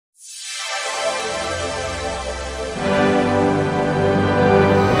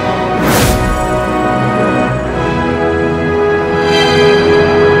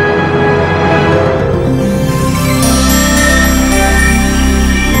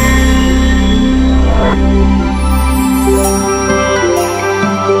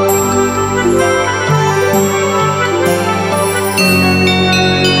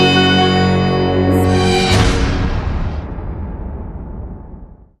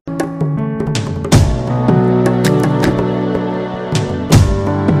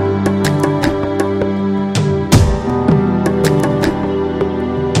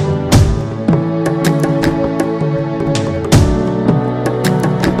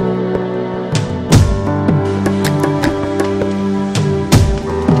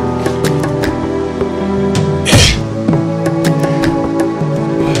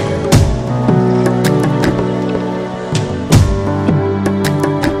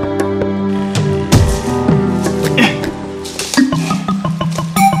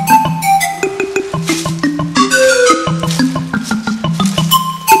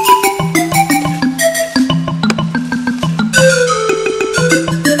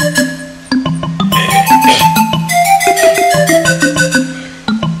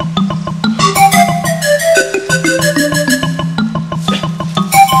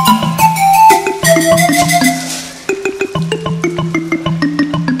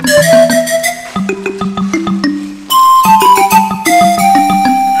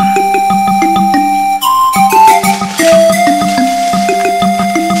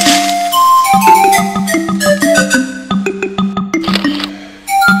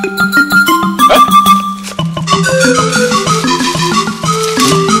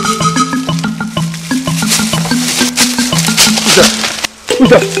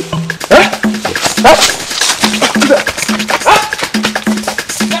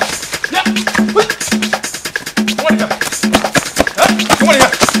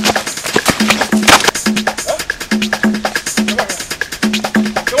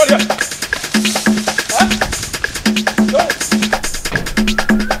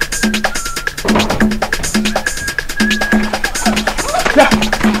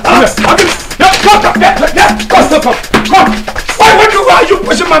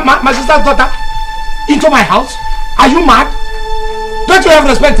My sister's daughter into my house? Are you mad? Don't you have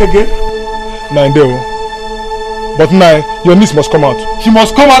respect again? Nandeo. But now your niece must come out. She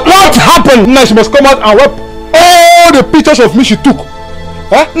must come out. What happened? Now she must come out and wipe all the pictures of me she took.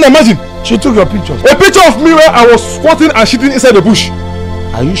 Huh? Now imagine. She took your pictures. A picture of me where I was squatting and shitting inside the bush.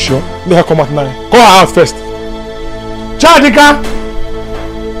 Are you sure? Let her come out now. Call her out first. Chadika!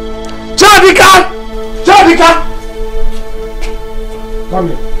 Chadika! Chadika! Come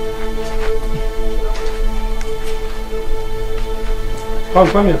here.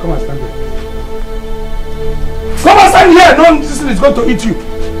 Come here, come and stand here. Come and stand here! No, this thing is going to eat you.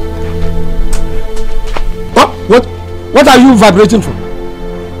 What are you vibrating for?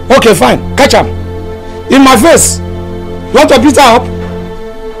 Okay, fine. Catch him. In my face. You want to beat her up?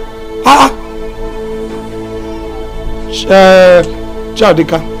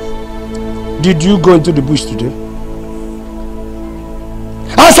 Chadika, did you go into the bush today?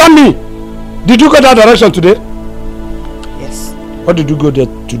 Answer me! Did you go that direction today? Yes. What did you go there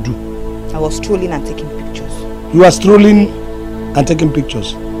to do? I was strolling and taking pictures. You are strolling and taking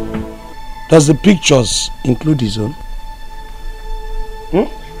pictures. Does the pictures include his own?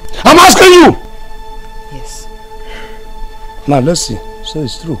 I'm asking you! Yes. Now let's see. So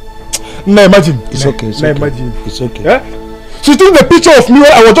it's true. Now imagine. It's okay. It's okay. Imagine. It's okay. Yeah? She took the picture of me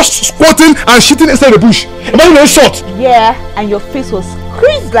where I was just squatting and shitting inside the bush. Imagine a shot. Yeah, and your face was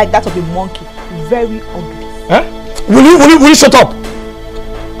creased like that of a monkey. Very ugly. Huh? Will you shut up?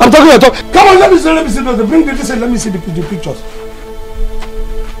 I'm talking about. Come on, let me see. Bring this and let me see the pictures.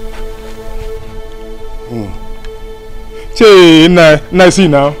 Hey, now see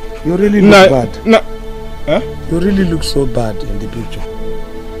now. You really look bad. Huh? You really look so bad in the picture.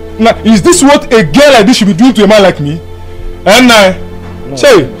 Now, is this what a girl like this should be doing to a man like me? And now,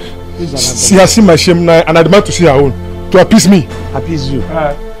 say, she has seen my shame now, and I demand to see her own to appease me. Appease you?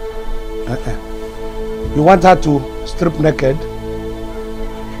 You want her to strip naked?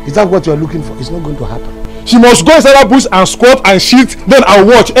 Is that what you are looking for? It's not going to happen. She must go inside that bush and squat and shit. Then I'll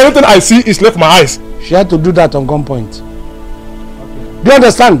watch. Everything I see is left my eyes. She had to do that on gunpoint. Do you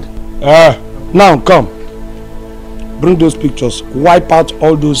understand? Now come. Bring those pictures. Wipe out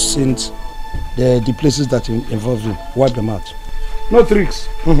all those scenes. The places that involve you. Wipe them out. No tricks.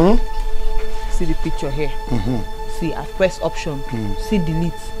 See the picture here. See, I press option. See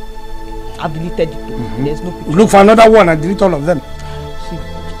delete. I've deleted it. There's no picture. Look for another one and delete all of them. See,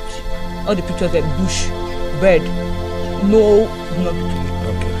 all the pictures are bush, bird. No picture.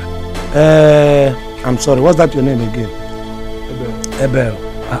 Okay. I'm sorry. What's that your name again? Abel.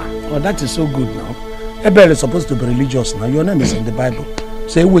 Well, that is so good now. Abel is supposed to be religious now. Your name is in the Bible.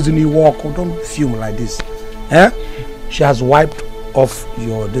 Say, wasn't you walk? Don't fume like this. She has wiped off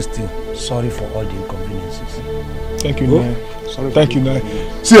your destiny. Sorry for all the inconveniences. Thank you, Nai. Sorry. Thank you, Nai.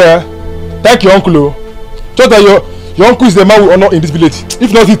 See, thank your uncle. Just that your uncle is the man we honor in this village.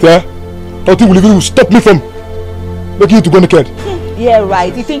 If not it, nothing will stop me from making you to go naked. Yeah,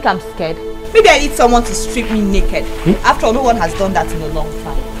 right. You think I'm scared? Maybe I need someone to strip me naked. After all, no one has done that in a long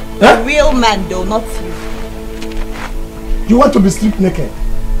time. A real man though, not you. You want to be stripped naked?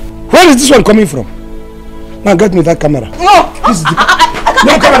 Where is this one coming from? Now get me that camera. No! I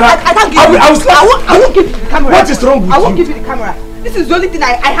won't give you the camera. What is wrong with you? I won't give you the camera. This is the only thing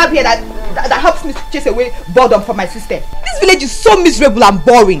I have here that helps me to chase away boredom from my system. This village is so miserable and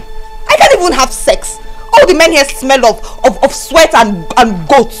boring. I can't even have sex. All the men here smell of sweat and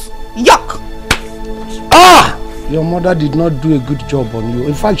goats. Yuck! Your mother did not do a good job on you.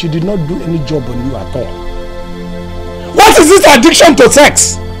 In fact, she did not do any job on you at all. What is this addiction to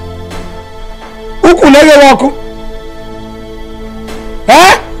sex?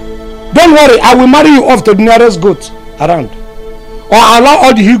 Don't worry, I will marry you off to the nearest goat around. Or allow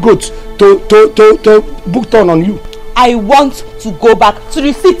all the he-goats to book turn on you. I want to go back to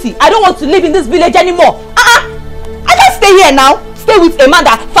the city. I don't want to live in this village anymore. I can't stay here now. Stay with a man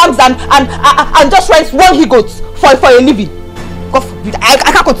that farms and just rents one he-goat for a living. God forbid. I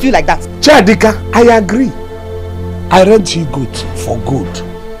can't continue like that. Chadika, I agree. I rent he-goat for good.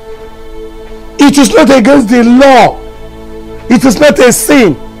 It is not against the law. It is not a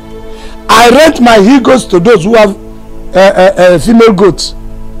sin. I rent my he-goats to those who have female goats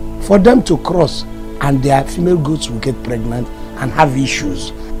for them to cross and their female goats will get pregnant and have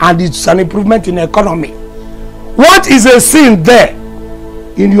issues. And it's an improvement in the economy. What is a sin there?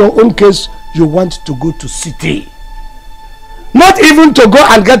 In your own case, you want to go to city. Not even to go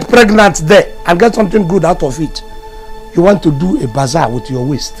and get pregnant there and get something good out of it. You want to do a bazaar with your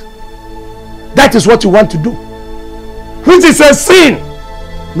waist. That is what you want to do. Which is a sin.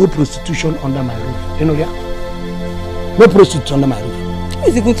 No prostitution under my roof. You know that? No prostitution under my roof. Who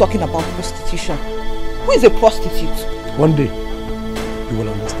is even talking about prostitution? Who is a prostitute? One day, you will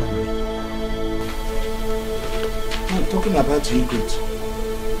understand me. I'm talking about you good.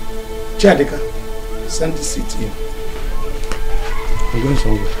 Chadika, send the seat in. I'm going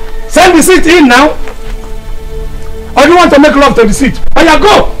somewhere. Send the seat in now! Or do you want to make love to the seat? Oh yeah,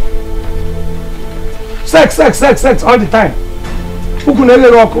 go! Sex all the time.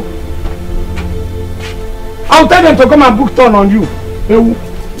 I'll tell them to come and book turn on you. Come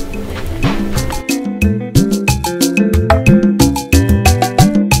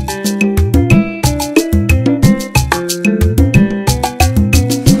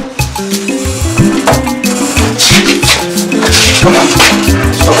on.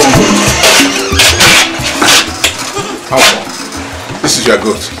 Stop on board. How? This is your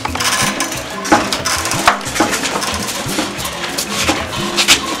goat.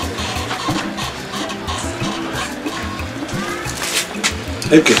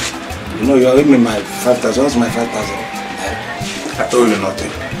 Okay. You know, you owe me my 5,000. What's my 5,000? I owe you nothing.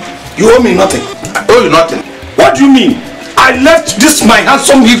 You owe me nothing? I owe you nothing. What do you mean? I left this my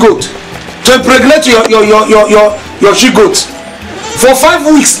handsome he-goat to impregnate your she-goat for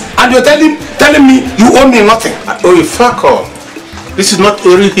 5 weeks, and you're telling me you owe me nothing. I owe you fuck all. This is not a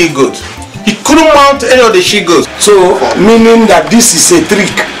real he-goat. He couldn't mount any of the she-goats. So, meaning that this is a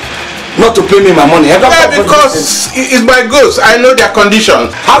trick not to pay me my money. Yeah, because it's my goats. I know their condition.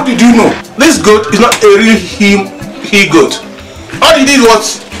 How did you know? This goat is not a real he-goat. All he did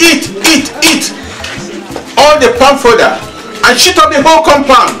was eat all the palm fodder and shit up the whole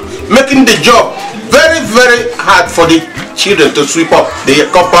compound, making the job very, very hard for the children to sweep up the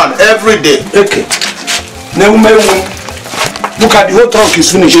compound every day. Okay. Now, look at the whole trunk is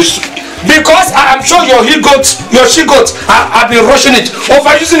finished. Because I am sure your she-goat, I've been rushing it,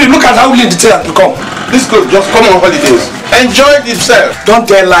 overusing it. Look at how lean the tail has become. This goat just come on holidays, enjoy itself. Don't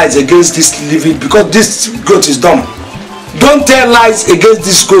tell lies against this living, because this goat is dumb. Don't tell lies against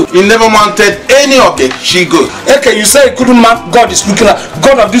this goat. He never mounted any of the she-goat. Okay, you say he couldn't mount. God is looking at.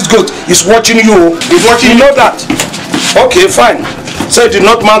 God of this goat is watching you. He's watching. You know that. Okay, fine. So he did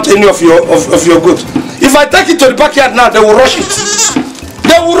not mount any of your goat. If I take it to the backyard now, they will rush it.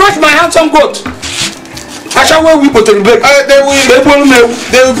 They will rush my handsome goat. I shall wear whip to the break. They will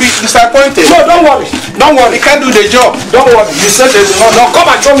be disappointed. No, don't worry. Don't worry. He can't do the job. Don't worry. You said there's no. No,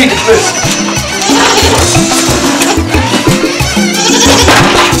 come and show me the place.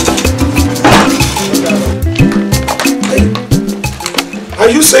 Are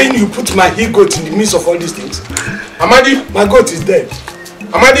you saying you put my he-goat in the midst of all these things? Amadi, my goat is dead.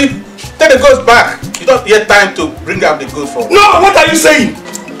 Amadi, take the goat back. You don't get time to bring out the goat for. No, what are you saying?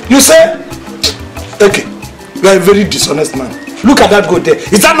 You say, okay, you are a very dishonest man. Look at that goat there.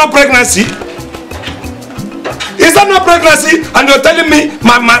 Is that not pregnancy? Is that not pregnancy? And you're telling me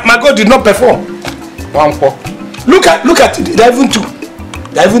my goat did not perform? Look at it. There are even two.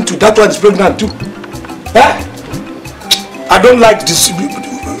 There are even two. That one is pregnant too. Eh? I don't like this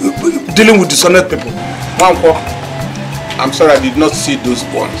dealing with dishonest people. I'm sorry, I did not see those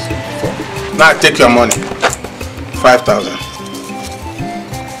ones before. Now take your money. 5,000.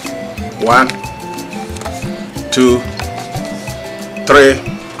 1, 2, 3,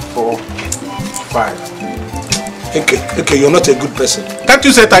 4, 5. Okay, you're not a good person. Can't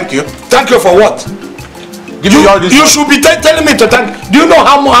you say thank you? Thank you for what? You should be telling me to thank. Do you know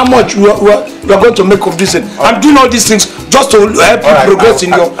how much you are going to make of this thing? I'm doing all these things just to help you progress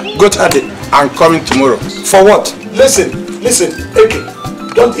in your goat herding. I'm coming tomorrow. For what? Listen, okay.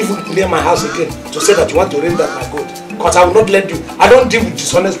 Don't even near my house again to say that you want to raise that my goat. Because I will not let you. I don't deal with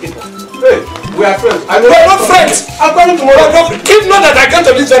dishonest people. Hey, we are friends. We are not friends. I'm coming tomorrow. If not that I come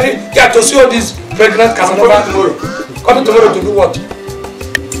to this very to see all these pregnant Casanova tomorrow. Coming tomorrow to do what?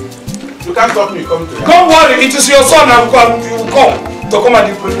 You can't stop me coming to you. Don't worry, it is your son. You will come to come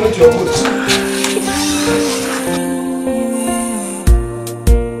and impregnate your goods.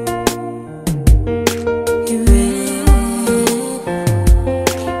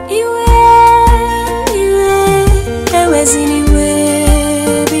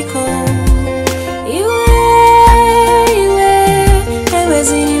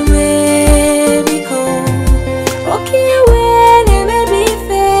 Okay, when it may be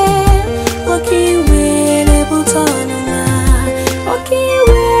fair.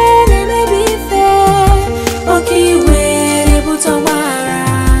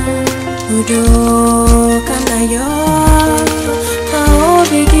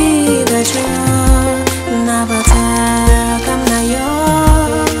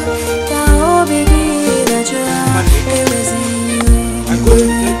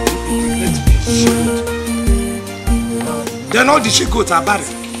 all the she-goats are barren.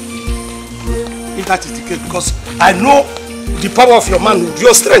 If that is the case, because I know the power of your manhood,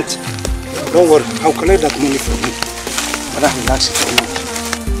 your strength. Don't worry, I'll collect that money from you. But I'll relax it for you.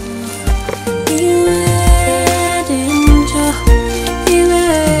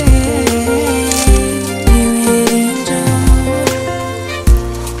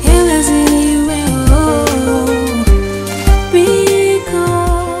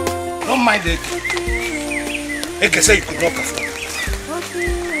 Don't mind it. Eke say you could not perform.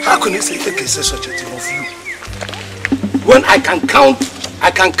 How can you say Eke say such a thing of you? When I can count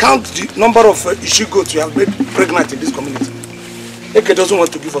the number of she-goats you have made pregnant in this community. Eke doesn't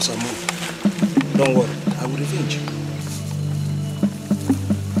want to give us a money. Don't worry, I will revenge you.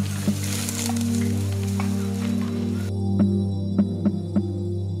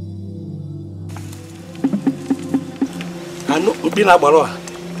 I know Ubina Baroa,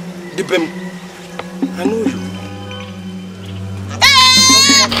 Dipem. I know you.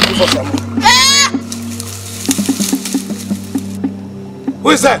 Give us a money. Who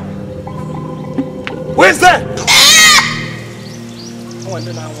is that? Who is that?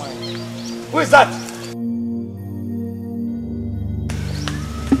 Who is that?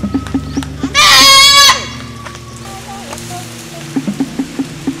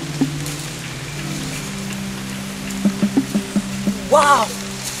 Wow!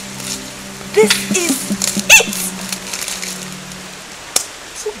 This is it!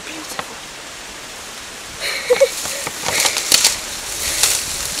 So beautiful.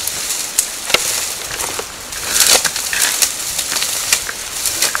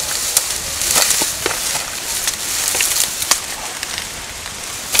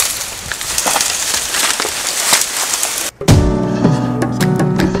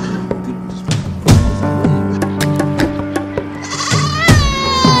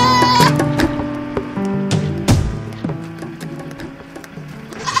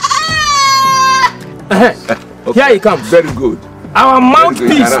 Okay. Here he comes. Very good. Our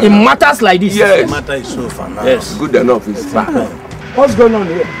mouthpiece in matters like this. Yes. The matter is so fun now. Yes. Good enough. It's fine. What's going on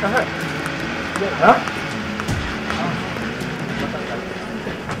here?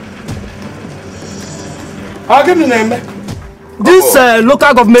 I'll give you the name. These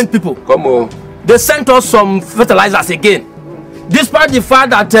local government people, Come on. they sent us some fertilizers again. Despite the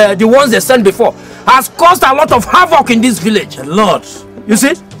fact that the ones they sent before has caused a lot of havoc in this village. A lot. You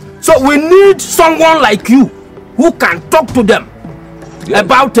see? So we need someone like you who can talk to them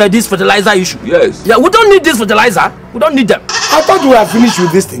about this fertilizer issue. Yes. Yeah, we don't need this fertilizer. We don't need them. I thought we were finished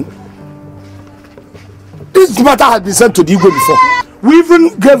with this thing. This matter has been sent to the Igwe before. We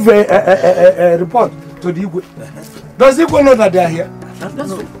even gave a report to the Igwe. Does Igwe know that they are here?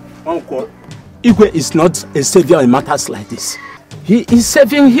 Uncle, Igwe is not a savior in matters like this. He is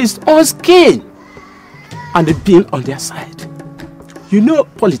saving his own skin and being on their side. You know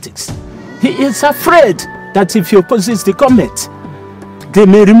politics. He is afraid that if he opposes the government, they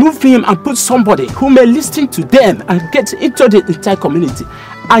may remove him and put somebody who may listen to them and get into the entire community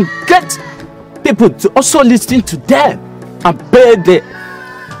and get people to also listen to them and pay the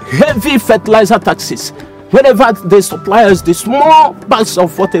heavy fertilizer taxes whenever they supply us the small bags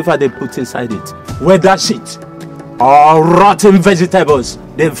of whatever they put inside it, whether shit or rotten vegetables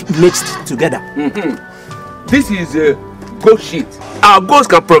they've mixed together. This is goat shit. Our goats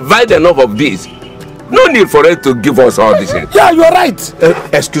can provide enough of this. No need for it to give us all this. Yeah, you are right.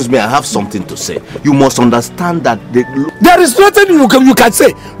 Excuse me, I have something to say. You must understand that there is nothing you can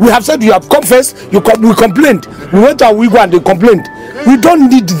say. We have said you have confessed, we complained. We went to Ouigo and they complained. We don't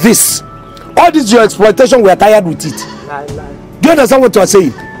need this. All this your exploitation, we are tired with it. Do you understand what you are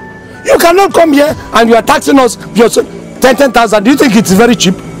saying? You cannot come here and you are taxing us 10,000. Do you think it's very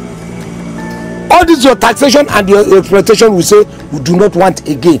cheap? All this your taxation and your exploitation, we say we do not want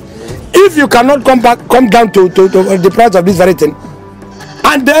again. If you cannot come down to the price of this very thing,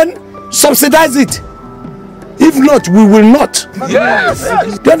 and then subsidize it. If not, we will not. Yes.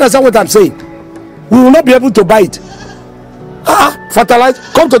 Do you understand what I'm saying? We will not be able to buy it. Fertilize.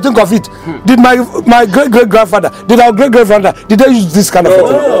 Come to think of it, did my great-great-grandfather, did our great-grandfather, did they use this kind of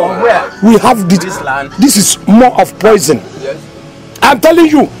fertilizer? We have this land. This is more of poison. Yes. I'm telling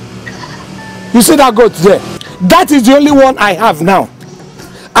you. You see that goat there? That is the only one I have now.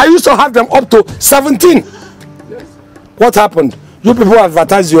 I used to have them up to 17. Yes. What happened? You people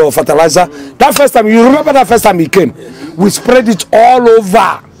advertise your fertilizer. That first time, you remember that first time he came? Yes. We spread it all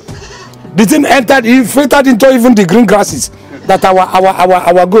over. The thing entered, it filtered into even the green grasses that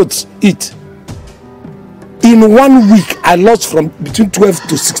our goats eat. In 1 week, I lost from between 12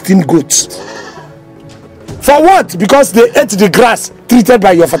 to 16 goats. For what? Because they ate the grass treated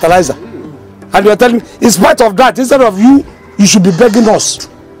by your fertilizer. And you are telling me, in spite of that, instead of you you should be begging us.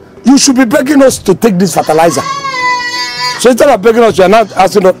 You should be begging us to take this fertilizer. So instead of begging us, you are not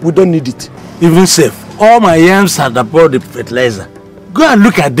asking us, we don't need it. Even safe. All my yams had bought the fertilizer. Go and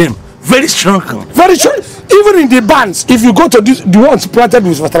look at them. Very strong. Very strong. Even in the bands, if you go to the ones planted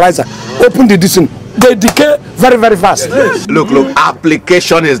with fertilizer, open the distance, they decay very, very fast. Yes. Look,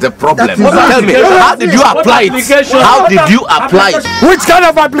 application is the problem. Tell me, how did you apply it? How did you apply it? Which kind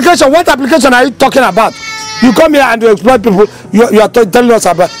of application? What application are you talking about? You come here and you exploit people. You are telling us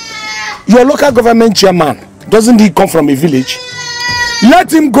about your local government chairman. Doesn't he come from a village?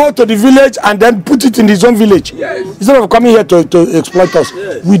 Let him go to the village and then put it in his own village. Yes. Instead of coming here to exploit us.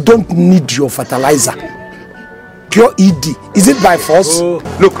 Yes. We don't need your fertilizer. Pure ED. Is it by force?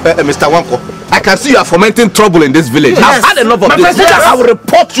 Look, Mr. Wanko, I can see you are fomenting trouble in this village. Yes. I've had enough of this. Yes. I will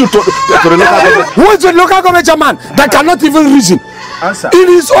report you to the local government. Who is the local government chairman that cannot even reason? Answer. In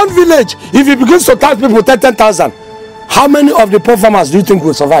his own village, if he begins to tax people 10,000, how many of the poor farmers do you think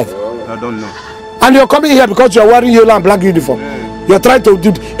will survive? I don't know. And you're coming here because you're wearing yellow and black uniform. Yeah. You're trying to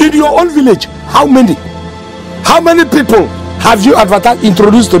do in your own village. How many people have you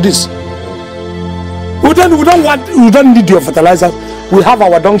introduced to this? We don't need your fertilizer. We have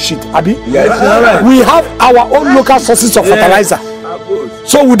our dung shit, Abi. Yes, right. We have our own local sources of fertilizer.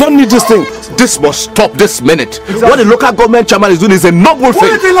 So we don't need this thing. This must stop this minute. Exactly. What the local government chairman is doing is a noble thing.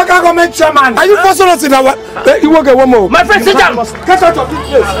 Who is the local government chairman? Are you forcing us in our... You will get one more. My friend, sit down. Get out of this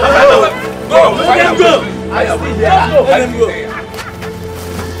place. Go. Let him go.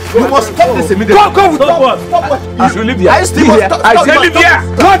 You must stop this immediately. Go. Stop. You should leave here. I still here. Leave here.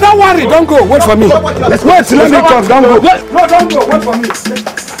 No, don't worry. Don't go. Wait for me. Wait, let me come. Don't go. No, don't go. Wait for me.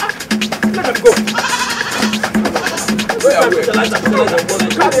 Let him go.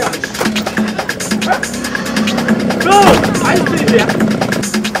 No, I stay here.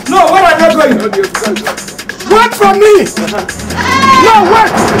 No, where are you going? Wait for me. No,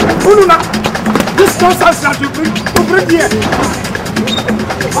 wait. Ununa. This nonsense that you bring here.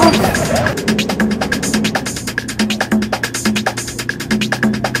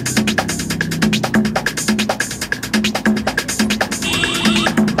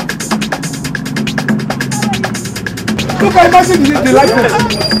 Look, I imagine the life.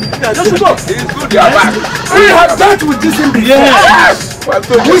 Yeah, just go. It's good, you are back. We have dealt with this in before. Yes.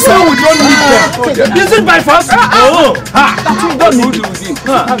 We say we don't need them. Is it by force? Oh. Don't need it within.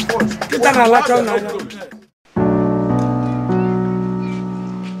 Get that lateral now.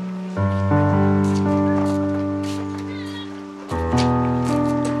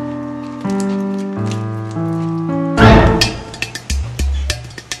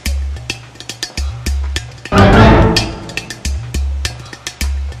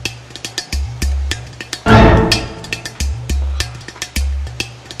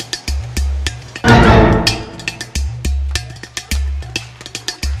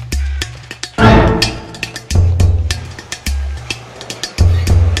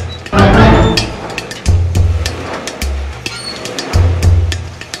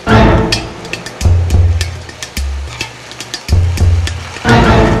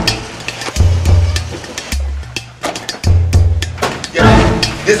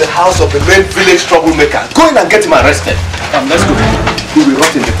 House of the main village troublemaker. Go in and get him arrested. Let's go. He will rot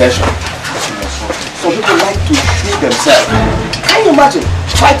in detention. Some people like to shoot themselves. Can you imagine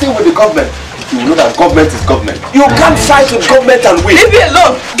fighting with the government? You know that government is government. You can't fight with government and win. Leave me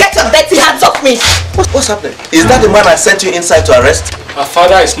alone. Get your dirty hands off me. What's happening? Is that the man I sent you inside to arrest? Our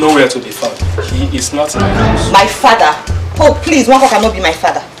father is nowhere to be found. He is not in my house. My father? Oh, please, Wanko cannot be my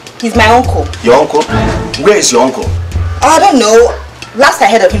father. He's my uncle. Your uncle? Where is your uncle? I don't know. Last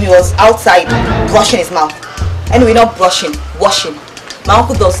I heard of him, he was outside brushing his mouth. Anyway, not brushing, washing. My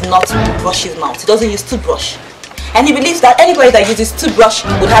uncle does not brush his mouth. He doesn't use toothbrush. And he believes that anybody that uses toothbrush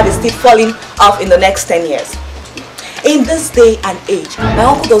would have his teeth falling off in the next 10 years. In this day and age, my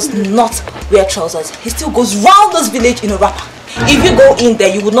uncle does not wear trousers. He still goes round this village in a wrapper. If you go in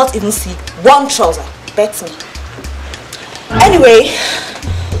there, you would not even see one trouser. Bet me. Anyway,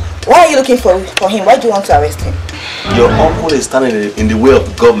 why are you looking for him? Why do you want to arrest him? Your uncle is standing in the way of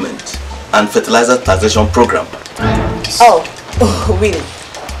the government and fertilizer taxation program. Oh, really?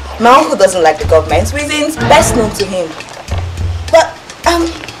 My uncle doesn't like the government's reasons best known to him. But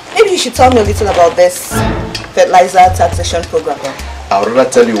maybe you should tell me a little about this fertilizer taxation program. I would rather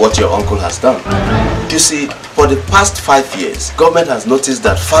tell you what your uncle has done. You see, for the past 5 years, government has noticed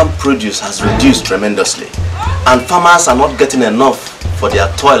that farm produce has reduced tremendously, and farmers are not getting enough for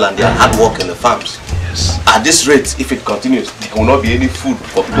their toil and their hard work in the farms. Yes. At this rate, if it continues, there will not be any food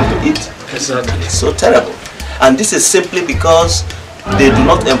for people to eat. Exactly. It's so terrible. And this is simply because they do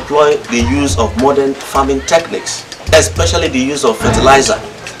not employ the use of modern farming techniques. especially the use of fertilizer.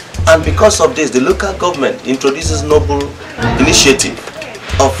 And because of this, the local government introduces noble initiative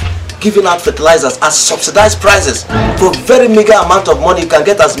of giving out fertilizers at subsidized prices. For very meager amount of money, you can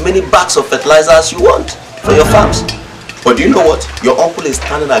get as many bags of fertilizer as you want for your farms. But do you know what? Your uncle is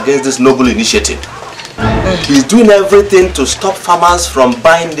standing against this noble initiative. He's doing everything to stop farmers from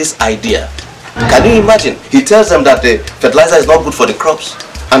buying this idea. Can you imagine? He tells them that the fertilizer is not good for the crops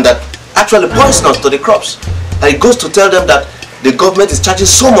and that actually poisonous to the crops. And he goes to tell them that the government is charging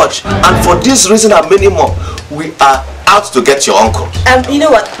so much, and for this reason and many more, we are out to get your uncle. You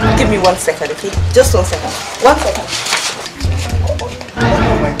know what? Give me 1 second, okay? Just 1 second. 1 second.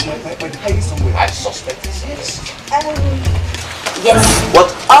 I suspect this, yes. Yes.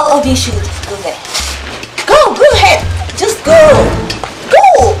 What? All of you should go there. Go ahead. Just go.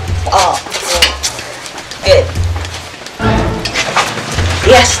 Go. Oh, good.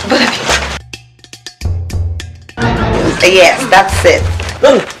 Yes, both of you. Yes, that's it.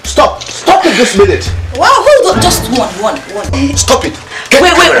 No, stop it this minute. Wow, hold on, just one. Stop it.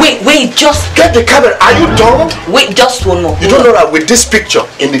 Wait, just get the camera. Are you dumb? Wait, just one more. You don't know that with this picture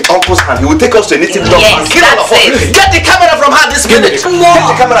in the uncle's hand, he will take us to a native doctor and kill all of us. Get the camera from her this minute. Get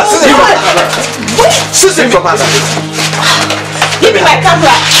the camera. Seize it from her. Give me my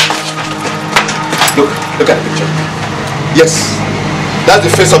camera. Look at the picture. Yes. That's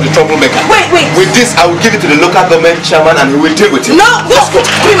the face of the troublemaker. Wait. With this, I will give it to the local government chairman and he will deal with it. No. Let's go.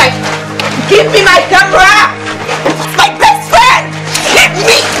 Give me my camera. My best friend. Give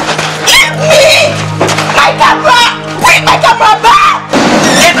me my camera. Bring my camera back.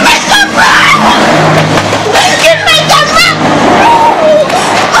 Give me my camera. Give me my camera.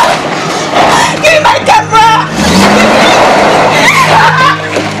 Give me my camera.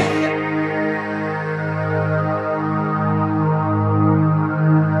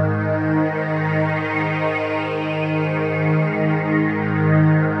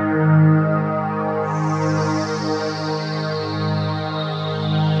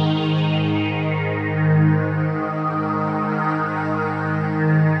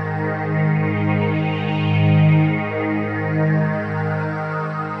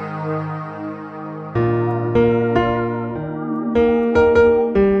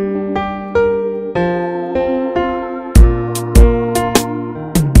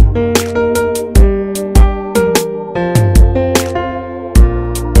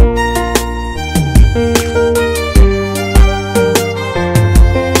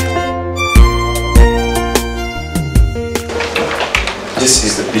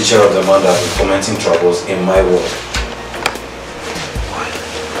 Of the man that has been fomenting troubles in my world.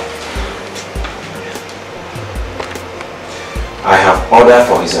 I have ordered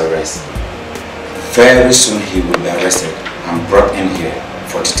for his arrest. Very soon he will be arrested and brought in here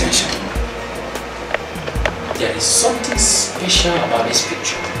for detention. There is something special about this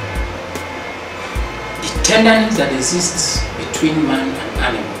picture. The tenderness that exists between man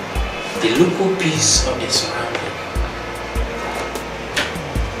and animal, the local peace of the surrounding.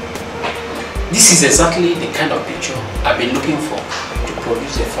 This is exactly the kind of picture I've been looking for to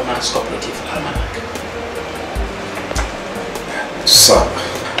produce a farmers cooperative almanac. Sir,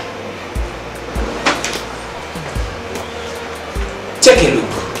 take a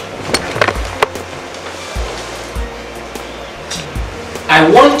look. I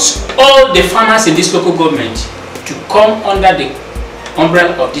want all the farmers in this local government to come under the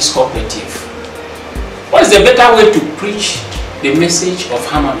umbrella of this cooperative. What is the better way to preach the message of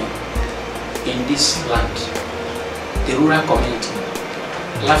harmony in this land, the rural community,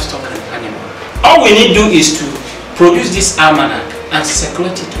 livestock and animal? All we need to do is to produce this almanac and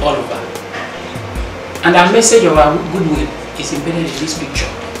circulate it all over. And our message of our goodwill is embedded in this picture.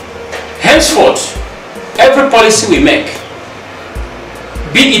 Henceforth, every policy we make,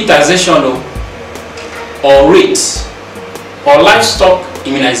 be it taxation or rates, or livestock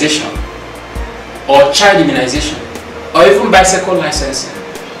immunization, or child immunization, or even bicycle licensing,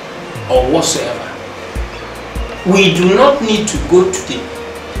 or whatsoever, we do not need to go to the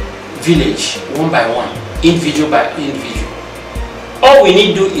village one by one, individual by individual. All we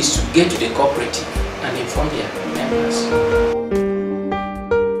need to do is to get to the cooperative and inform their members.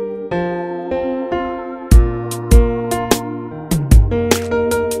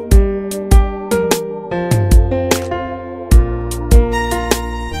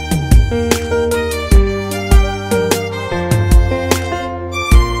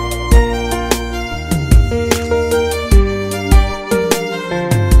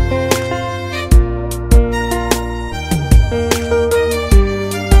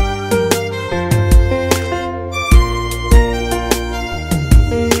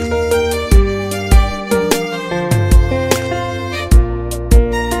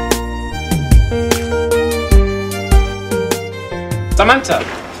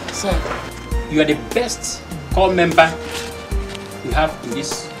 Samantha. Sir. You are the best core member we have in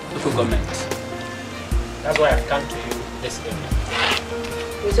this local government. That's why I've come to you this evening.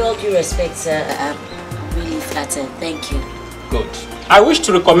 With all due respect, sir, I'm really flattered. Thank you. Good. I wish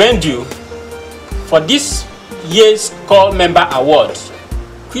to recommend you for this year's core member award,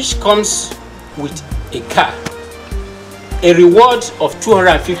 which comes with a car, a reward of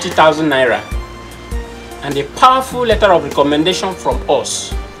 250,000 naira, and a powerful letter of recommendation from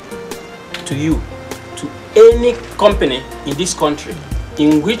us to you, to any company in this country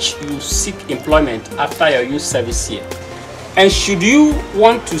in which you seek employment after your youth service here. And should you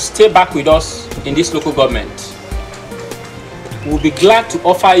want to stay back with us in this local government, we'll be glad to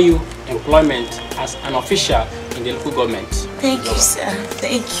offer you employment as an official in the local government. Thank you, sir.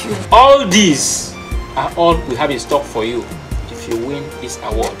 Thank you. All these are all we have in stock for you if you win this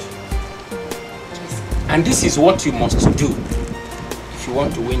award. And this is what you must do if you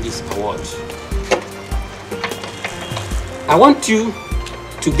want to win this award. I want you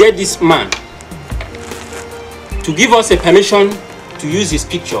to get this man to give us a permission to use his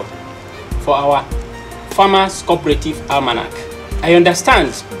picture for our Farmers Cooperative Almanac. I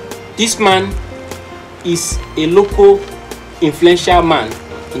understand this man is a local influential man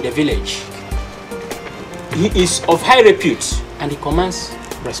in the village. He is of high repute and he commands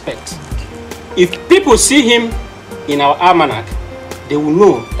respect. If people see him in our almanac, they will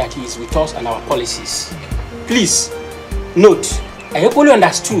know that he is with us and our policies. Please note, I equally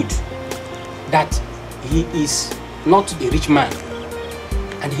understood that he is not a rich man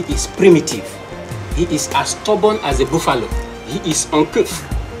and he is primitive. He is as stubborn as a buffalo. He is uncouth,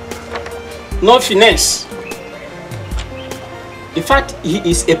 no finesse. In fact, he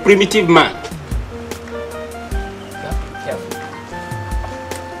is a primitive man. You have to be careful.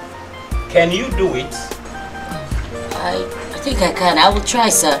 Can you do it? I think I can. I will try,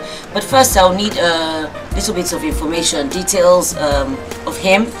 sir. But first, I'll need little bits of information, details of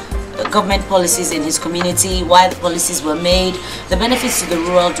him, government policies in his community, why the policies were made, the benefits to the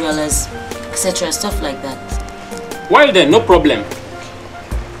rural dwellers, etc. Stuff like that. Well then, no problem.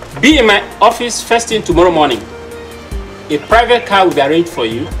 Be in my office first thing tomorrow morning. A private car will be arranged for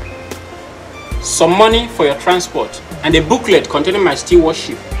you, some money for your transport, and a booklet containing my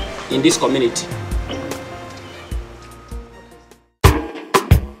stewardship in this community.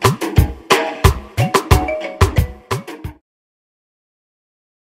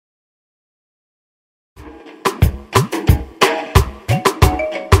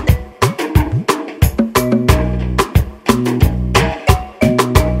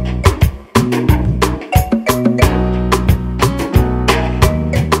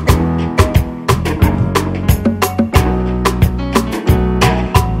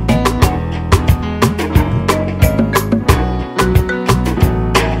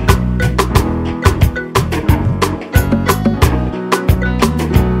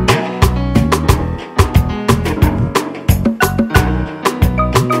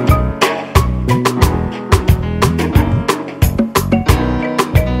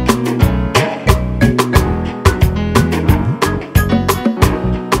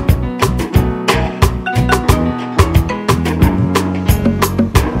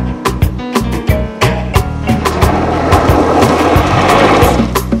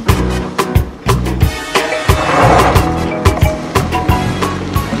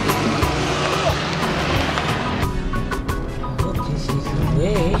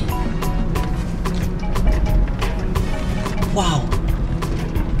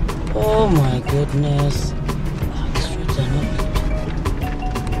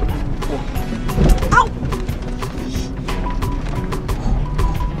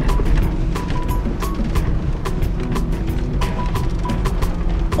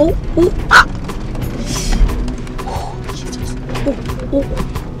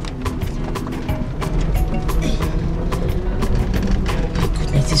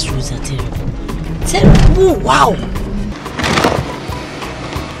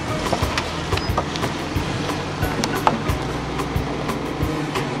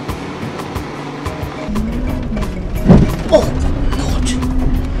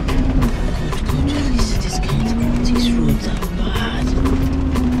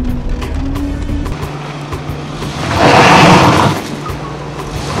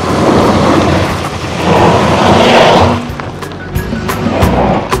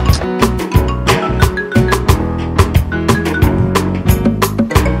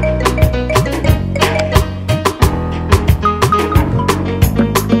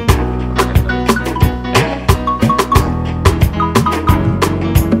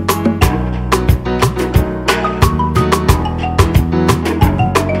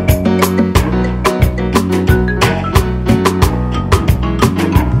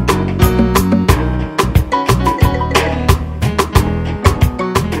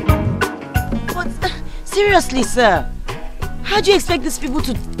 Seriously, sir. How do you expect these people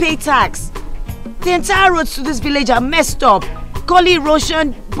to pay tax? The entire roads to this village are messed up. Gully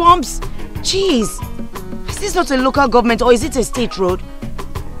erosion, bumps. Jeez. Is this not a local government or is it a state road?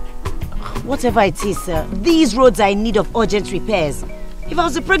 Whatever it is, sir, these roads are in need of urgent repairs. If I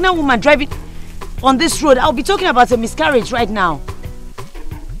was a pregnant woman driving on this road, I'll be talking about a miscarriage right now.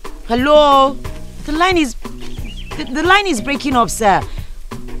 Hello? The line is breaking up, sir.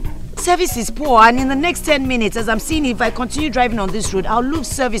 Service is poor, and in the next 10 minutes, as I'm seeing, if I continue driving on this road, I'll lose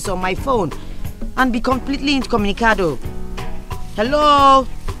service on my phone and be completely incommunicado. Hello?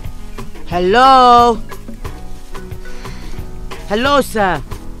 Hello? Hello, sir?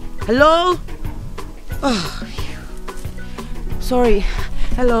 Hello? Oh, sorry.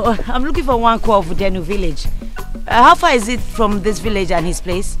 Hello, I'm looking for one call for Denu village. How far is it from this village and his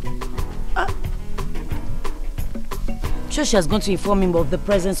place? Sure, she has gone to inform him of the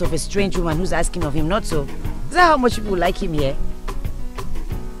presence of a strange woman who's asking of him, not so. Is that how much people like him here?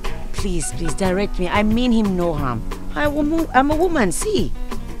 Please, please direct me. I mean him no harm. I'm a woman, see?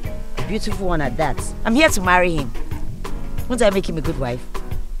 A beautiful one at that. I'm here to marry him. Won't I make him a good wife?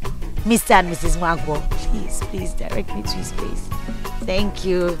 Mr. and Mrs. Mwankwo, please, please direct me to his place. Thank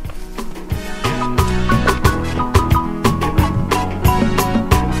you.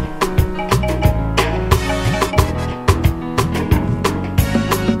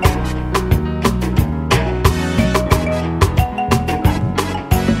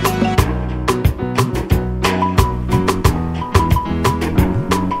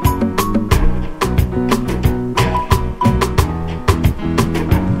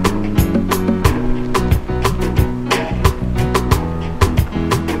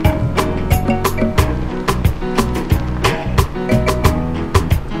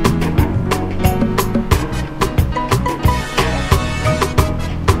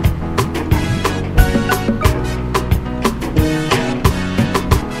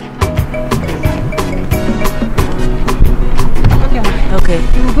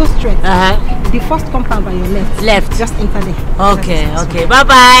 The first compound by your left. Left. Just enter there. Okay, okay.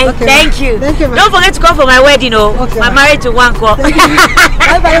 Bye-bye. Okay, Thank you. Thank you. Don't forget to come for my wedding, oh. Okay, I'm married to Wanko.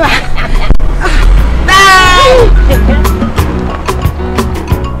 Bye-bye. Bye.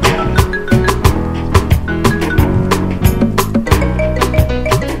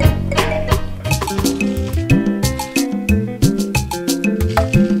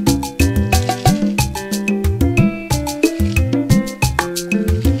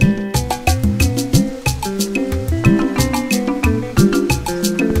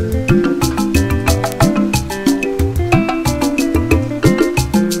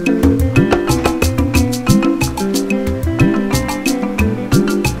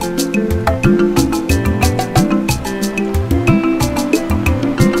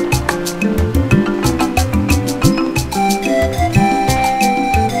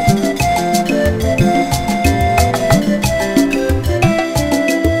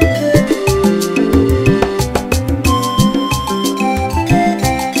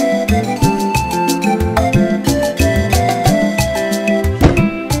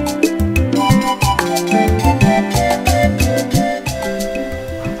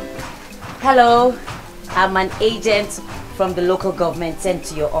 Hello, I'm an agent from the local government sent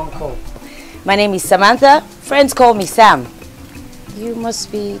to your uncle. My name is Samantha. Friends call me Sam. You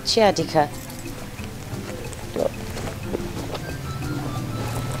must be Chiadika.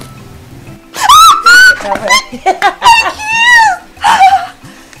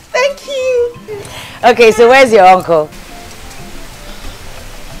 Thank you. Okay, so where's your uncle?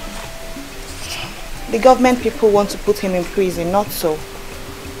 The government people want to put him in prison, not so.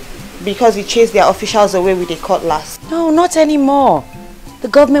 Because he chased their officials away with a cutlass. No, not anymore. The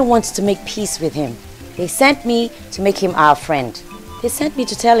government wants to make peace with him. They sent me to make him our friend. They sent me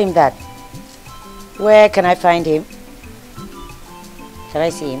to tell him that. Where can I find him? Can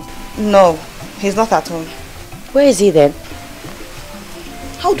I see him? No, he's not at home. Where is he then?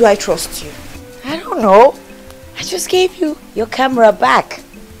 How do I trust you? I don't know. I just gave you your camera back.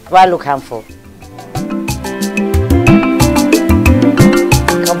 Do I look harmful?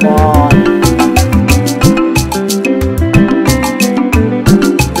 Come on.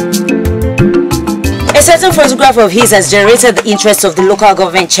 A certain photograph of his has generated the interest of the local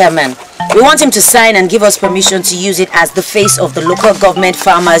government chairman. We want him to sign and give us permission to use it as the face of the local government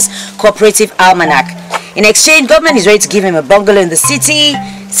farmers cooperative almanac. In exchange, government is ready to give him a bungalow in the city,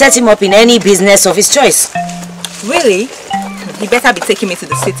 set him up in any business of his choice. Really? You better be taking me to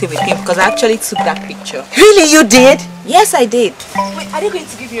the city with him because I actually took that picture. Really, you did? Yes, I did. Wait, are they going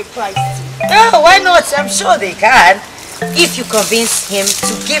to give you a prize? Oh, why not? I'm sure they can. If you convince him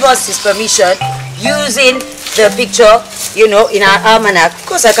to give us his permission, using the picture, you know, in our almanac. Of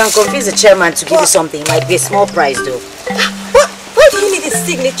course, I can convince the chairman to give you something. It might be a small price, though. Why do you need his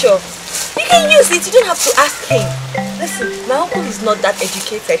signature? You can use it. You don't have to ask him. Listen, my uncle is not that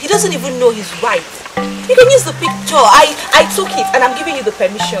educated. He doesn't even know his rights. You can use the picture. I took it and I'm giving you the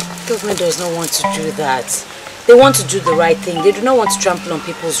permission. Government does not want to do that. They want to do the right thing. They do not want to trample on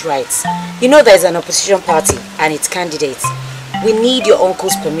people's rights. You know there's an opposition party and its candidates. We need your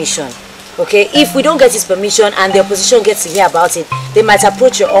uncle's permission. Okay? If we don't get his permission and the opposition gets to hear about it, they might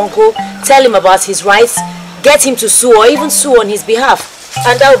approach your uncle, tell him about his rights, get him to sue or even sue on his behalf.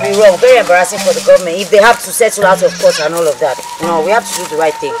 And that would be wrong, very embarrassing for the government if they have to settle out of court and all of that. No, we have to do the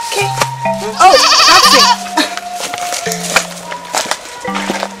right thing. Okay. Oh, that's it.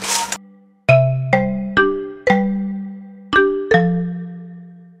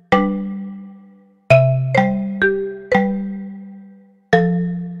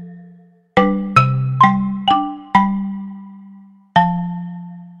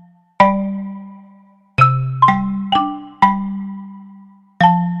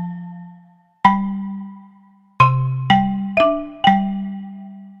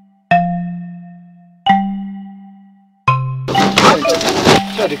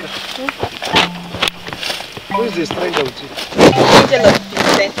 Who is the stranger with you?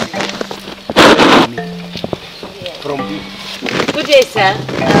 From who? Good day, sir.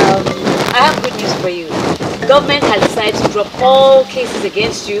 I have good news for you. Government has decided to drop all cases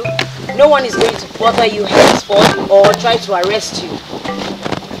against you. No one is going to bother you henceforth or try to arrest you.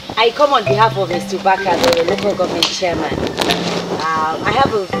 I come on behalf of Mr. Ubaka, the local government chairman. I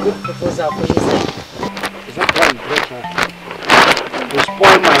have a good proposal for you, sir. Is that why you brought her? To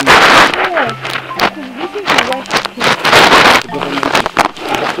spoil my mind.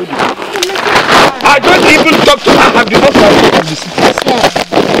 I don't even talk to her. I do not talk of the city.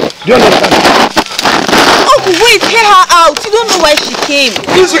 Do you understand? Oh, wait, hear her out. You don't know why she came.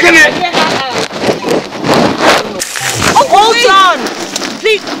 Please, hear her out. Oh, hold on.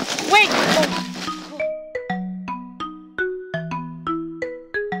 Please, wait.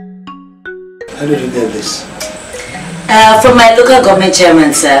 How did you get this? From my local government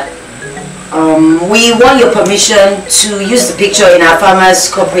chairman, sir. We want your permission to use the picture in our farmers'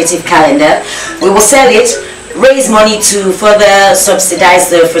 cooperative calendar. We will sell it, raise money to further subsidize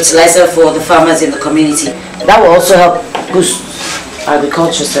the fertilizer for the farmers in the community. That will also help boost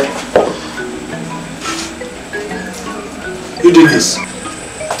agriculture, sir. You did this?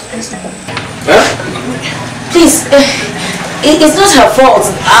 Huh? Please, it's not her fault.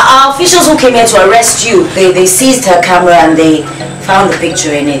 Our officials who came here to arrest you, they seized her camera and they found the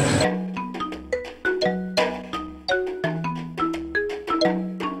picture in it.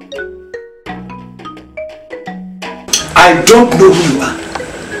 I don't know who you are,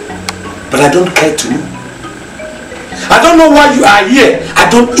 but I don't care to know. I don't know why you are here. I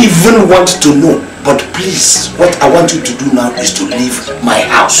don't even want to know. But please, what I want you to do now is to leave my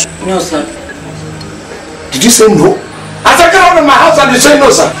house. No, sir. Did you say no? I said come out of my house and you say no,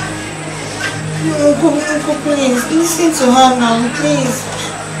 sir. No, Uncle, please, listen to her now, please.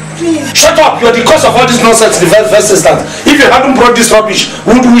 Please. Shut up! You're the cause of all this nonsense in the first instance. If you hadn't brought this rubbish,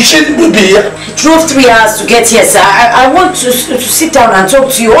 would we be here? I drove 3 hours to get here, sir. I want to sit down and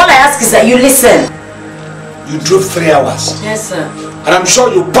talk to you. All I ask is that you listen. You drove 3 hours? Yes, sir. And I'm sure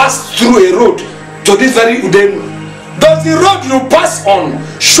you passed through a road to this very Udenu. Does the road you pass on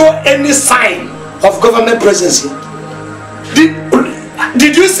show any sign of government presence here?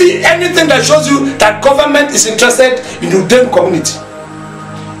 Did you see anything that shows you that government is interested in the Udenu community?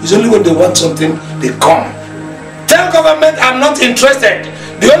 It's only when they want something, they come. Tell government I'm not interested.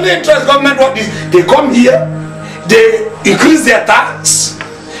 The only interest government want is they come here, they increase their tax,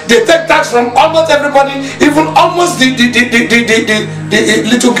 they take tax from almost everybody, even almost the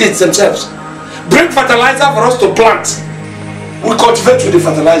little kids themselves. Bring fertilizer for us to plant. We cultivate with the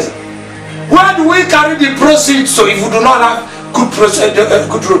fertilizer. Where do we carry the proceeds so if we do not have good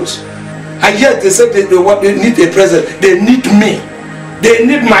roads? And yet they said they need a president. They need me. They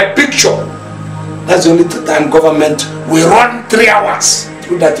need my picture. That's the only time government will run 3 hours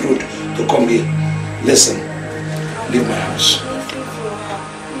through that road to come here. Listen, leave my house.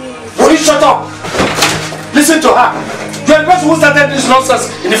 Will you shut up? Listen to her. You're the person who started this nonsense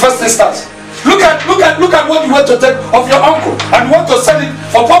in the first instance. Look at what you want to take of your uncle and you want to sell it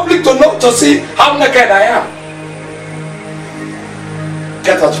for public to know, to see how naked I am.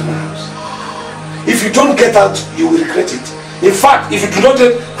 Get out of my house. If you don't get out, you will regret it. In fact, if you do not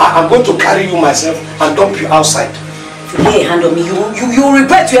get, I'm going to carry you myself and dump you outside. If you lay a hand on me, you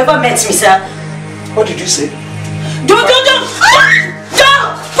regret you ever met me, sir. What did you say? Don't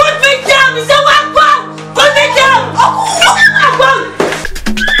put me down, Mr. Wagbo!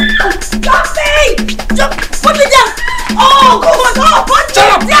 Stop me! Put me down! Oh, come on! Oh, put me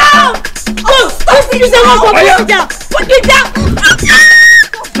down! Oh, stop me! You say what? Put me down! Put me down!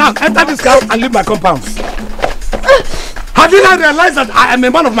 Now, enter this car and leave my compound. Have you not realized that I am a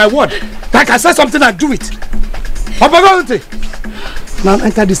man of my word? Like I say something, I do it. Now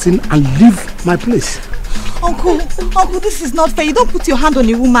enter this thing and leave my place. Uncle, this is not fair. You don't put your hand on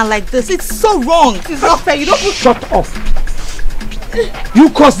a woman like this. It's so wrong. It's not fair. You don't put... Shut up.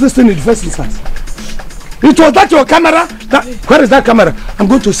 You caused this thing in the first instance. It was that your camera? Where is that camera? I'm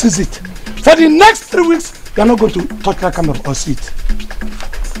going to seize it. For the next 3 weeks, you are not going to touch that camera or see it.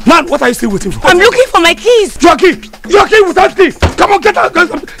 Now, what are you still waiting for? I'm looking for my keys. Your key! Your key without key! Come on, get out!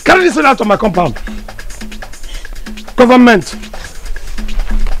 Carry this thing out of my compound. Government.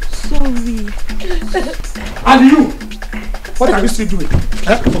 Sorry. And you? What are you still doing?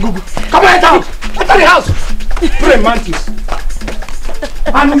 Come on, get out! Enter the house! Put a mantis.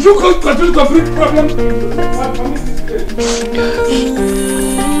 And you continue to bring problems.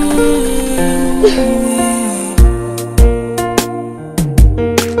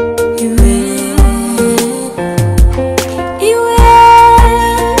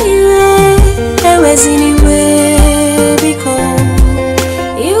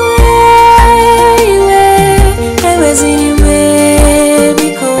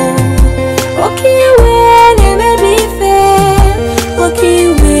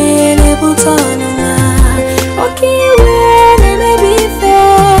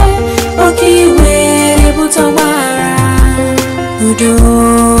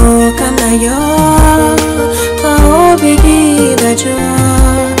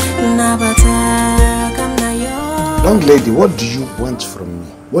 Young lady, what do you want from me?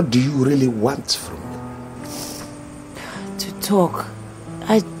 What do you really want from me? To talk.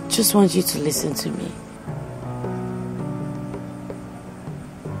 I just want you to listen to me.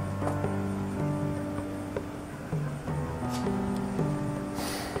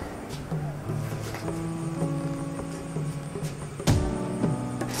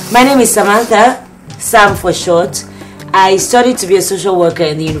 My name is Samantha, Sam for short. I studied to be a social worker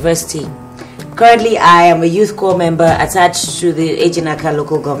in the university. Currently, I am a youth corps member attached to the Ejinaka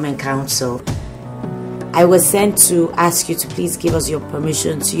Local Government Council. I was sent to ask you to please give us your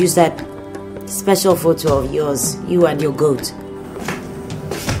permission to use that special photo of yours, you and your goat.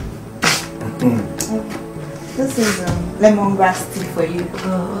 This is lemongrass tea for you.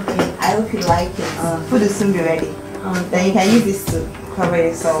 Oh, okay. I hope you like it. Food will soon be ready. Then you can use this to cover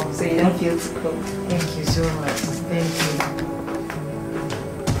yourself so you don't feel too cold. Thank you so much. Thank you.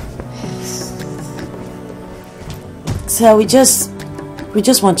 So we just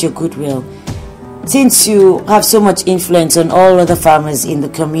want your goodwill. Since you have so much influence on all other farmers in the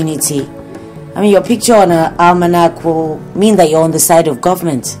community, I mean, your picture on an almanac will mean that you're on the side of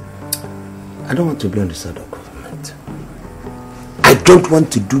government. I don't want to be on the side of government. I don't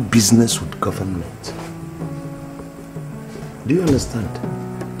want to do business with government. Do you understand?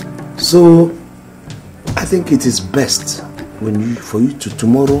 So, I think it is best for you to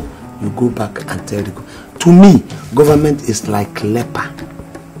tomorrow you go back and tell the government. To me, government is like leper.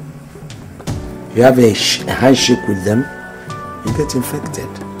 You have a handshake with them, you get infected.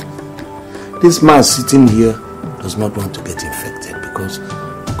 This man sitting here does not want to get infected because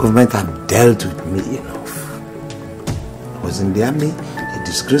government have dealt with me enough. I was in the army, they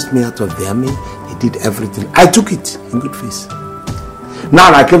disgraced me out of the army, they did everything. I took it in good faith.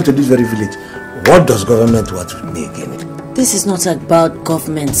 Now I came to this very village. What does government want with me again? This is not about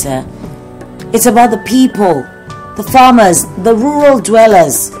government, sir. It's about the people, the farmers, the rural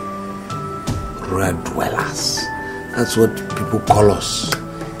dwellers. Rural dwellers. That's what people call us.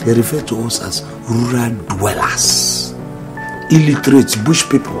 They refer to us as rural dwellers. Illiterate bush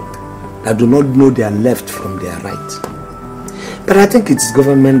people that do not know their left from their right. But I think it's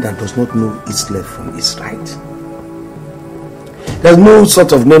government that does not know its left from its right. There's no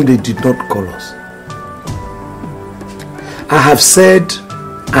sort of name they did not call us. I have said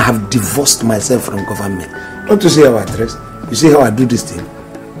I have divorced myself from government. Don't you see how I dress? You see how I do this thing?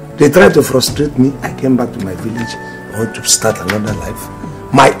 They tried to frustrate me. I came back to my village. I want to start another life.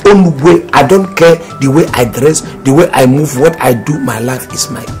 My own way. I don't care the way I dress, the way I move, what I do. My life is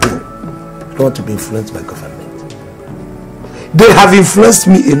my own. I don't want to be influenced by government. They have influenced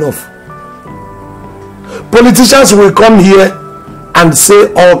me enough. Politicians will come here and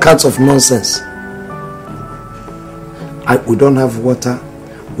say all kinds of nonsense. We don't have water.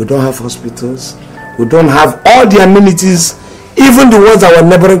 We don't have hospitals. We don't have all the amenities. Even the ones our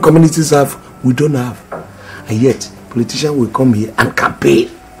neighboring communities have, we don't have. And yet, politicians will come here and campaign.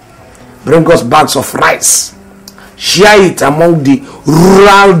 Bring us bags of rice. share it among the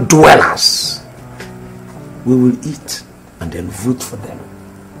rural dwellers. We will eat and then vote for them.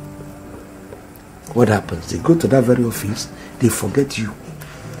 What happens? They go to that very office, they forget you.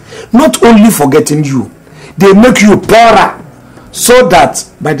 Not only forgetting you, they make you poorer so that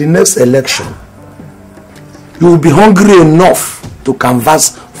by the next election, you will be hungry enough to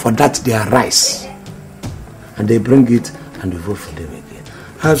canvass for that their rice. And they bring it and they vote for them again.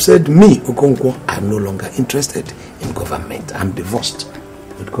 I have said, me, Okonkwo, I'm no longer interested in government. I'm divorced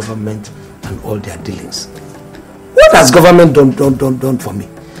with government and all their dealings. What has government done for me?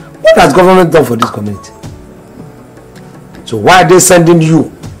 What has government done for this community? So why are they sending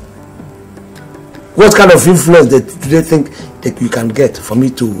you? What kind of influence do they think that you can get for me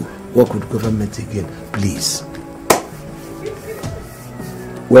to work with government again? Please.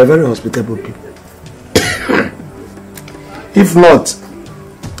 We're very hospitable people. If not,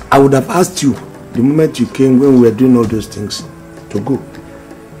 I would have asked you the moment you came when we were doing all those things to go.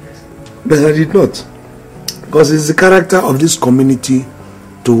 But I did not. Because it's the character of this community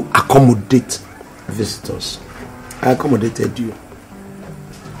to accommodate visitors. I accommodated you.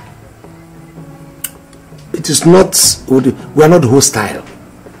 It is not, we are not hostile.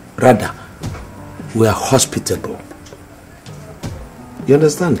 Rather, we are hospitable. You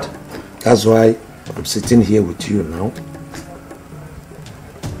understand? That's why I'm sitting here with you now.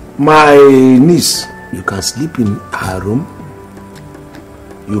 My niece, you can sleep in her room.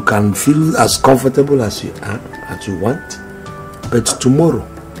 You can feel as comfortable as you are, as you want. But tomorrow,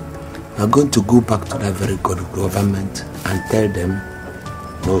 you are going to go back to that very good government and tell them,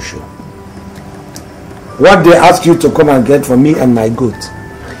 no show. What they ask you to come and get for me and my goat.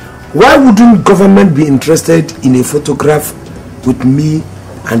 Why wouldn't government be interested in a photograph with me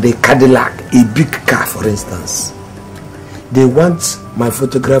and a Cadillac, a big car for instance? They want my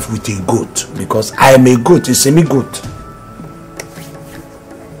photograph with a goat because I am a goat, a semi-goat.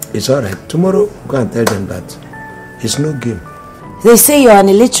 It's alright. Tomorrow, go and tell them that it's no game. They say you're an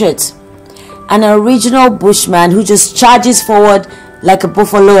illiterate, an original bushman who just charges forward like a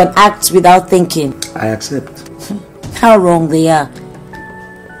buffalo and acts without thinking. I accept. How wrong they are.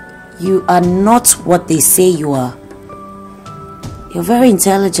 You are not what they say you are. You're very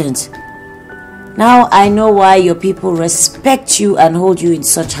intelligent. Now I know why your people respect you and hold you in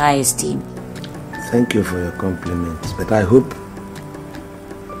such high esteem. Thank you for your compliments, but I hope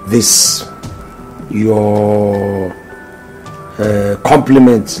this, your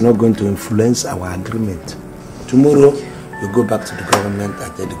compliment is not going to influence our agreement. Tomorrow, you go back to the government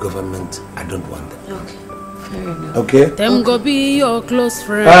and tell the government I don't want them. Okay, fair enough. Okay? Them go be your close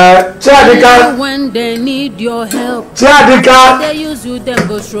friend. Chadika! When they need your help. Chadika! They use you, them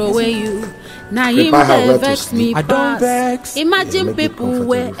go throw away you. Now him they vex me pass. Imagine people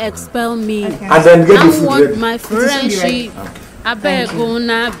will expel me. And then get the food want ready. my friendship. I beg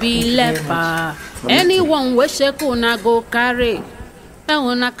gonna be leper. Anyone wish they gonna go carry. I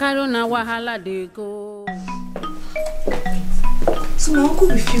wanna carry na wahala they go. So my uncle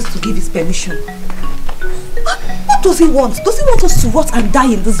refused to give his permission. What does he want? Does he want us to rot and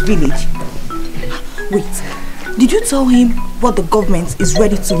die in this village? Wait, did you tell him what the government is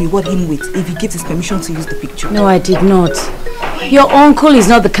ready to reward him with if he gives his permission to use the picture? No, I did not. Your uncle is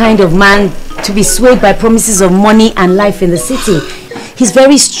not the kind of man to be swayed by promises of money and life in the city. He's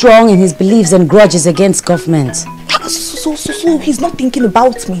very strong in his beliefs and grudges against government. So he's not thinking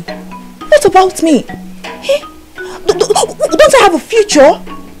about me. What about me? Hey, don't I have a future?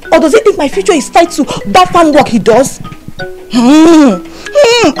 Or does he think my future is tied to that farm work he does?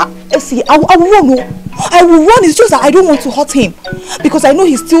 See, I will run. I will run. It's just that I don't want to hurt him. Because I know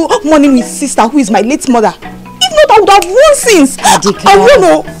he's still mourning his sister, who is my late mother. If not, I would have run since. I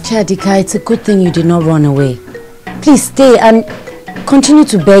run. Chadika, it's a good thing you did not run away. Please stay and continue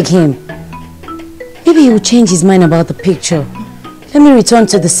to beg him. Maybe he will change his mind about the picture. Let me return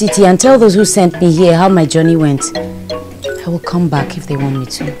to the city and tell those who sent me here how my journey went. I will come back if they want me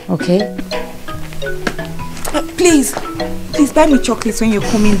to, okay? Please buy me chocolates when you're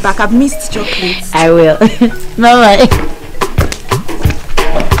coming back. I've missed chocolates. I will. Bye-bye.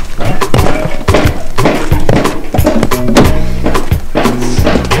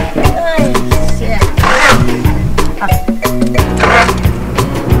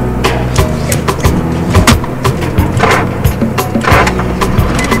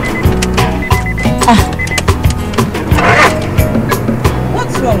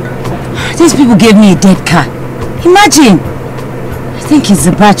 What's wrong? These people gave me a dead car. Imagine. I think it's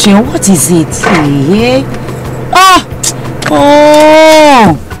the battery. What is it? Yeah.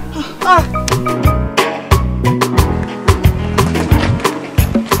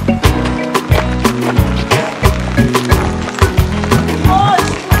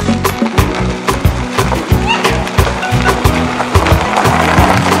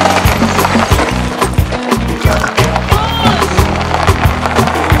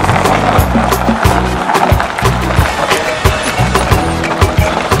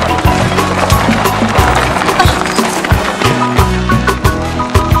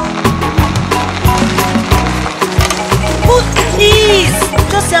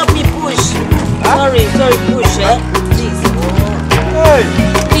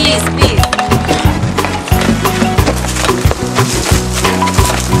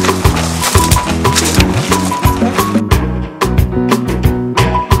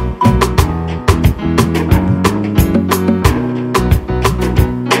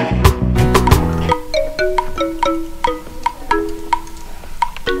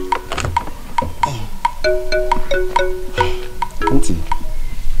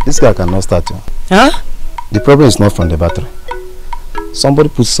 This guy cannot start. Huh? The problem is not from the battery. Somebody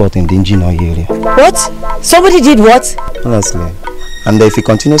put salt in the engine oil area. What? Somebody did what? Honestly. And if you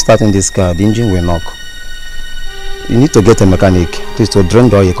continue starting this car, the engine will knock. You need to get a mechanic to drain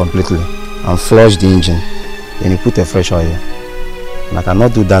the oil completely and flush the engine. Then you put a fresh oil. And I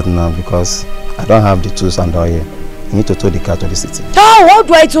cannot do that now because I don't have the tools and the oil. You need to tow the car to the city. How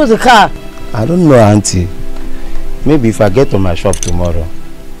do I tow the car? I don't know, Auntie. Maybe if I get to my shop tomorrow,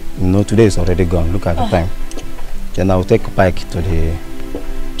 you know, today is already gone. Look at the time. Then I'll take a bike to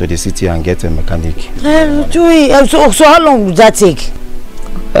the city and get a mechanic. So how long would that take?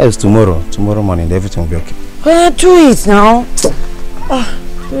 It's tomorrow. Tomorrow morning, everything will be okay. Do it now.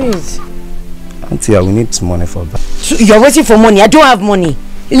 Do it. Auntie, I will need some money for that. So you're waiting for money? I don't have money.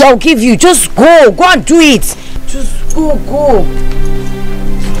 I'll give you. Just go. Go and do it. Just go.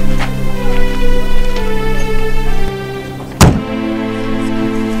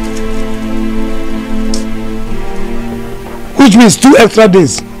 Which means 2 extra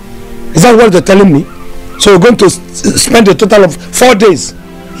days. Is that what they're telling me? So we're going to spend a total of 4 days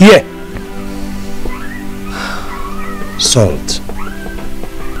here. Salt.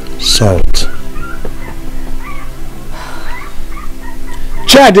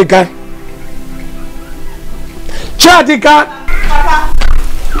 Chadika. Papa.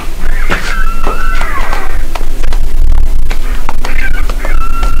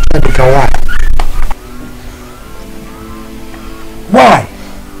 Chadika, why?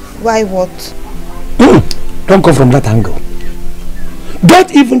 Why what? Don't come from that angle.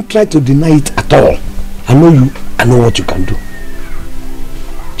 Don't even try to deny it at all. I know you. I know what you can do.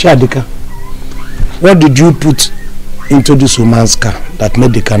 Chadika, what did you put into this woman's car that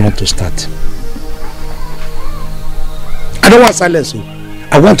made the car not to start? I don't want silence.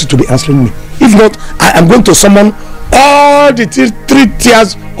 I want you to be answering me. If not, I am going to summon all the 3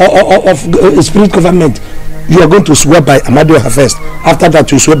 tiers of spirit government. You are going to swear by Amadioha first. After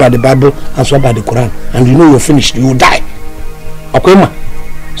that, you swear by the Bible and swear by the Quran. And you know you're finished. You will die. Okay, ma?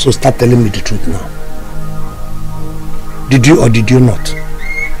 So start telling me the truth now. Did you or did you not?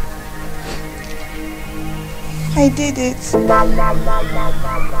 I did it.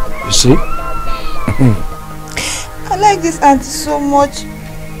 You see? I like this auntie so much.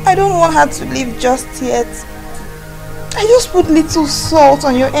 I don't want her to leave just yet. I just put little salt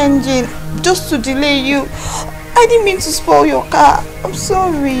on your engine just to delay you. I didn't mean to spoil your car. I'm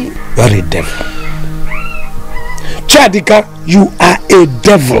sorry. You are a devil. Chadika, you are a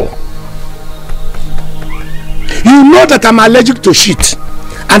devil. You know that I'm allergic to shit.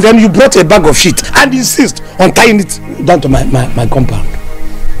 And then you brought a bag of shit and insist on tying it down to my compound.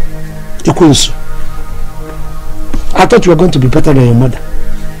 Ikunsu. I thought you were going to be better than your mother,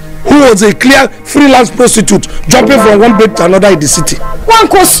 who was a clear freelance prostitute jumping from one bed to another in the city.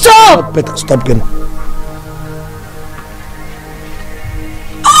 Wanko, stop! Better stop, Ken.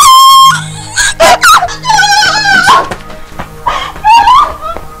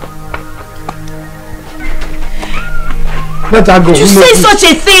 Let her go. You say such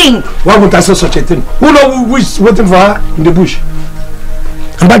a thing? Why would I say such a thing? Who knows who is waiting for her in the bush?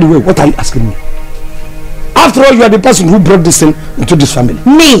 And by the way, what are you asking me? After all, you are the person who brought this thing into this family.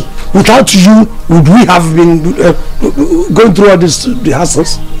 Me? Without you, would we have been going through all this, the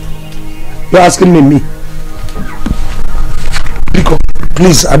hassles? You're asking me? Pico,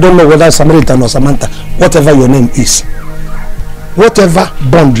 please, I don't know whether Samaritan or Samantha, whatever your name is. Whatever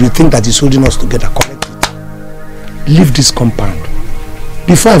bond you think that is holding us together, correct it. Leave this compound.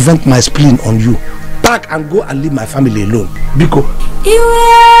 Before I vent my spleen on you, pack and go and leave my family alone. Biko.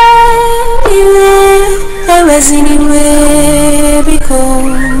 I was anywhere because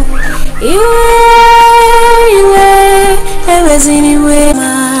I was anywhere.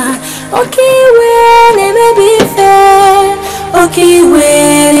 Okay, when it may be fair. Okay,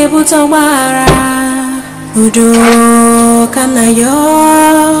 when it put on Mara. Udo Kanayo,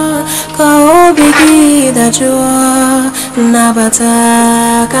 Kao Bigi that you are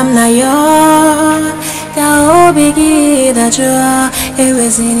Nabata Kamnayo, Kao Bigi that you are. It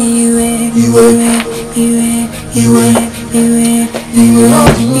was anywhere.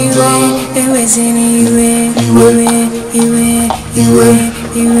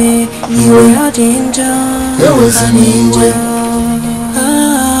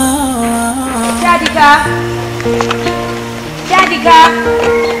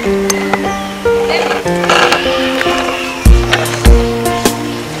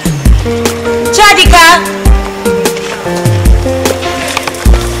 Chadika!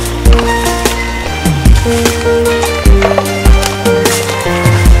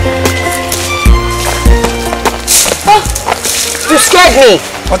 You scared me.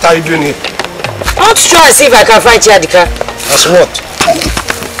 What are you doing here? I want to try and see if I can find Chadika. As what?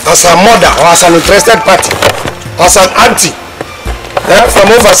 As a mother or as an interested party? Or as an auntie? From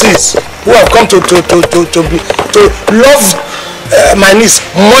overseas who have come to love my niece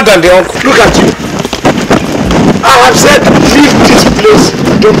more than the uncle. Look at you. I have said leave this place.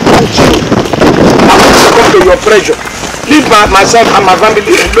 Don't put you. I want to come to your pressure. Leave myself and my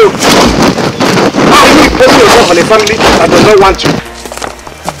family alone. How are you imposing yourself on a family that does not want you?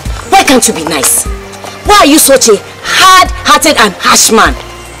 Why can't you be nice? Why are you such a hard-hearted and harsh man?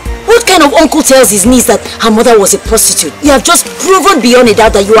 What kind of uncle tells his niece that her mother was a prostitute? You have just proven beyond a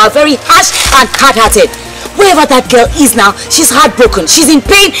doubt that you are very harsh and hard-hearted. Wherever that girl is now, she's heartbroken, she's in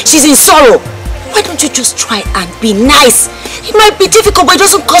pain, she's in sorrow. Why don't you just try and be nice? It might be difficult, but it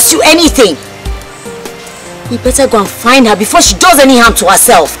doesn't cost you anything. We better go and find her before she does any harm to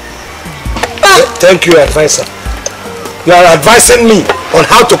herself. Thank you, advisor. You are advising me on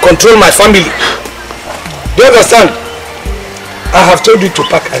how to control my family. Do you understand? I have told you to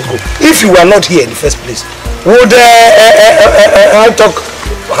pack and go. If you were not here in the first place, would I talk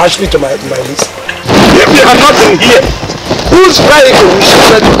harshly to my niece? If you have not been here, whose vehicle will she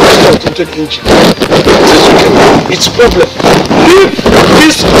let you transport into the engine? It's a problem. Leave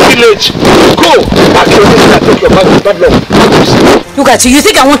this village. Go back to your niece and take your bag. Look at you. You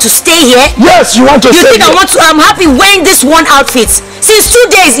think I want to stay here? Yes, you want to stay here. You think I'm happy wearing this one outfit? Since 2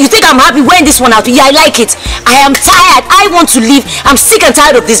 days, you think I'm happy wearing this one outfit? Yeah, I like it. I am tired. I want to leave. I'm sick and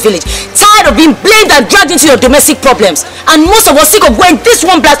tired of this village. Tired of being blamed and dragged into your domestic problems. And most of us sick of wearing this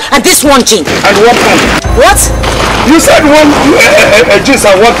one blouse and this one jean. And one pant. What? You said one jeans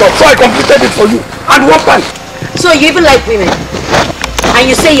and one top, so I completed it for you. And one pant. So you even like women?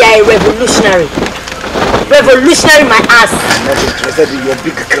 And you say you're a revolutionary? Revolutionary my ass. I'm not interested in your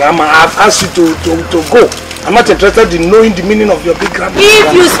big grammar. I've asked you to go. I'm not interested in knowing the meaning of your big grammar. If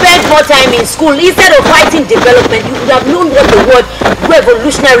you spent more time in school, instead of fighting development, you would have known what the word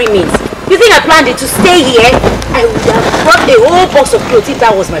revolutionary means. You think I planned it to stay here? I would have brought a whole box of clothes if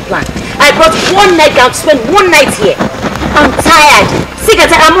that was my plan. I brought one night down to spend one night here. I'm tired. Sick and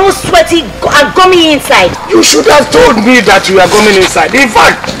tired. I'm all sweaty and gummy inside. You should have told me that you are coming inside. In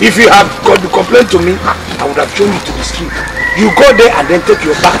fact, if you have got the complaint to me, I would have shown you to the street. You go there and then take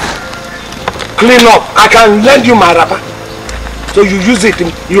your bath. Clean up. I can lend you my wrapper. So you use it.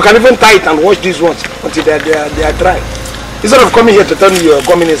 You can even tie it and wash these ones until they are dry. Instead of coming here to tell me you are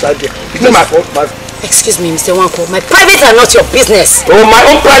coming inside here. It's not my fault. Excuse me, Mr. Wanko. My privates are not your business. Oh, my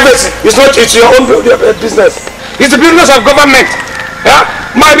own privacy. It's your own business. It's the business of government. Yeah?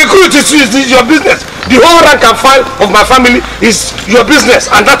 My recruit is your business. The whole rank and file of my family is your business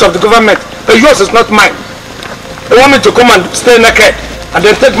and that of the government. But yours is not mine. They want me to come and stay naked and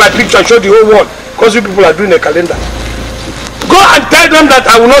then take my picture and show the whole world because you people are doing a calendar. Go and tell them that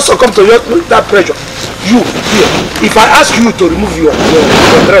I will not succumb to that pressure. You, here, if I ask you to remove your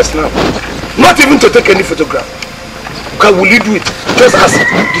dress now, not even to take any photograph, will you do it? Just ask the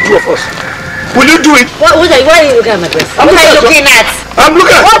two of us. Will you do it? Why are you looking at my dress? What are you looking at? I'm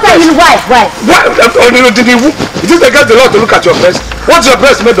looking at what are you? Why? It is against the law to look at your breast. What's your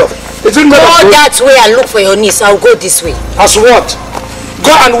breast made of? Is it made of gold? Go that way and look for your niece. I'll go this way. As what?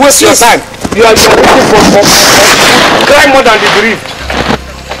 Go and waste your time. You are looking for cry more than the bereaved.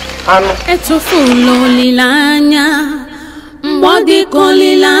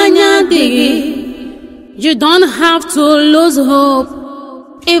 You don't have to lose hope,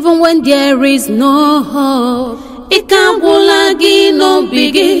 even when there is no hope. It can't go lagi no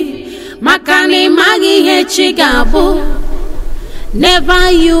biggie. Makani magi hechigabo.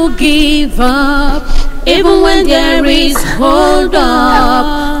 Never you give up, even when there is hold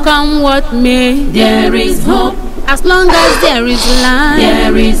up. Come what may, there is hope. As long as there is life,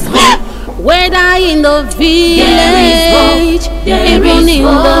 there is hope. Whether in the village, even in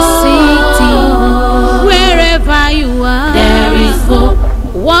the city, wherever you are, there is hope.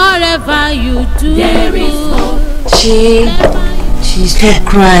 Whatever you do, there is hope. Stop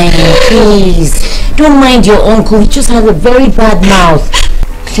crying, please. Don't mind your uncle. He just has a very bad mouth.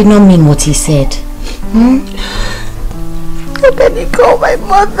 He did not mean what he said. How can he call my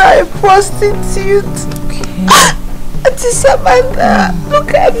mother a prostitute? Auntie Samantha,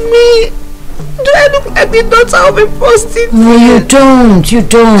 look at me. Do I look like the daughter of a prostitute? No, you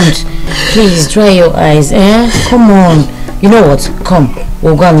don't. Please, dry your eyes, Come on. You know what? Come,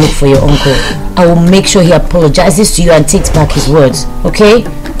 we'll go and look for your uncle. I will make sure he apologizes to you and takes back his words. Okay?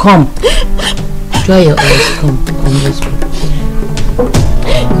 Come. Dry your eyes. Come, let's go.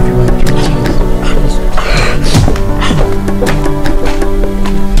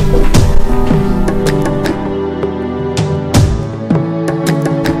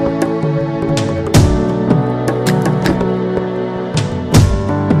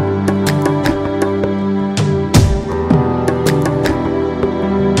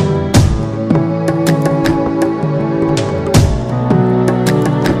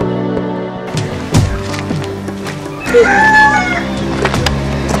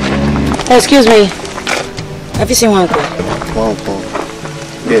 Excuse me. Have you seen one uncle? One uncle?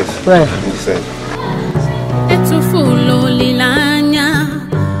 Yes. Where? Inside. Etufulu lilanya,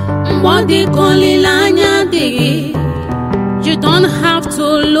 mbodi kolilanya digi. You don't have to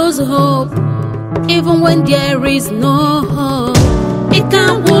lose hope, even when there is no hope. It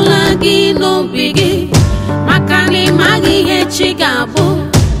can't bulagi no biggie. Makani magi hechigabu.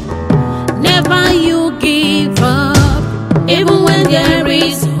 Never you give up, even when there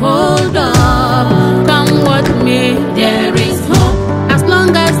is hold up. Come what may, there is hope. As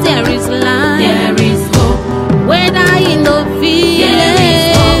long as there is life, there is hope. Whether in the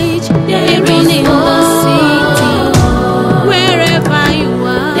village, even in the city, wherever you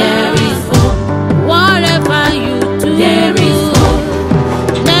are, there is hope. Whatever you do, there is hope.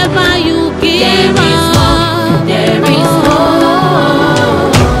 Never you give up, there is hope.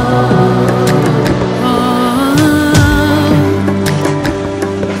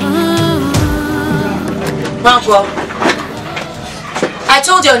 Uncle, I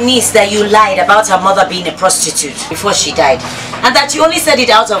told your niece that you lied about her mother being a prostitute before she died, and that you only said it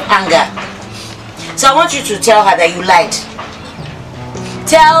out of anger. So I want you to tell her that you lied.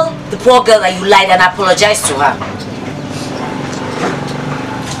 Tell the poor girl that you lied and apologize to her.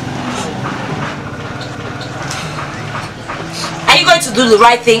 Are you going to do the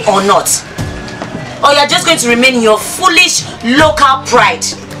right thing or not? Or you're just going to remain in your foolish local pride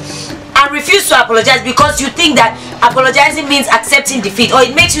and refuse to apologize because you think that apologizing means accepting defeat, or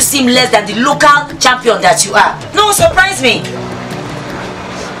it makes you seem less than the local champion that you are? No, surprise me.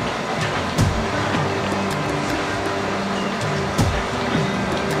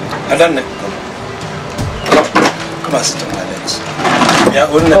 Adane, come and sit on my legs. Yeah,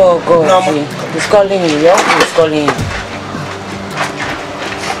 go. No, he's calling you. Your uncle is calling you.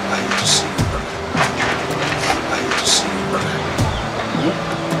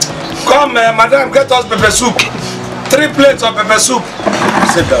 Come, madam, get us pepper soup. 3 plates of pepper soup.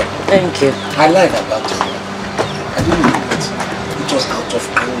 Sit down. Thank you. I lied about it. I didn't mean it. It was out of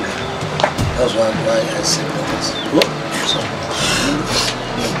anger. That's why I said that.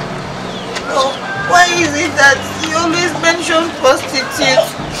 Why is it that you always mention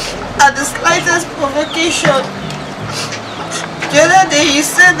prostitutes at the slightest provocation? The other day you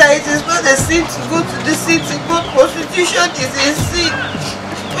said that it is not a sin to go to the city, but prostitution is a sin.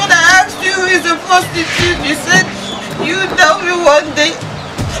 When I asked you who is a prostitute, you said you would tell me one day.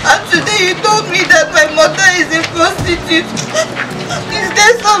 And today you told me that my mother is a prostitute. Is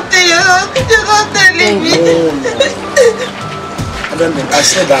there something you're not telling me? I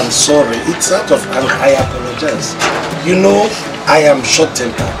said I'm sorry. It's out of anger. I apologize. You know, I am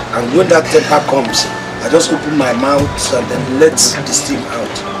short-tempered. And when that temper comes, I just open my mouth and then let the steam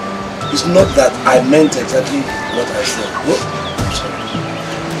out. It's not that I meant exactly what I said. Oh, I'm sorry.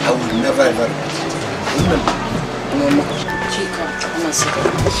 I will never ever repeat it. Remember? No. Chica, come and sit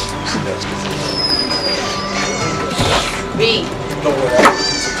down.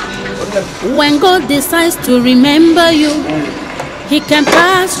 When God decides to remember you, He can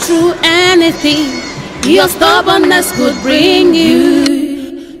pass through anything. Your stubbornness could bring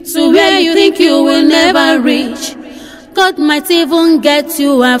you to where you think you will never reach. God might even get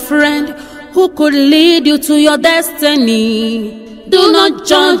you a friend who could lead you to your destiny. Do not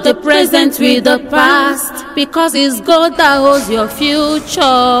judge the present with the past, because it's God that holds your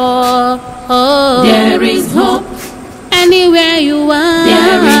future. There is hope. Anywhere you are,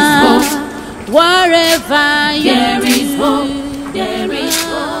 there is hope. Wherever you are, there is hope. There is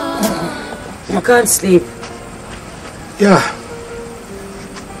hope. I can't sleep. Yeah.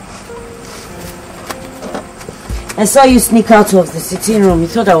 I saw you sneak out of the sitting room. You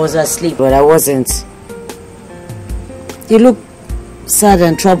thought I was asleep, but I wasn't. You look sad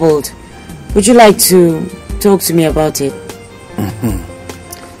and troubled. Would you like to talk to me about it?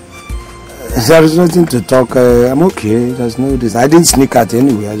 There is nothing to talk. I'm okay. There's no this. I didn't sneak out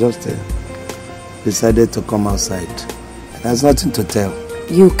anyway. I just decided to come outside. There's nothing to tell.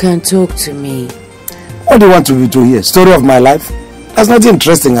 You can talk to me. What do you want me to hear? Story of my life? There's nothing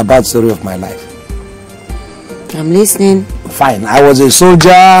interesting about story of my life. I'm listening. Fine. I was a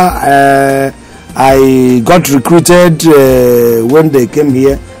soldier. I got recruited when they came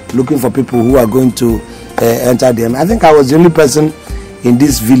here looking for people who are going to enter them. I think I was the only person in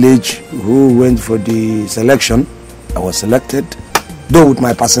this village who went for the selection. I was selected, though with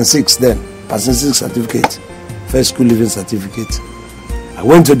my Person 6 then. Person 6 certificate. First school living certificate. I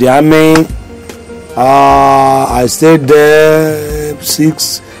went to the army. I stayed there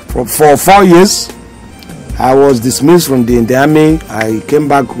for 4 years. I was dismissed from the army. I came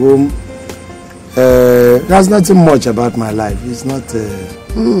back home. There's nothing much about my life. It's not...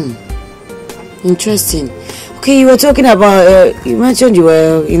 Interesting. Okay, you were talking about, you mentioned you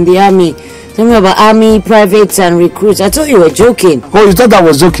were in the army. Tell me about army, privates and recruits. I thought you were joking. Oh, you thought I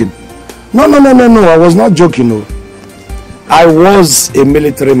was joking? No, I was not joking. No. I was a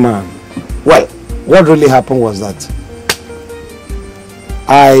military man. Well, what really happened was that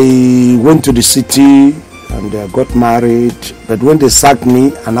I went to the city and got married. But when they sacked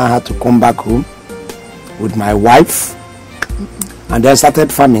me and I had to come back home with my wife, and then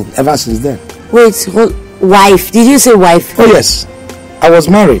started farming ever since then. Wait, wife? Did you say wife? Oh yes, I was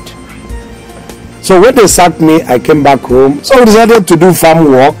married. So when they sacked me, I came back home. So I decided to do farm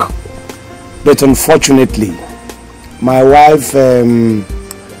work. But unfortunately, my wife ran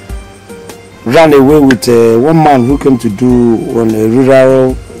away with one man who came to do on a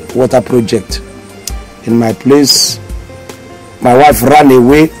rural water project in my place. My wife ran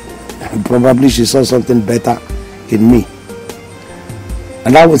away. Probably she saw something better in me.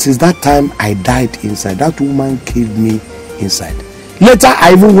 And that was since that time I died inside. That woman killed me inside. Later,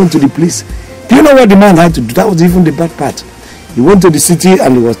 I even went to the police. Do you know what the man had to do? That was even the bad part. He went to the city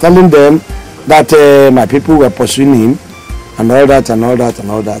and he was telling them that my people were pursuing him and all that and all that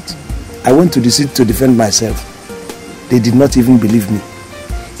and all that. I went to the city to defend myself. They did not even believe me.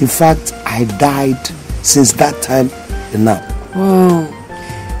 In fact, I died since that time and now. Wow.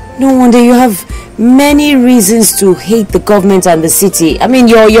 No wonder you have many reasons to hate the government and the city. I mean,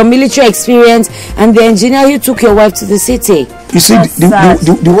 your military experience and the engineer who took your wife to the city. You see,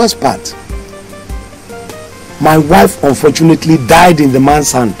 the worst part, my wife unfortunately died in the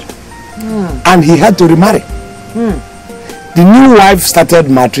man's hand. And he had to remarry. The new wife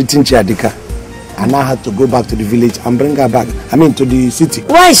started maltreating Chiadika, and I had to go back to the village and bring her back, to the city.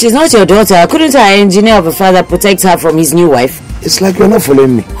 Why? She's not your daughter. Couldn't her engineer of a father protect her from his new wife? It's like you're not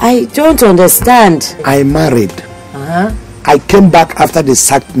following me. I don't understand. I married. I came back after they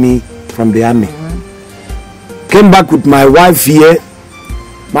sacked me from the army. Came back with my wife here.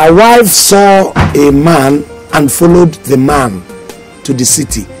 My wife saw a man and followed the man to the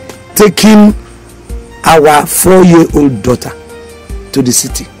city, taking our 4-year-old daughter to the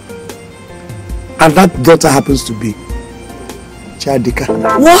city. And that daughter happens to be Chiadika.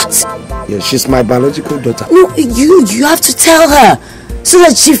 What? Yes, she's my biological daughter. No, you have to tell her so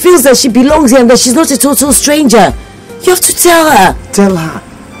that she feels that she belongs here and that she's not a total stranger. You have to tell her. Tell her.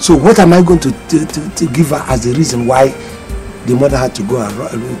 So what am I going to give her as the reason why the mother had to go and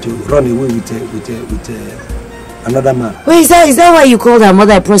run away with another man? Wait, is that why you called her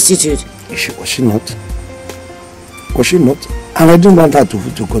mother a prostitute? Was she not? Was she not? And I didn't want her to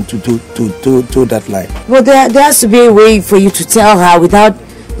that lie. Well, there has to be a way for you to tell her without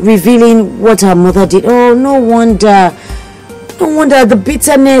revealing what her mother did. Oh, no wonder. No wonder the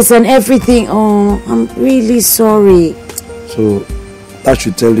bitterness and everything. Oh, I'm really sorry. So, that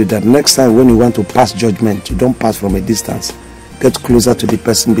should tell you that next time when you want to pass judgment, you don't pass from a distance. Get closer to the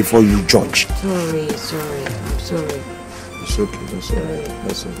person before you judge. Sorry. I'm sorry. It's okay.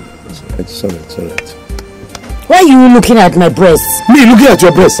 That's all right. It's all right. Why are you looking at my breasts? Me looking at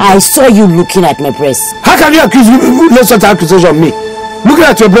your breasts? I saw you looking at my breasts. How can you accuse me? Let such accusation of me. Looking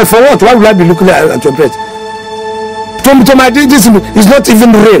at your breast for what? Why would I be looking at your breast? To my this is not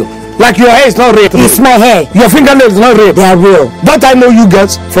even real. Like your hair is not real. It's my hair. Your fingernails is not real. They are real. Don't I know you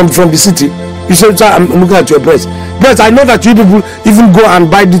girls from the city? You say, I'm looking at your breast. But I know that you people even go and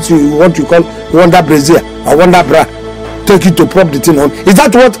buy this what you call Wonder Brazier or Wonder Bra. Take you to prop the thing on. Is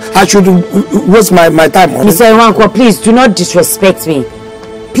that what I should waste my time on? Mr. Iwankwa, please do not disrespect me.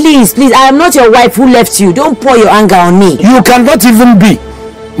 Please, I am not your wife who left you. Don't pour your anger on me. You cannot even be.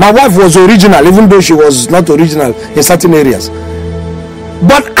 My wife was original, even though she was not original in certain areas.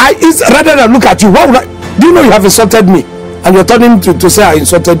 But rather than look at you, why would I? Do you know you have insulted me? And you're turning to say I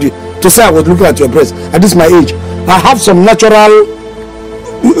insulted you. To say I was looking at your breast. At this my age, I have some natural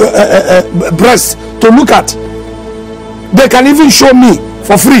breasts to look at. They can even show me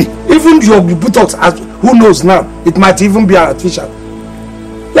for free. Even your buttocks, who knows now, it might even be artificial.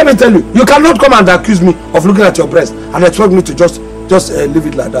 Let me tell you, you cannot come and accuse me of looking at your breast and expect me to just leave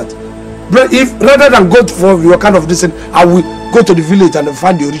it like that. But if rather than go for your kind of this, I will go to the village and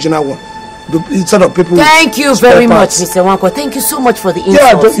find the original one. Instead of people. Thank you very much, Mr. Wanko. Thank you so much for the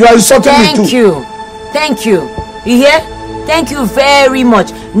insult. Yeah, you are insulting me too. Thank you. You hear? Thank you very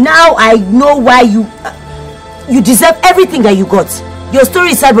much. Now I know why you deserve everything that you got. Your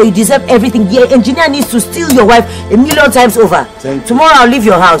story is sad, but you deserve everything. The engineer needs to steal your wife 1,000,000 times over. Tomorrow I'll leave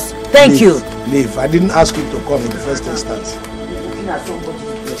your house. Thank you. Leave. I didn't ask you to come in the first instance. Looking at your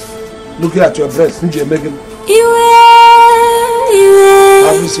breast. Looking at your breast.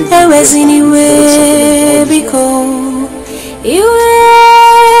 eweziniwe biko. Iwe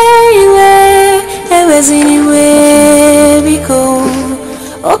eweziniwe biko.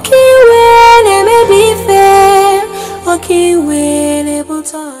 Okiwe nemebi fe, okiwe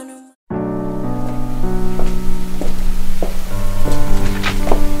nebutanu.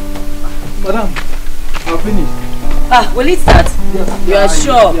 Madam, I've finished. Will it start? Yes. You are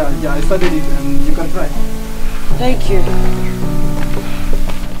sure? Yeah, I started it and you can try. Thank you.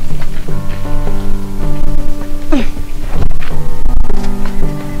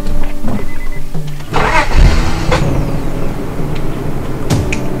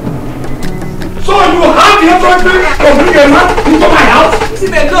 So you have the authority to bring a man into my house?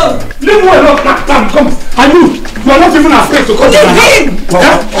 Leave me alone. Leave me alone. Come. And you are not even afraid to come to my house. Leave him.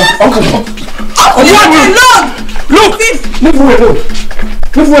 Uncle. Leave me alone. Look, leave me alone.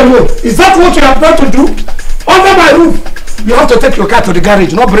 Leave me alone. Is that what you have got to do? Under my roof. You have to take your car to the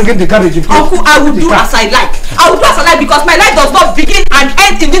garage, not bring in the garage. Uncle, I will do as I like. I will do as I like because my life does not begin and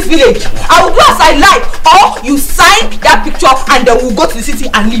end in this village. I will do as I like. Or you sign that picture and then we'll go to the city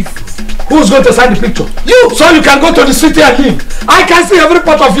and leave. Who's going to sign the picture? You! So you can go to the city and live. I can see every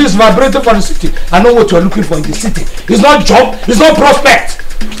part of you is vibrating for the city. I know what you're looking for in the city. It's not job, it's not prospect.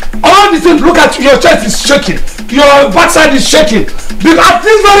 All the things, look at your chest is shaking. Your backside is shaking. Because at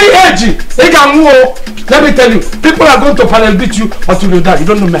this very age, let me tell you, people are going to panel beat you until you die. You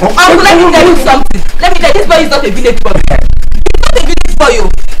don't know me. Uncle, let me tell you something. Let me tell you, this boy is not a village boy. He's not a village boy.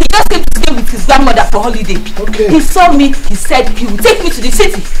 He just came to stay with his grandmother for holiday. Okay. He saw me, he said he will take me to the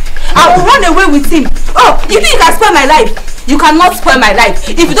city. I will run away with him. Oh, you think you can spoil my life? You cannot spoil my life.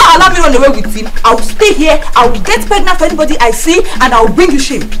 If you don't allow me to run away with him, I will stay here, I will get pregnant for anybody I see, and I will bring you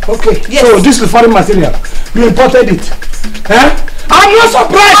shame. Okay. Yes. So this is foreign material. You imported it. I'm not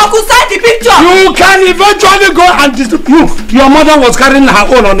surprised. Uncle, sign the picture. You can eventually go and your mother was carrying her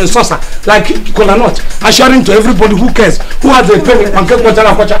own on a saucer, like cola nut, assuring to everybody who cares, who has a penny and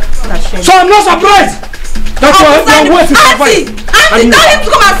so I'm not surprised. That's why your words is fine. Auntie, tell him to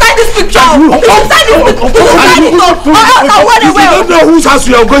come and sign this picture. Sign this picture. Sign it up. You don't know whose house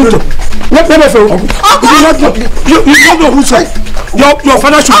you are going to. Let me say, you don't know whose house. Your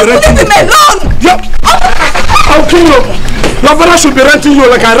father should be renting you. Leave me alone. I'll kill you. Your father should be renting you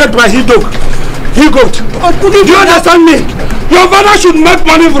like I rent my he-goat. Do you understand me? Your father should make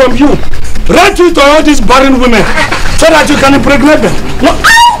money from you. Rent you to all these barren women so that you can impregnate them.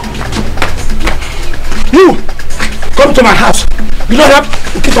 You come to my house. You don't have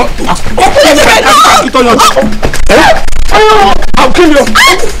get on your I'll kill you.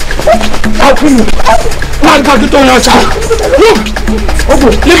 I'll kill you. Man, get on your child. Look,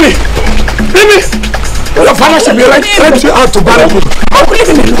 leave me. Your father should be rent you out to barren people. Leave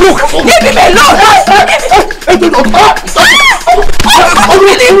me. Look, leave me alone.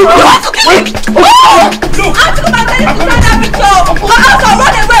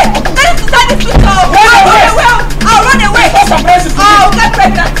 I'll run away. I'll get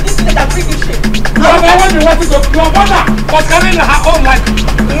pregnant. This is that bring you shame. Your mother was carrying her own life.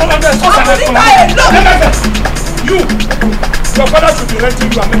 Your father should be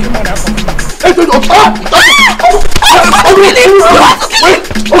renting you and making money out of you.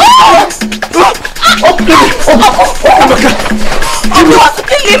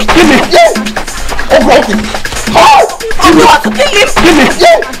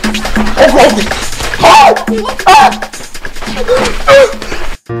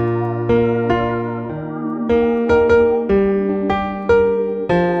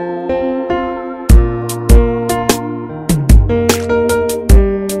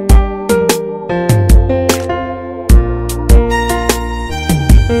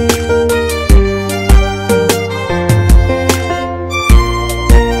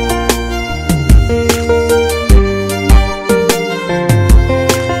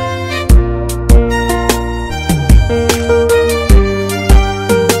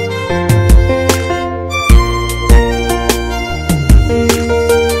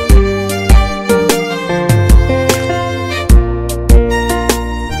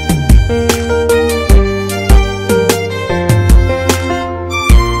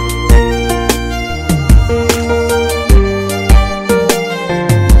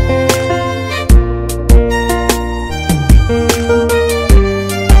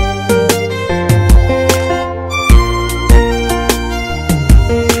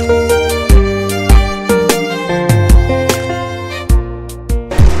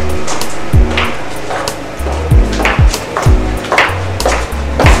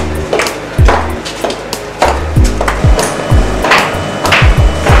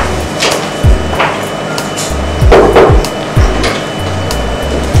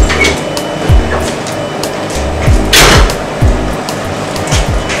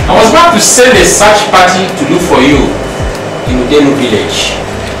 I was about to send a search party to look for you in Udenu village.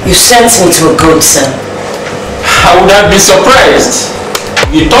 You sent me to a goat, sir. I would have been surprised.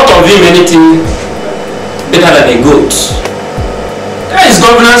 You thought of him anything better than a goat. That is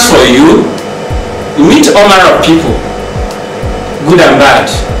governance for you. You meet all manner of people, good and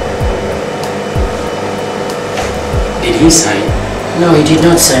bad. Did he sign? No, he did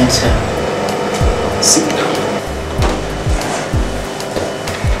not sign, sir. Sit down.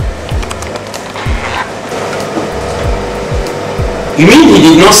 You mean he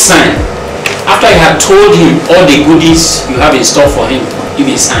did not sign after you had told him all the goodies you have in store for him if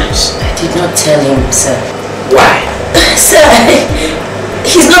he signs? I did not tell him, sir. Why? Sir,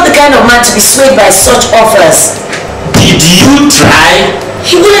 he's not the kind of man to be swayed by such offers. Did you try?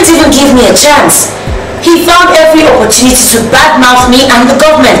 He wouldn't even give me a chance. He found every opportunity to badmouth me and the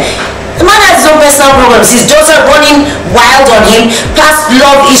government. The man has his own personal problems. His daughter running wild on him, past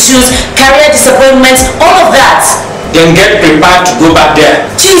love issues, career disappointments, all of that. Then get prepared to go back there.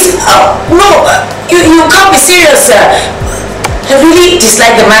 Jeez, no, you can't be serious, sir. I really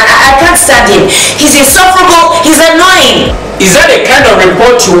dislike the man. I can't stand him. He's insufferable, he's annoying. Is that the kind of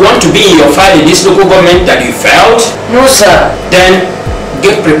report you want to be in your file in this local government that you felt? No, sir. Then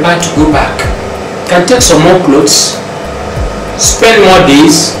get prepared to go back. Can take some more clothes, spend more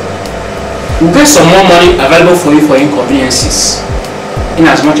days, we'll get some more money available for you for inconveniences, in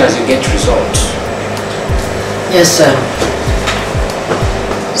as much as you get results. Yes, sir.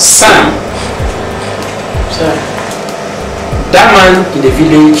 Sam. Sir. That man in the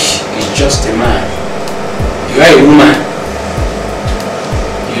village is just a man. You are a woman.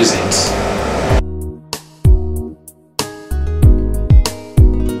 Use it.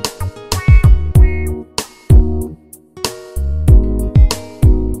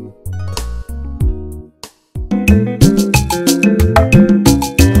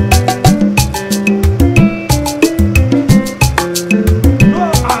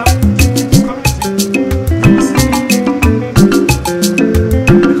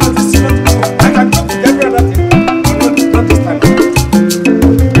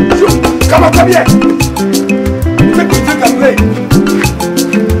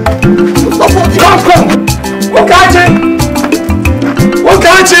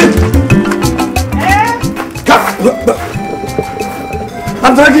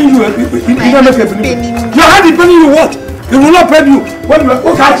 I'm dragging you. You don't make a penny. You had the penny you what? It will not pay you. What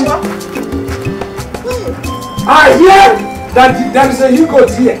catch it? I hear that there is a he-goat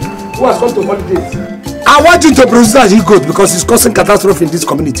here who has come to holidays. I want you to produce that he-goat because he's causing catastrophe in this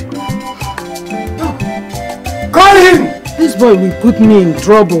community. Call him! This boy will put me in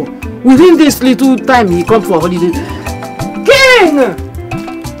trouble. Within this little time he comes for holiday. King!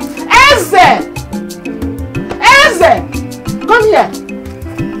 Eze! Eze! Come here.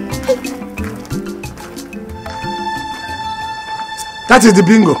 That is the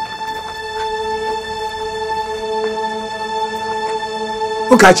bingo.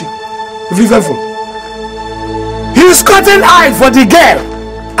 Okachi, be careful. He is cutting eye for the girl.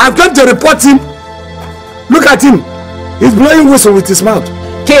 I've come to report him. Look at him. He's blowing whistle with his mouth.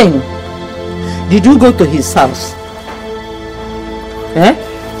 King, did you go to his house? Eh?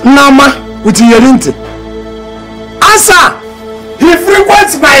 Nama with Yelinti. Answer! He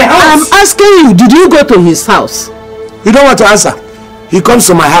frequents my house. I'm asking you, did you go to his house? You don't want to answer. He comes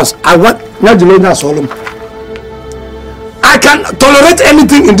to my house. I want not the Lord Solomon. I can tolerate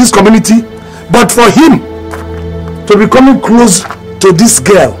anything in this community, but for him to be coming close to this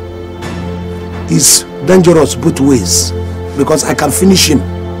girl is dangerous both ways because I can finish him.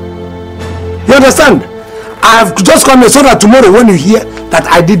 You understand? I have just come here so that tomorrow when you hear that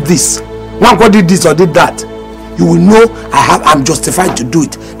I did this, one did this or did that, you will know I'm justified to do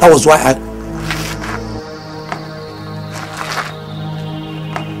it. That was why I.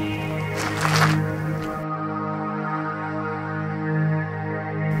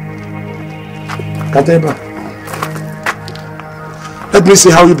 Kateba. Let me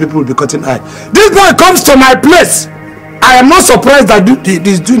see how you people will be cutting eye. This boy comes to my place. I am not surprised that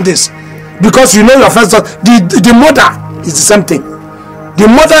he's doing this. Because you know your first daughter, the mother is the same thing. The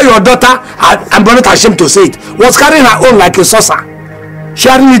mother, your daughter, I'm not ashamed to say it, was carrying her own like a saucer.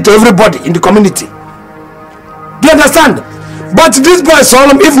 Sharing it to everybody in the community. Do you understand? But this boy is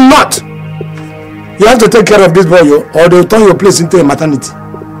solemn. If not, you have to take care of this boy or they'll turn your place into a maternity.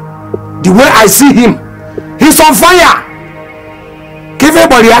 The way I see him, he's on fire. Give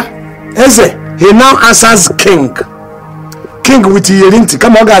everybody, Eze, he now answers king. King with Yelinti.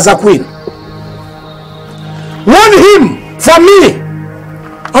 Come on, guys, a queen. Warn him for me.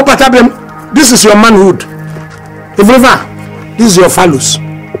 Oh, but this is your manhood. If ever, this is your phallus.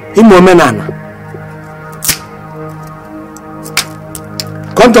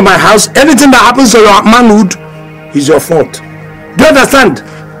 Come to my house. Anything that happens to your manhood is your fault. Do you understand?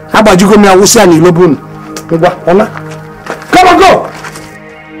 How about you go me and Wusi and Ilobun? Come on, go!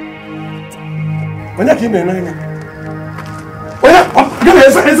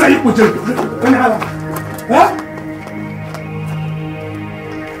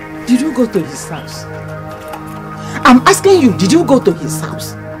 Did you go to his house? I'm asking you, did you go to his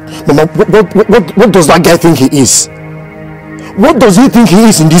house? Mama, what does that guy think he is? What does he think he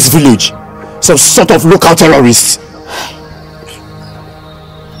is in this village? Some sort of local terrorist.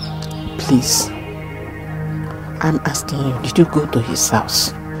 Please. I'm asking you, did you go to his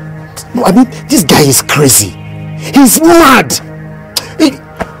house? No, I mean, this guy is crazy. He's mad.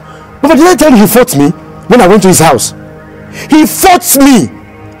 Mama, did I tell you he fought me when I went to his house? He fought me.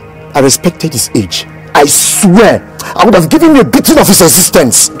 I respected his age. I swear, I would have given you a beating of his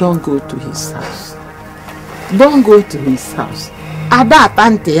existence. Don't go to his house. Don't go to his house. Ada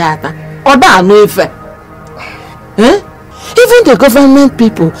Panteata. Oda Noefe. Even the government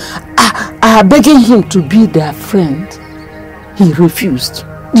people are begging him to be their friend. He refused.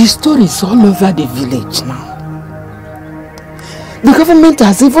 The story is all over the village now. The government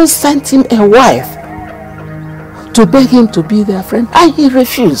has even sent him a wife to beg him to be their friend, and he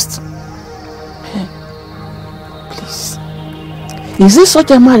refused. Please. Is this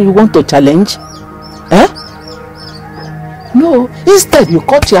such a man you want to challenge? No, instead you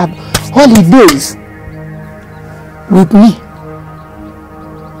cut your holidays with me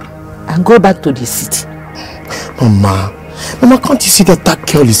and go back to the city. Mama, can't you see that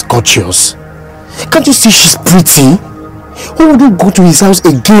girl is gorgeous? Can't you see she's pretty? Who wouldn't go to his house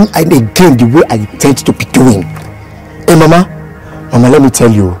again and again the way I intend to be doing? Hey Mama, let me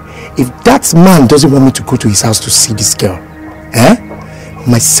tell you, if that man doesn't want me to go to his house to see this girl,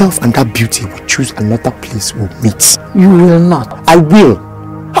 myself and that beauty will choose another place we'll meet. You will not. I will.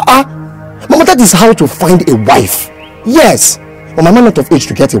 Mama, that is how to find a wife. Yes. Mama, I'm not of age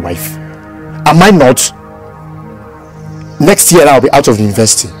to get a wife. Am I not? Next year I'll be out of the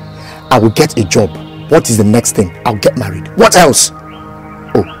university. I will get a job. What is the next thing? I'll get married. What else?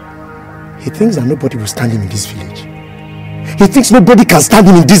 Oh, he thinks that nobody will stand him in this village. He thinks nobody can stand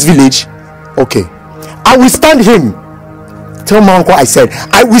him in this village. Okay, I will stand him. Tell my uncle I said,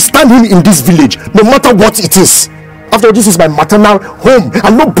 I will stand him in this village, no matter what it is. After all, this is my maternal home,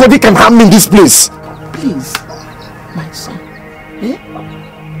 and nobody can harm me in this place. Please, my son.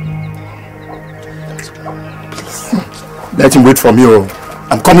 Please. Let him wait for me.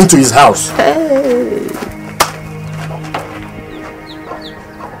 I'm coming to his house. Hey.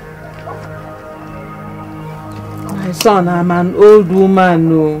 My son, I'm an old woman.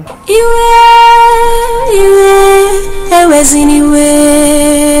 No. I was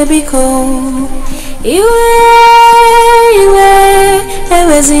anywhere because I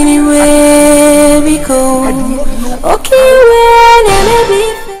was anywhere because okay when I be.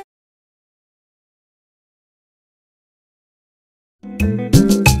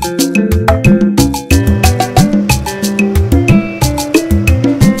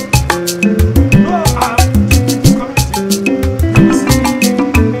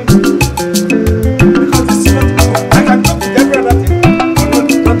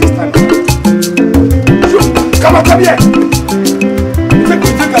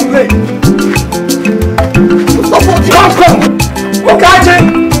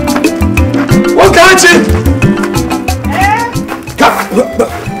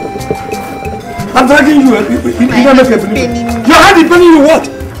 I'm dragging you. You don't make a penny. You had the penny you want.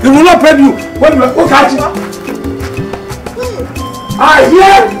 They will not pay you. When you catch it. I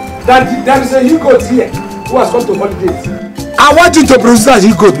hear that there is a he-goat here who has come to holidays. I want you to produce that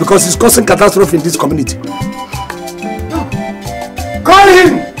he-goat because it's causing catastrophe in this community. Call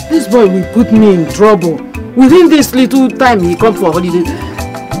him! This boy will put me in trouble. Within this little time he comes for holiday.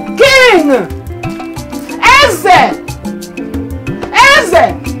 King! Eze!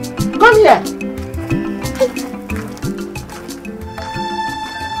 Come here!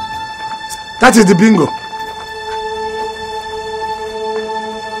 That is the bingo.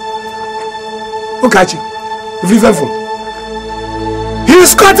 Okachi, be careful. He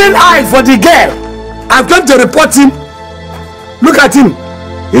is cutting eye for the girl. I've come to report him. Look at him.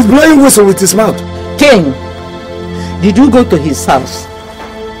 He's blowing whistle with his mouth. King, did you go to his house?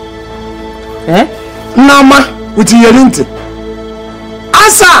 Nama, with Yerinte.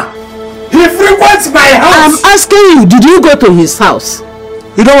 Answer! He frequents my house. I'm asking you, did you go to his house?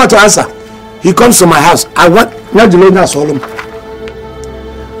 You don't want to answer. He comes to my house. I want not the Lord Solomon.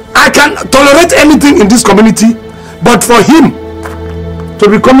 I can tolerate anything in this community, but for him to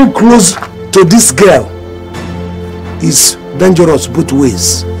be coming close to this girl is dangerous both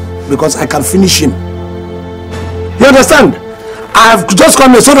ways because I can finish him. You understand? I have just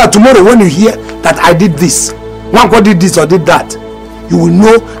come here so that tomorrow when you hear that I did this, Wanko did this or did that, you will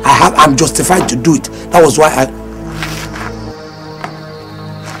know I'm justified to do it. That was why I...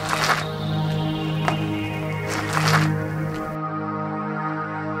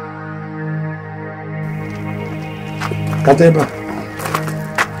 Kateba.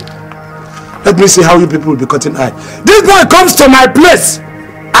 Let me see how you people will be cutting eye. This boy comes to my place.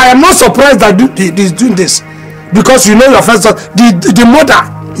 I am not surprised that he's doing this. Because you know your first daughter, the mother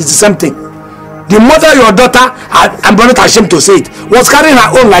is the same thing. The mother, your daughter, I'm not ashamed to say it, was carrying her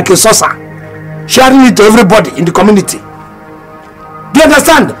own like a saucer. Sharing it to everybody in the community. Do you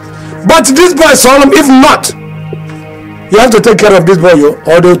understand? But this boy is solemn. If not, you have to take care of this boy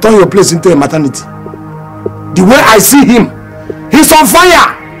or they'll turn your place into a maternity. The way I see him, he's on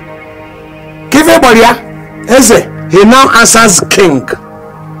fire. Give everybody, Eze, he now answers king.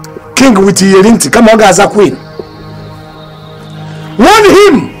 King with Yerinti. Come on, guys, a queen. Warn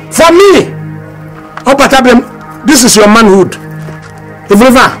him for me. Oh, but this is your manhood. If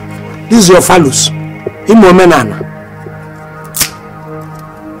ever, this is your phallus.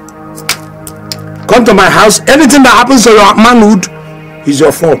 Come to my house. Anything that happens to your manhood is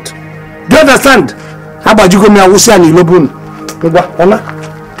your fault. Do you understand? How about you go me a wusi and ilobun?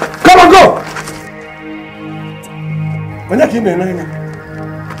 Come on, go. When I came in,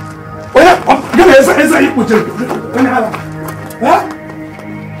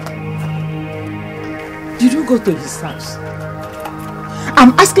 did you go to his house?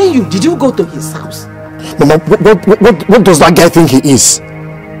 I'm asking you, did you go to his house? Mama, what does that guy think he is?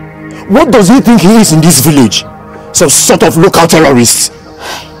 What does he think he is in this village? Some sort of local terrorist.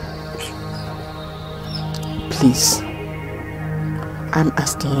 Please, I'm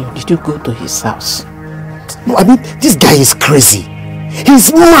asking you, did you go to his house? No, I mean, this guy is crazy.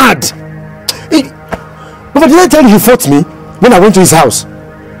 He's mad. Mama, did I tell you he fought me when I went to his house?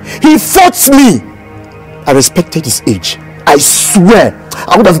 He fought me. I respected his age. I swear,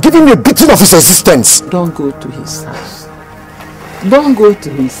 I would have given him a beating of his existence. Don't go to his house. Don't go to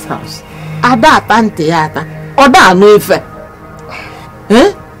his house. Ada panteata. Oda noefe.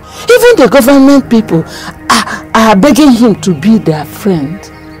 Even the government people are begging him to be their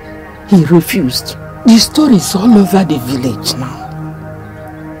friend. He refused. The story is all over the village now.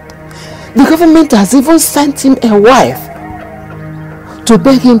 The government has even sent him a wife to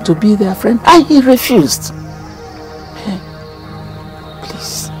beg him to be their friend, and he refused.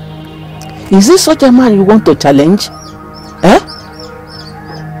 Please. Is this such a man you want to challenge?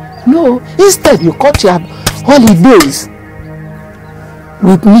 No, instead you cut your holidays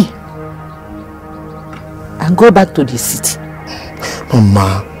with me and go back to the city.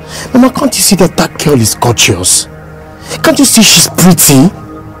 Mama, can't you see that girl is gorgeous? Can't you see she's pretty?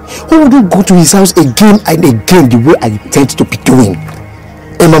 Who would you go to his house again and again the way I intend to be doing?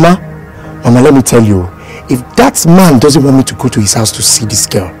 Hey, Mama, let me tell you, if that man doesn't want me to go to his house to see this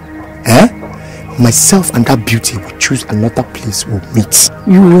girl, myself and that beauty will choose another place we'll meet.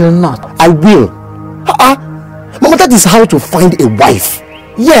 You will not. I will. Mama, that is how to find a wife.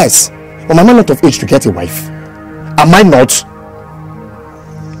 Yes. But I'm not of age to get a wife. Am I not?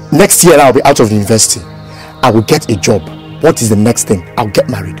 Next year I'll be out of the university. I will get a job. What is the next thing? I'll get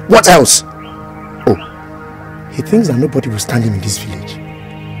married. What else? Oh, he thinks that nobody will stand him in this village.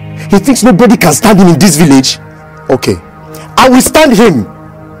 He thinks nobody can stand him in this village. Okay, I will stand him.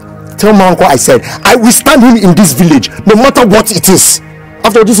 Tell my uncle I said, I will stand him in this village, no matter what it is.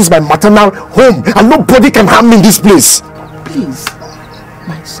 After all, this is my maternal home, and nobody can harm me in this place. Please,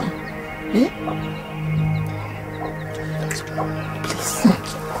 my son. Please.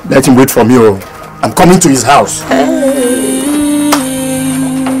 Let him wait for me. I'm coming to his house.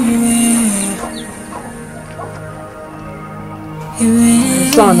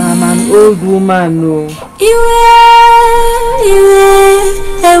 Son, I'm an old woman, no.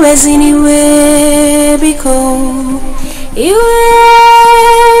 I was anywhere because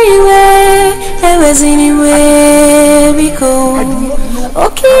I was anywhere because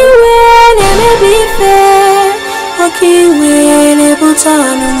okay when I be fair, okay when I put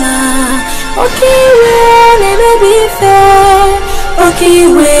on okay when I be fair, okay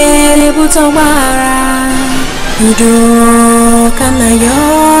when I put on you do come yo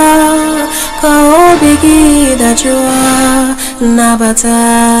ka obigi da jua nabata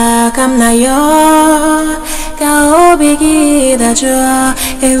come na yo ka obigi da jua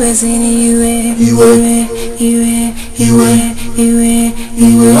it was in you iwe,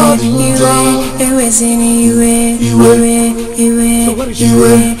 iwe, ewezini iwe, iwe, iwe,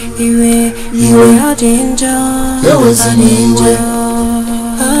 iwe, iwe, iwe, adinjo, adinjo.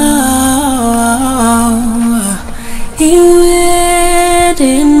 Iwe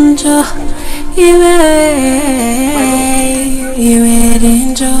dinjo, iwe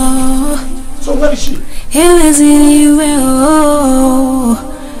dinjo. So where is she? Iwe zini iwe oh,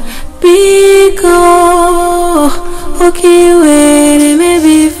 biko, okiwe ne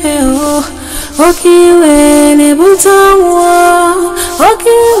mebi feo, okiwe ne butamu,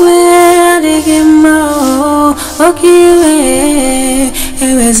 okiwe adigima, okiwe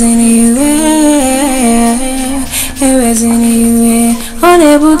iwe zini iwe.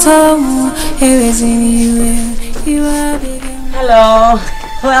 Hello,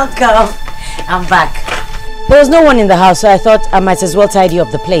 welcome. I'm back. There was no one in the house, so I thought I might as well tidy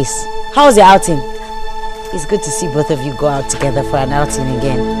up the place. How was your outing? It's good to see both of you go out together for an outing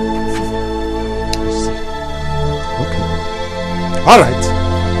again. Okay. All right.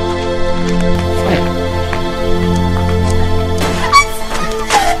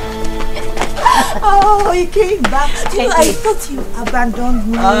 Oh, you came back. I thought you abandoned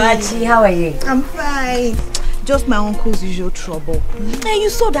me. Oh, Achi, how are you? I'm fine. Just my uncle's usual trouble. Hey, you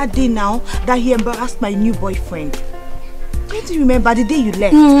saw that day now that he embarrassed my new boyfriend. Don't you remember the day you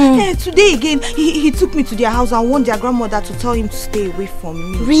left? Hey, today again, he took me to their house and warned their grandmother to tell him to stay away from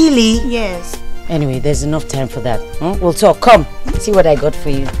me. Really? Yes. Anyway, there's enough time for that. We'll talk. Come, see what I got for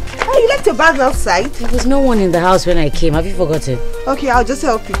you. Oh, you left your bags outside? There was no one in the house when I came. Have you forgotten? Okay, I'll just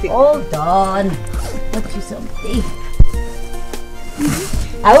help you. Hold on. Got you something.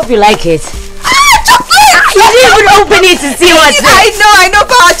 I hope you like it. Ah, chocolate! You didn't even open it to see what's in it. I know,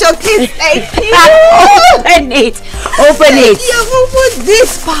 power chocolate. Thank you. Open it. Open it. Yeah, open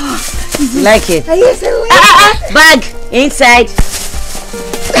this power. You like it? Yes, I like it. Bag inside.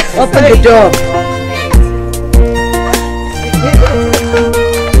 Open the door.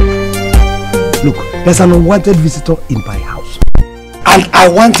 Look, there's an unwanted visitor in my house. And I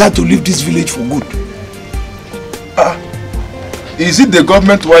want her to leave this village for good. Is it the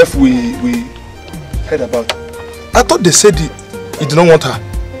government wife we heard about? I thought they said he did not want her.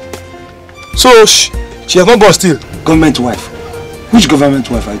 So she has not gone still. Government wife? Which government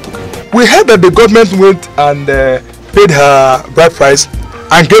wife are you talking about? We heard that the government went and paid her bride price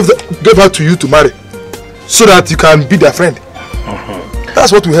and gave her to you to marry, so that you can be their friend.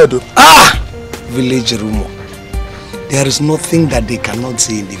 That's what we heard though. Village rumor. There is nothing that they cannot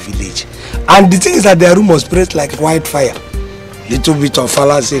say in the village. And the thing is that their rumor spreads like wildfire. Little bit of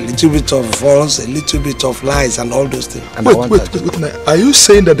fallacy, little bit of false, a little bit of lies and all those things. And wait. Are you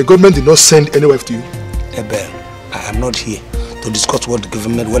saying that the government did not send any wife to you? Abel, I am not here to discuss whether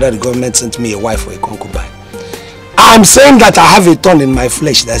the government sent me a wife or a concubine. I am saying that I have a thorn in my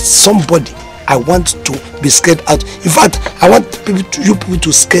flesh. That somebody I want to be scared out. In fact, I want you people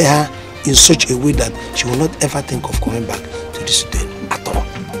to scare her in such a way that she will not ever think of coming back to the Sudan at all.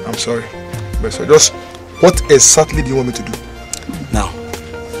 I'm sorry. But so just what exactly do you want me to do? Now,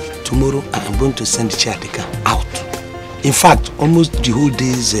 tomorrow I am going to send Chiadika out. In fact, almost the whole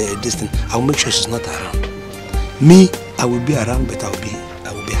day's distance, I will make sure she's not around. Me, I will be around, but I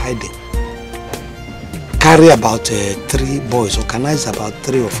will be hiding. Carry about 3 boys, organize about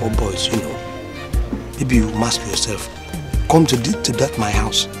 3 or 4 boys, you know. Maybe you mask yourself. Come to that my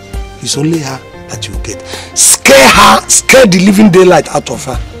house. It's only her that you get. Scare her, scare the living daylight out of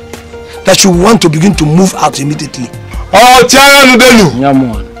her. That she will want to begin to move out immediately. Oh, Tiana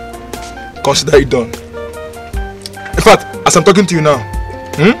Nudelu! Consider it done. In fact, as I'm talking to you now,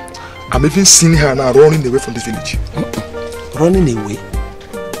 I'm even seeing her now running away from this village. Running away?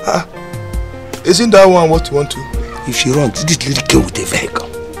 Isn't that one what you want to? If she runs, this lady came with a vehicle.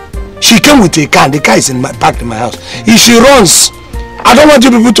 She came with a car and the car is parked in my house. If she runs, I don't want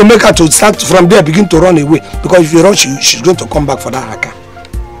you people to make her to start from there, begin to run away. Because if you run, she's going to come back for that her car.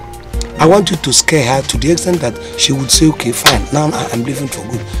 I want you to scare her to the extent that she would say, okay, fine, now I'm leaving for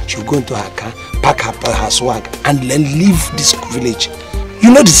good. She'll go into her car, pack her swag, and then leave this village.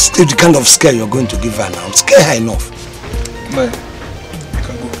 You know the kind of scare you're going to give her now. Scare her enough. Man, you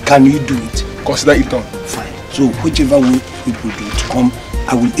can go. Can you do it? Consider it done. Fine. So whichever way people do to come,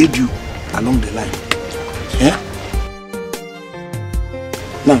 I will aid you along the line. Yeah?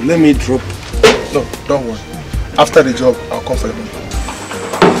 Now let me drop. No, don't worry. After the job, I'll come for you.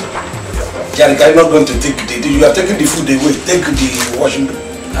 Janika, I'm not going to take the. You are taking the food away. Take the washing.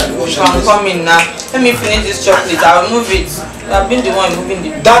 I'm coming now. Let me finish this chocolate. I'll move it. I've been the one moving the.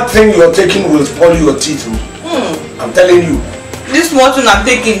 That thing you're taking will spoil your teeth. I'm telling you. This one I'm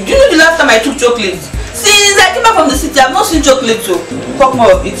taking. Do you know the last time I took chocolate? Since I came back from the city, I've not seen chocolate to talk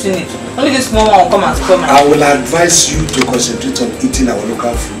more of eating it. Only this small one will come and spoil my. I will advise you to concentrate on eating our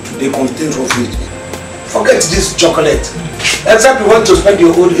local food. They contain raw food. Forget this chocolate. Except you want to spend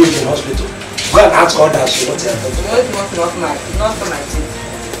your old age in hospital. Go and ask others what they are talking about. Not for my teeth.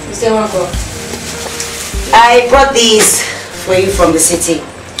 Mr. Wanko, I brought these for you from the city.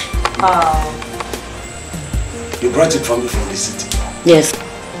 You brought it from me from the city? Yes.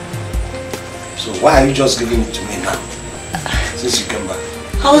 So why are you just giving it to me now? Since you came back.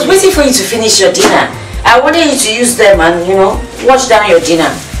 I was waiting for you to finish your dinner. I wanted you to use them and, you know, wash down your dinner.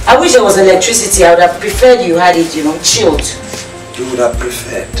 I wish there was electricity. I would have preferred you had it, you know, chilled. You would have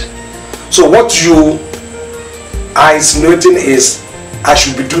preferred. So what you are insinuating is I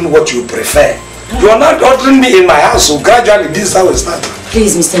should be doing what you prefer. You are not ordering me in my house, so gradually this is how it starts.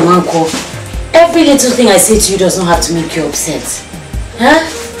 Please, Mr. Wanko, every little thing I say to you does not have to make you upset. Huh?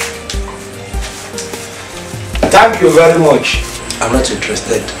 Thank you very much. I'm not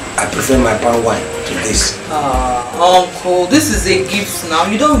interested. I prefer my palm wine to this. Uncle, this is a gift now.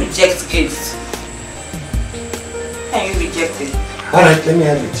 You don't reject gifts. Can you reject it? Alright, let me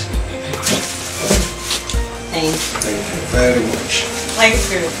have it. Thank you. Thank you very much. Thank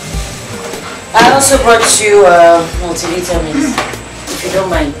you. I also brought you multivitamins, if you don't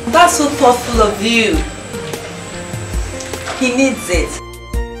mind. That's so thoughtful of you. He needs it.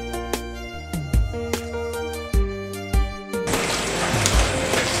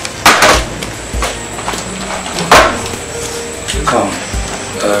 Come.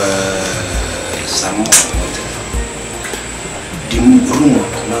 Some the rumor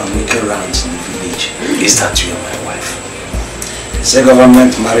now making rounds in the village is that you are my wife. The state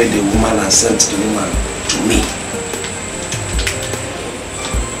government married the woman and sent the woman to me.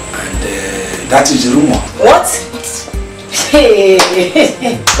 And that is the rumor. What?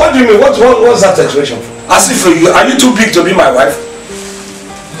 What do you mean? What's that expression for? As if are you too big to be my wife?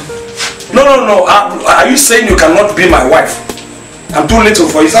 No. Are you saying you cannot be my wife? I'm too little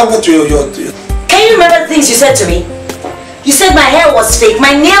for you. Is that what you're... Can you remember the things you said to me? You said my hair was fake,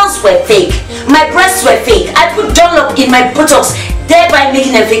 my nails were fake, my breasts were fake. I put Dunlop in my buttocks, thereby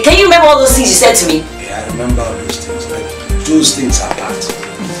making them fake. Can you remember all those things you said to me? Yeah, I remember all those things, but those things are part.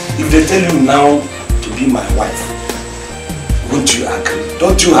 If they tell you now to be my wife, won't you agree?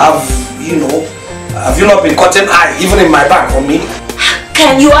 Don't you have, have you not been cutting eye even in my back for me?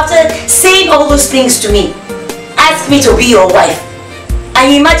 Can you, after saying all those things to me, ask me to be your wife?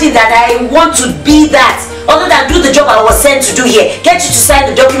 And imagine that I want to be that, other than do the job I was sent to do here, get you to sign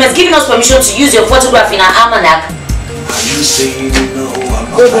the documents, giving us permission to use your photograph in our almanac. Are you saying no? I'm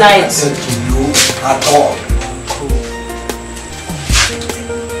not Good night. attracted to you at all.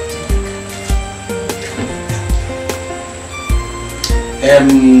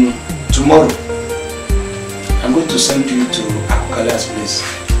 Tomorrow, I'm going to send you to Akukala's place.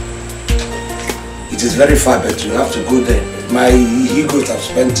 It is very far, but you have to go there. My ego have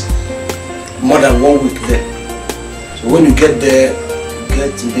spent more than 1 week there. So when you get there,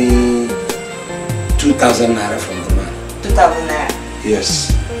 get me 2,000 naira from the man. 2,000 naira?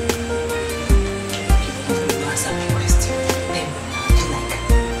 Yes.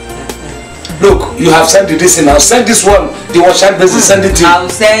 Look, you have sent this in. I'll send this one. The wash hand basin, send it to you. I'll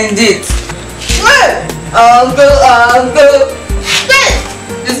send it. Uncle.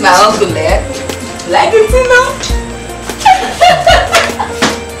 This is my uncle there. Like it, you know?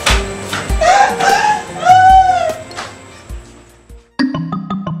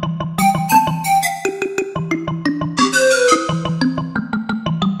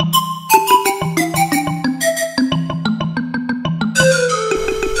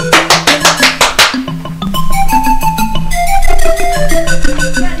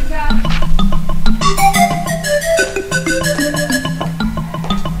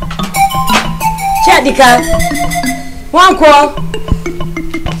 Chadika, Wanko.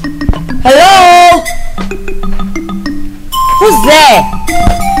 Hello? Who's there?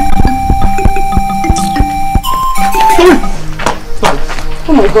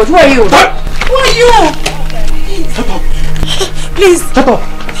 Oh my God, who are you? Who are you? Please.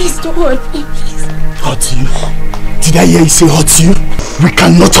 Please don't hurt me, please. Hurt you? Did I hear you say hurt you? We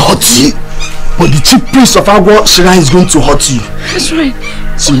cannot hurt you. But the chief priest of our shrine is going to hurt you. That's right.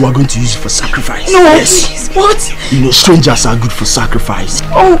 So you are going to use it for sacrifice? No, yes. Please. What? You know, strangers are good for sacrifice.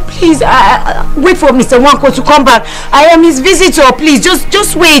 Oh, please. Wait for Mr. Wanko to come back. I am his visitor. Please,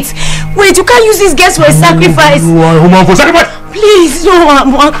 just wait. Wait, you can't use these guests for a sacrifice. You are a woman for sacrifice? Please, no, I'm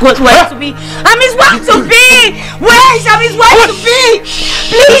Wanko's wife to be. I'm his wife to be. Wait, I'm his wife to be.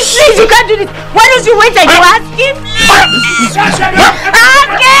 Please. Please, you can't do this. Why don't you wait and you ask him? Ask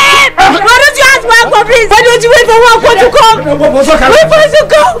him! Why don't you ask Wako, please? Why don't you wait for Wako to come? Wait for us to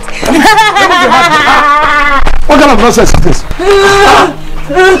come. What kind of process is this?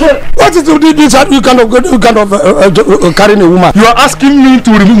 What is this? You kind of carrying a woman? You are asking me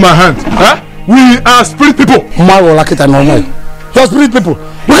to remove my hand? Huh? We are spirit people. You're spirit people.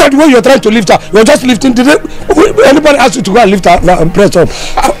 Look at the way you're trying to lift her. You're just lifting. Did anybody ask you to go and lift her and press up?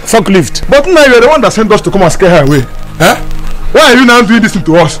 Fuck lift. But now you're the one that sent us to come and scare her away. Huh? Why are you now doing this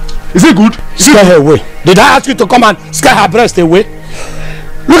to us? Is it good? Scare her away. Did I ask you to come and scare her breast away?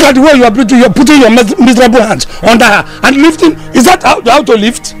 Look at the way you're putting your miserable hands under her and lifting. Is that how to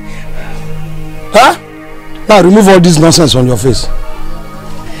lift? Huh? Now remove all this nonsense on your face.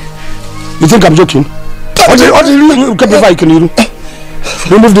 You think I'm joking? What do you can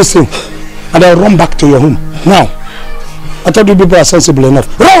remove this thing and then run back to your home. Now, I thought you people are sensible enough.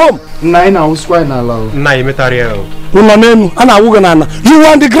 Run home! You were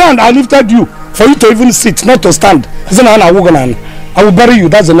on the ground, I lifted you for you to even sit, not to stand. I will bury you,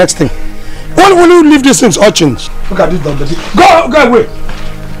 that's the next thing. When will you leave these things urchins? Look at this dog. Go away!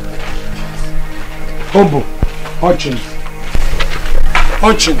 Hobo, urchin.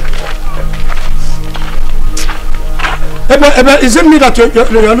 Ebe, is it me that you're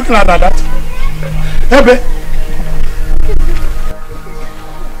looking at that? Ebe.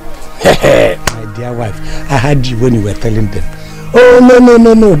 My dear wife, I heard you when you were telling them. Oh,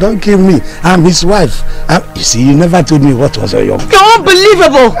 no, don't kill me. I'm his wife. You see, you never told me what was your... You're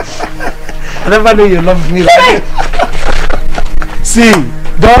unbelievable! I never knew you loved me like that. See,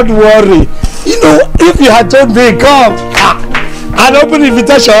 don't worry. You know, if you had told me, come, an open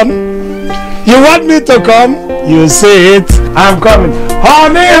invitation, you want me to come? You say it, I'm coming.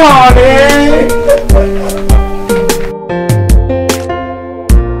 Honey!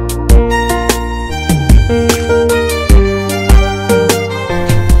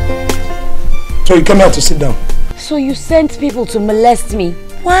 So you came here to sit down? So you sent people to molest me.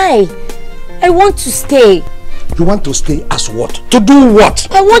 Why? I want to stay. You want to stay as what? To do what?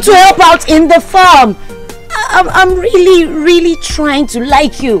 I want to help out in the farm. I'm really trying to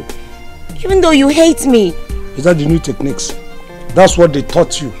like you. Even though you hate me. Is that the new techniques? That's what they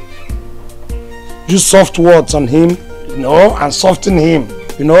taught you. Use soft words on him, you know, and soften him.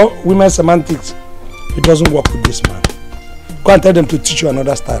 You know, women's semantics. It doesn't work with this man. Go and tell them to teach you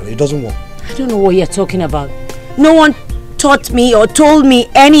another style. It doesn't work. I don't know what you're talking about. No one taught me or told me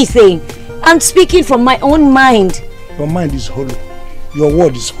anything. I'm speaking from my own mind. Your mind is hollow. Your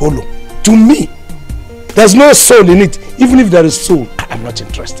word is hollow. To me, there's no soul in it. Even if there is soul, I'm not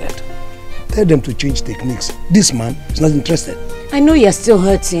interested. Tell them to change techniques. This man is not interested. I know you're still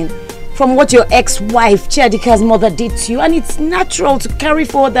hurting from what your ex-wife, Chadika's mother, did to you. And it's natural to carry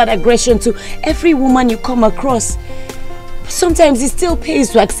forward that aggression to every woman you come across. But sometimes it still pays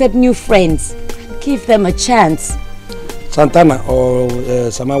to accept new friends and give them a chance. Santana or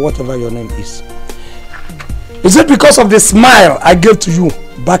Sama, whatever your name is. Is it because of the smile I gave to you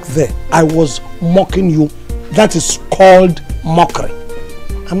back there? I was mocking you. That is called mockery.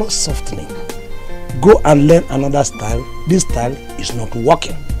 I'm not softening. Go and learn another style. This style is not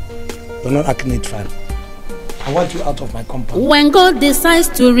working. You're not acting it fine. I want you out of my compound. When God decides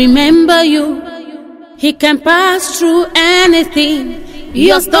to remember you, He can pass through anything.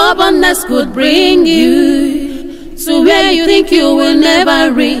 Your stubbornness could bring you to where you think you will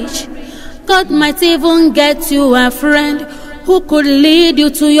never reach. God might even get you a friend who could lead you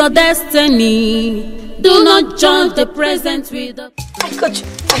to your destiny. Do not judge the present with the... I got you.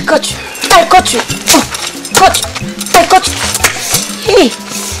 I got you. I got you. Hey.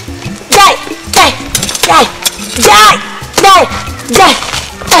 Die.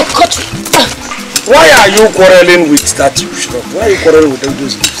 I got you. Why are you quarreling with that shrub? Why are you quarreling with those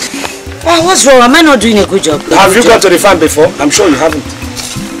leaves? What's wrong? Am I not doing a good job? Have you gone to the farm before? I'm sure you haven't.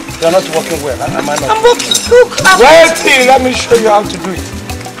 You're not working well. Am I not? I'm working. Look. Wait, let me show you how to do it.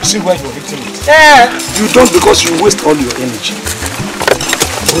 See where you're hitting it. You don't, because you waste all your energy.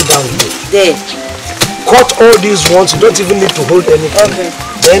 Go down here. There. Cut all these ones. You don't even need to hold anything. Okay.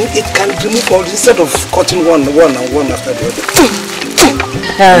 Then it can remove all instead of cutting one after the other.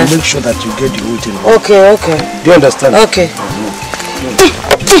 And make sure that you get the whole thing. Okay. Do you understand? Okay.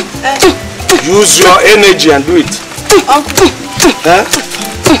 Use your energy and do it. Huh?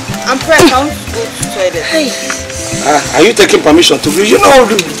 I'm pressed. I want to go to the toilet. Are you taking permission to go? You know,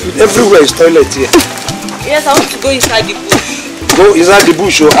 everywhere is toilet here. Yes, I want to go inside the bush. Go inside the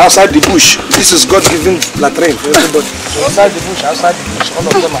bush or outside the bush. This is God-given latrine for everybody. So inside the bush, outside the bush, all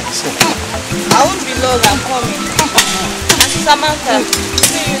of them are the same. I won't be long, I'm coming. Auntie Samantha,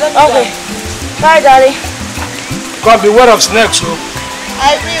 see you, let Okay. Bye, Daddy. God, beware of snakes, so.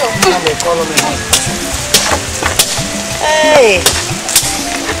 I will. Follow me. Hey.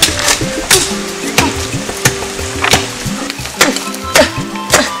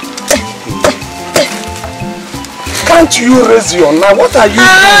 Can't you raise your knife? What are you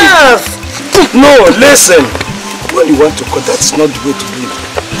doing? No, listen. When you want to cut, that's not the way to do it.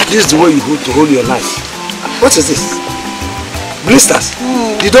 This is the way you hold to hold your knife. What is this? Blisters?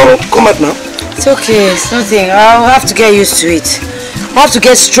 You don't come out now? It's okay, it's nothing. I'll have to get used to it. I'll have to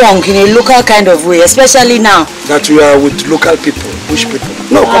get strong in a local kind of way, especially now. That we are with local people, bush people.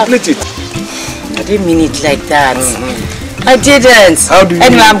 No, complete it. I didn't mean it like that. I didn't. How do you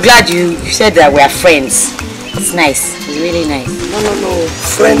Anyway, mean? I'm glad you said that we are friends. It's nice. It's really nice. No.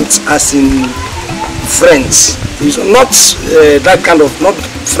 Friends as in friends. It's not that kind of, not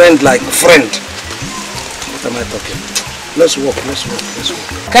friend like friend. What am I talking? Let's walk.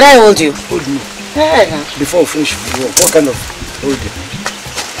 Can I hold you? Hold me. Yeah. Before we finish walk, what kind of holding?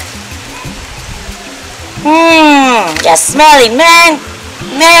 You're smelling, man.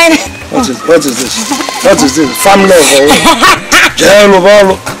 What is this? What is this? Farm love or what? Go and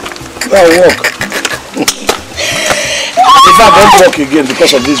walk. If I don't walk again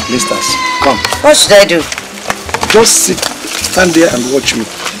because of these blisters, come. What should I do? Just stand there and watch me.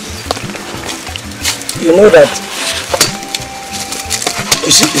 You know that. You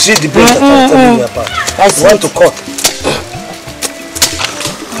see the blisters that I'm telling you about. You want to cut.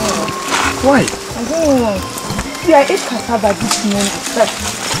 Why? I don't know. See, I ate cassava this morning.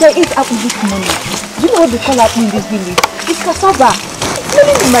 See, I ate apple this morning. Do you know what they call apple in this village? It's cassava. It's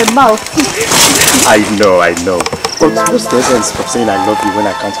smelling in my mouth. I know. But what's the essence of saying I love you when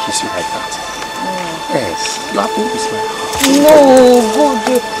I can't kiss you like that? Yes, you have to kiss me. No, go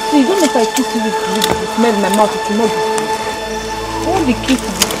there. See, even if I kiss you with the smell in my mouth, it will not be sweet. I want the kiss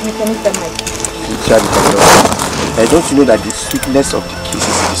to be sweet anytime I kiss you. Don't you know that the sweetness of the kiss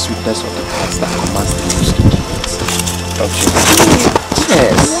is the sweetness of the heart that commands the lips to give it? Don't you?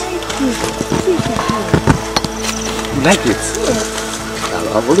 Yes. You like it? Yes.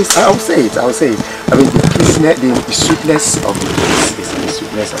 I'll say it. I mean, the sweetness of the kiss is the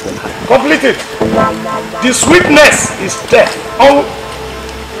sweetness of the heart. Complete it. The sweetness is there. Oh,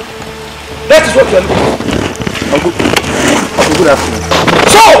 that is what you are looking for. Good afternoon.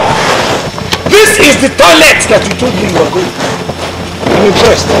 So, this is the toilet that you told me you were going to. I'm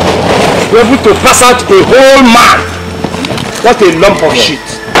impressed. You were able to pass out a whole man. What a lump of shit.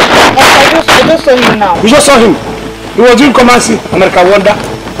 I just saw him now. You just saw him. He was doing Comanche, American Wonder.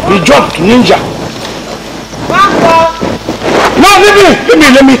 He jumped ninja. No, let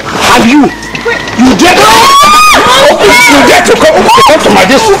me. And you dare to come to my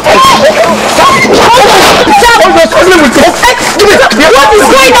district. What is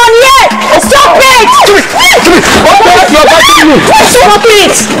going on here? Stop it! You're fighting me. Stop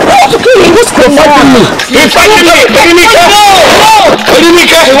it! What's going on? He's fighting me.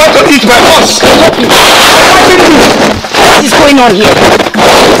 He wants to eat my horse. What is going on here?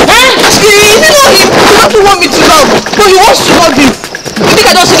 You don't want me to love, but he wants to love you. You think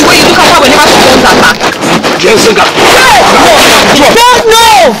I don't see the way you look at her whenever she comes at her? Jessica.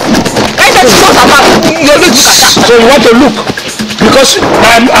 No! Anytime she comes at her, you always look at her. So you want to look? Because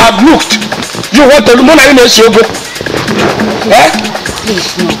I've looked. You want to look? Eh?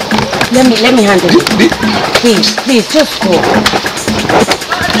 Please, no. Let me handle it. Please, just go.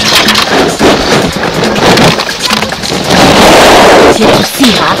 Here to see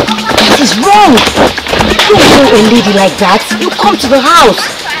her? That is wrong. You don't know a lady like that. You come to the house.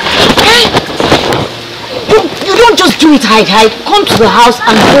 Eh? You don't just do it hide. Come to the house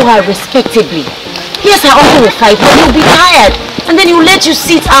and hold her respectably. Yes, her uncle will fight, but he'll be tired. And then he'll let you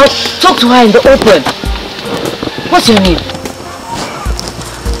sit out, talk to her in the open. What's your name?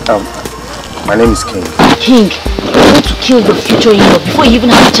 My name is King. King, you're going to kill your future in-law before you even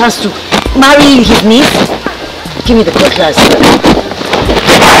have a chance to marry his niece? Give me the cutlass.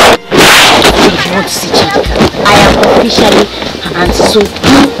 If you want to see Chidika, I am officially her auntie, so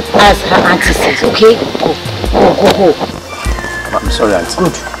do as her auntie says, okay? Go. I'm sorry, auntie.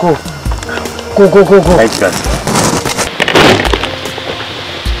 Good, go. Thank you, auntie.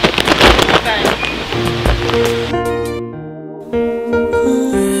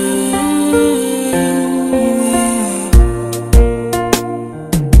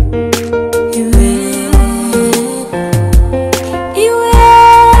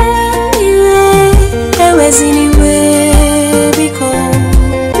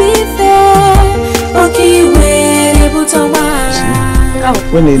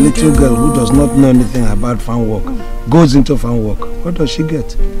 when a little girl who does not know anything about farm work goes into farm work, what does she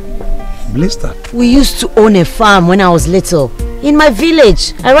get? Blister. We used to own a farm when I was little. In my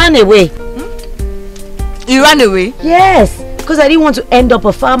village. I ran away. You ran away? Yes. Because I didn't want to end up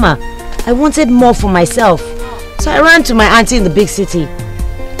a farmer. I wanted more for myself. So I ran to my auntie in the big city.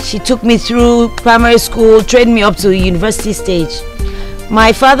 She took me through primary school, trained me up to university stage.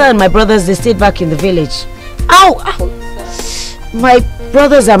 My father and my brothers, they stayed back in the village. Ow! Ow. My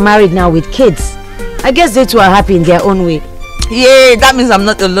brothers are married now with kids. I guess they too are happy in their own way. Yeah, that means I'm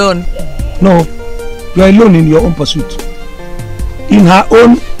not alone. No, you are alone in your own pursuit. In her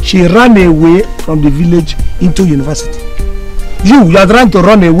own, she ran away from the village into university. You are trying to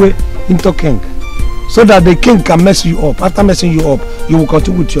run away into king, so that the king can mess you up. After messing you up, you will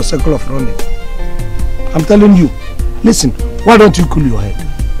continue with your cycle of running. I'm telling you, listen, why don't you cool your head?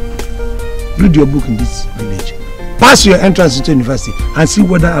 Read your book in this village. Pass your entrance into university and see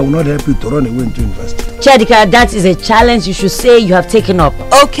whether I will not help you to run away into university. Chadika, that is a challenge you should say you have taken up.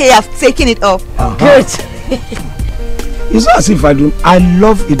 Okay, I've taken it up. Good. It's not as if I don't. I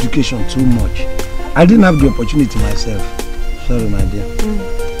love education too much. I didn't have the opportunity myself. Sorry, my dear.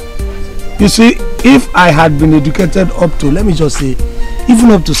 You see, if I had been educated up to, let me just say,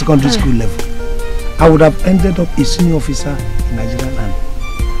 even up to secondary school level, I would have ended up a senior officer in Nigerian Army.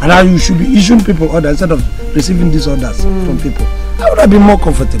 And I should be issuing people orders instead of receiving these orders from people. I would have been more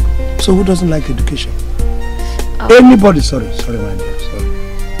comfortable. So who doesn't like education? Anybody, sorry my dear,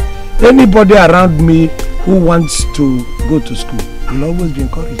 sorry. Anybody around me who wants to go to school will always be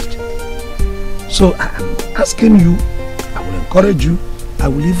encouraged. So I am asking you, I will encourage you. I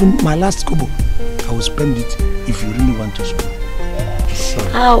will even, my last kobo, I will spend it if you really want to school.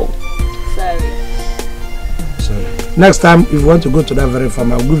 Sorry. Ow. Sorry. Next time, if you want to go to that very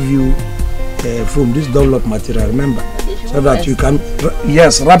farm, I'll give you foam, this Dunlop material, remember? So that you can,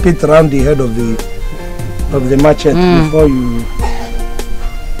 yes, wrap it around the head of the machete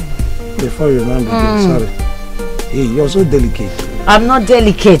before you run the day. Sorry. Hey, you're so delicate. I'm not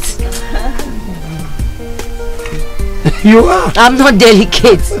delicate. You are. I'm not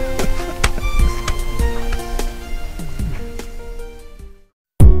delicate.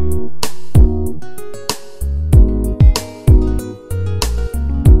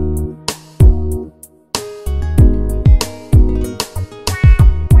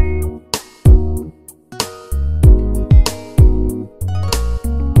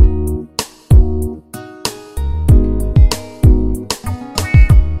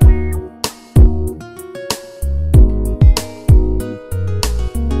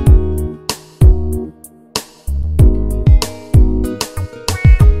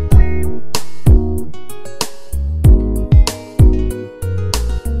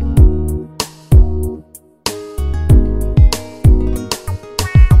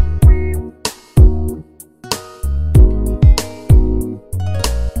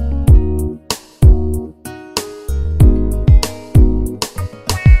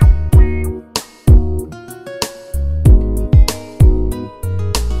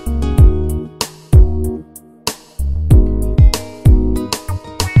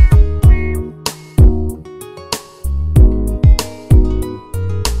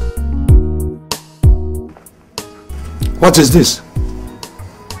 What is this?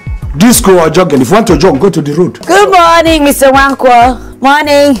 Disco or jogging? If you want to jog, go to the road. Good morning, Mr. Wankwo.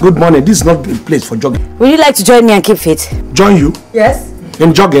 Morning. Good morning. This is not a place for jogging. Would you like to join me and keep fit? Join you? Yes.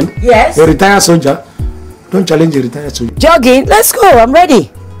 In jogging? Yes. A retired soldier? Don't challenge a retired soldier. Jogging? Let's go. I'm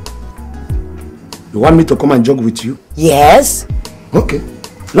ready. You want me to come and jog with you? Yes. Okay.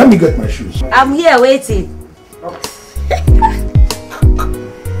 Let me get my shoes. I'm here waiting.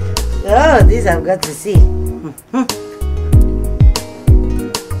 Oh, this I've got to see.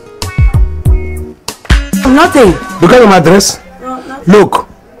 Nothing. Because of my dress? No, look,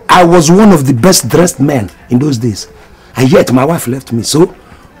 I was one of the best dressed men in those days. And yet my wife left me. So,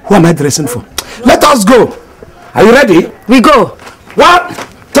 who am I dressing for? Let us go. Are you ready? We go. 1,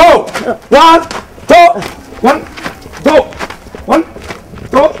 2, 1, 2, 1, 2, 1,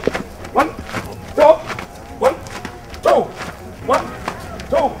 2, 1, 2, 1, 2, 1,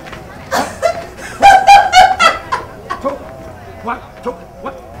 2.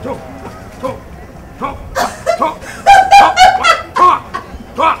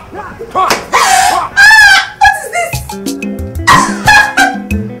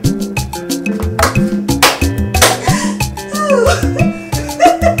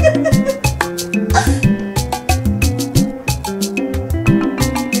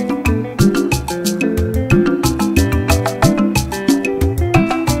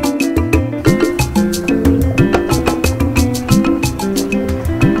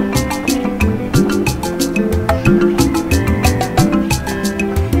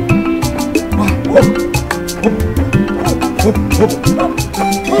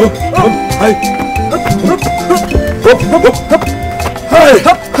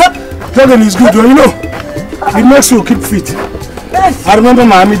 Jogging is good, you know. It makes you keep fit. I remember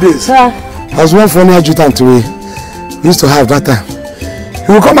my army days. I was one funny adjutant we used to have that time.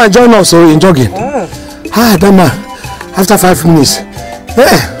 He will come and join us in jogging. That man, after 5 minutes,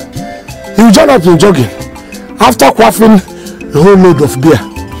 he will join us in jogging. After quaffing a whole load of beer,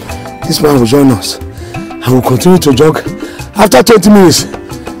 this man will join us and will continue to jog. After 20 minutes,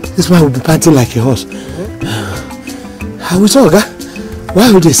 this man will be panting like a horse. I will say, Oga,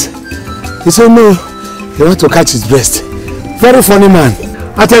 why with this? He said, no, he wants to catch his breast. Very funny man.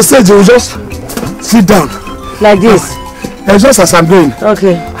 At a stage, he will just sit down. Like this? Just as I'm going.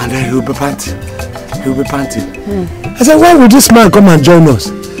 Okay. And then he will be panting. He will be panting. I said, why would this man come and join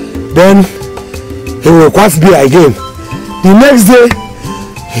us? Then he will quaff beer again. The next day,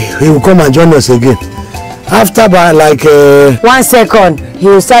 he will come and join us again. After by like 1 second, he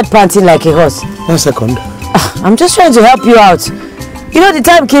will start panting like a horse. 1 second. I'm just trying to help you out. You know the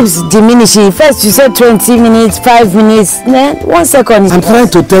time keeps diminishing. First you said 20 minutes, 5 minutes, then 1 second. I'm trying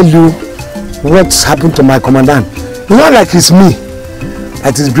to tell you what's happened to my commandant. It's not like it's me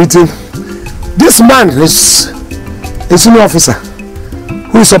that is breathing. This man is a senior officer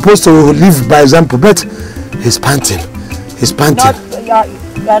who is supposed to live by example, but he's panting. He's panting.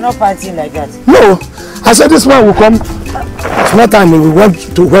 You are not panting like that. No, I said this man will come. Small time we want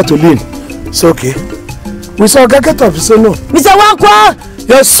to where to lean. It's okay. We saw get up. He said no. Mr. Wankwa!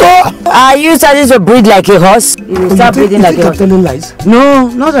 Yes, sir. Are you starting to breathe like a horse? You will start breathing like a horse. Telling lies? No,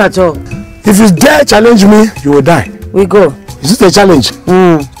 not at all. If you dare challenge me, you will die. We go. Is it a challenge?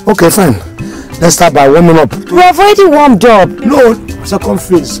 Okay, fine. Let's start by warming up. We have already warmed up. No, second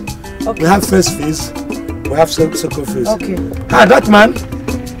phase. Okay. We have first phase. We have second phase. Okay. That man,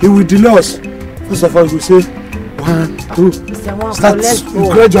 he will delay us. First of all, we say 1, 2. Start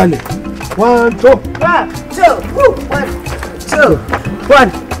gradually. 1, 2. 1, 2. 1, 2.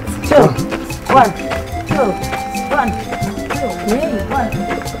 1, 2. 1, 2. 1, 2.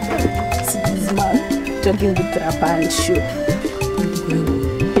 See this man jogging with wrapper and shoe.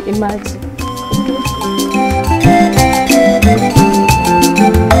 Imagine.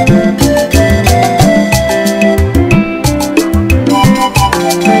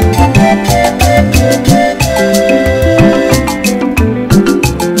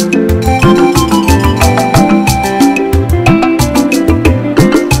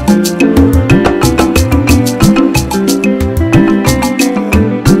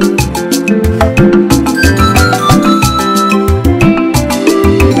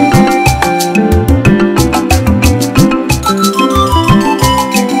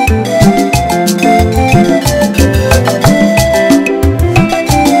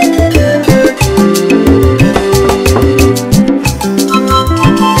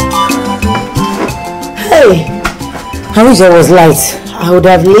 I wish there was light. I would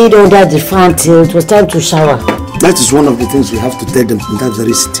have laid under the fan till it was time to shower. That is one of the things we have to tell them in that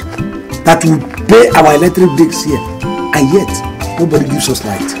very city. That we pay our electric bills here, and yet nobody gives us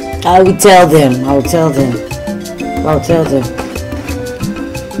light. I will tell them. I'll tell them. I'll tell them.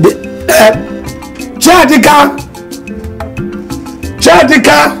 Chadika!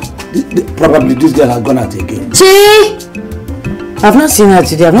 Probably this girl has gone out again. Chi! I've not seen her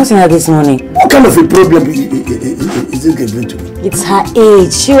today. I've not seen her this morning. What kind of a problem is this girl going to me? It's her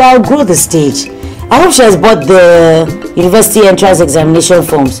age. She will outgrow the stage. I hope she has bought the university entrance examination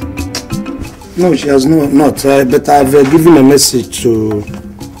forms. No, she has not. But I've given a message to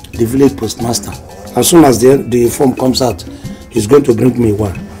the village postmaster. As soon as the form comes out, he's going to bring me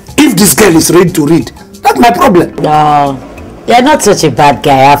one. If this girl is ready to read, that's my problem. No, you're not such a bad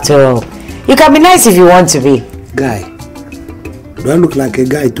guy after all. You can be nice if you want to be. Guy? Do I look like a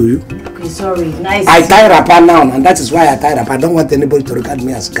guy to you? Okay, sorry. Nice. I tie wrapper now, and that is why I tie wrapper. I don't want anybody to regard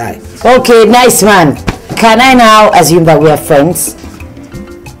me as guy. Okay, nice man. Can I now assume that we are friends?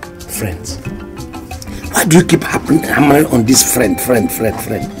 Friends? Why do you keep hammering on this friend?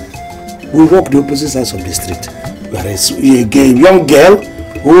 We walk the opposite sides of the street. You are a young girl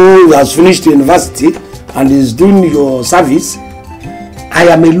who has finished university and is doing your service. I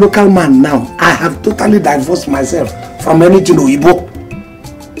am a local man now. I have totally divorced myself from anything Oyibo.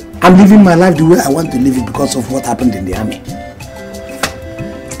 I'm living my life the way I want to live it because of what happened in the army.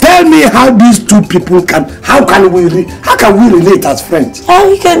 Tell me how these two people how can we relate as friends?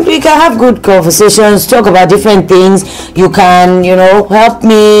 We can have good conversations, talk about different things. You can, help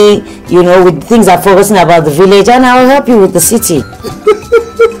me, with things I'm focusing about the village, and I'll help you with the city.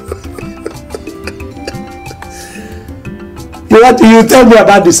 You tell me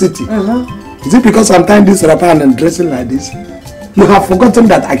about the city? Is it because I'm tying this wrapper and dressing like this? You have forgotten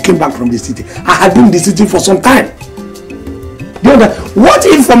that I came back from the city. I had been in the city for some time. What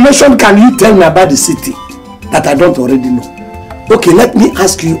information can you tell me about the city that I don't already know? Okay, let me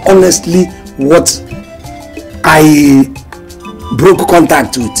ask you honestly what I broke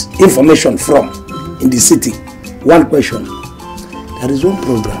contact with, information from in the city. One question. There is one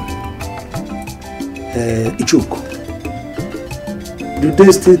program, Ichoko. Do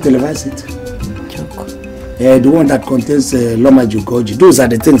they still televise it? The one that contains Loma Jugoji. Those are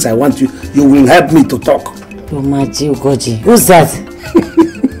the things I want you will help me to talk. Loma Jugoji. Who's that?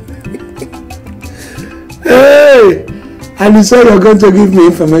 Hey! And you said you're going to give me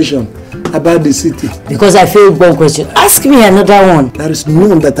information about the city. Because I failed one question. Ask me another one. There is no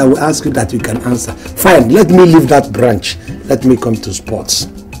one that I will ask you that you can answer. Fine, let me leave that branch. Let me come to sports.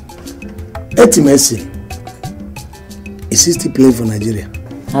 Eti Messi. Is he still playing for Nigeria?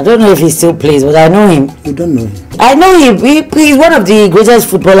 I don't know if he still plays, but I know him. You don't know him? I know him. He's one of the greatest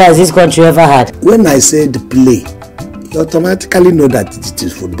footballers this country ever had. When I said play, you automatically know that it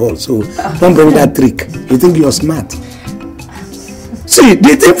is football. So don't bring that trick. You think you're smart. See,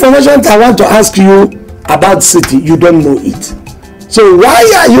 the information I want to ask you about city, you don't know it. So why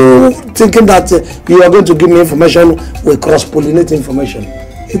are you thinking that you are going to give me information with cross-pollinate information?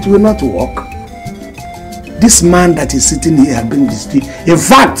 It will not work. This man that is sitting here has been this city. In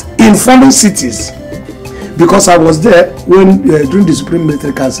fact, in forming cities, because I was there when during the Supreme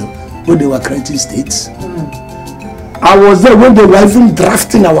Military Council when they were creating states. I was there when they were even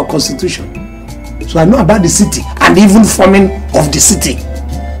drafting our constitution. So I know about the city and even forming of the city.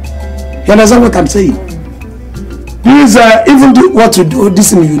 You understand what I'm saying? These even what you do, this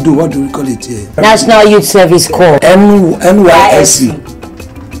thing you do, what do we call it here? National Youth Service Corps. NYSC.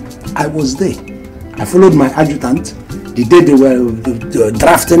 I was there. I followed my adjutant the day they were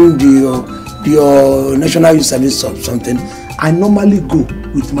drafting the National Youth Service or something. I normally go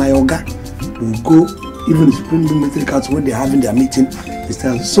with my Oga. We go even the Supreme Military Council when they're having their meeting.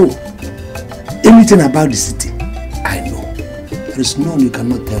 So, anything about the city, I know. There is none you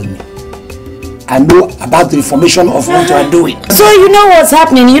cannot tell me. I know about the information of what you are doing. So you know what's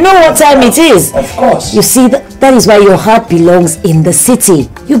happening. You know what time it is. Of course. You see, that is why your heart belongs in the city.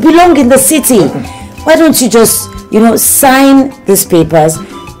 You belong in the city. Why don't you just, sign these papers,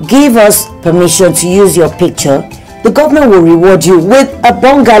 give us permission to use your picture. The government will reward you with a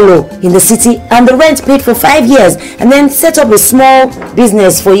bungalow in the city and the rent paid for 5 years, and then set up a small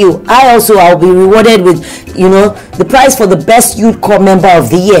business for you. I'll be rewarded with, the prize for the best youth corps member of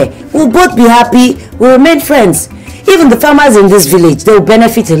the year. We'll both be happy. We'll remain friends. Even the farmers in this village, they will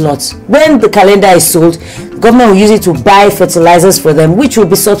benefit a lot. When the calendar is sold, the government will use it to buy fertilizers for them, which will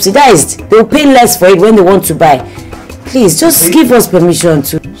be subsidized. They will pay less for it when they want to buy. Please, just give us permission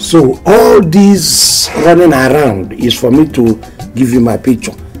to. So all this running around is for me to give you my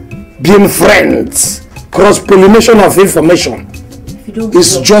picture. Being friends, cross-pollination of information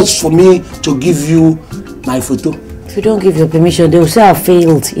is just for me to give you my photo. If you don't give your permission, they will say I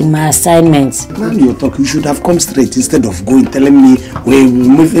failed in my assignments. Now you talk, you should have come straight instead of going telling me we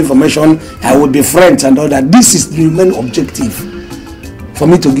move information, I will be friends and all that. This is the main objective for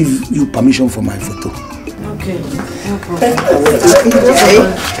me to give you permission for my photo. Okay, no problem.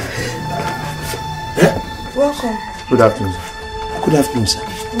 Welcome. Good afternoon, sir. Good afternoon, sir.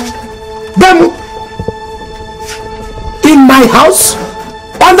 Bemu! In my house,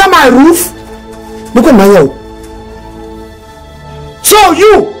 under my roof, look at my yellow. So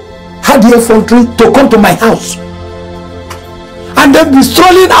you had the effrontery to come to my house and then be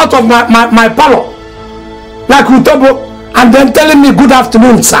strolling out of my parlor like Utobo and then telling me good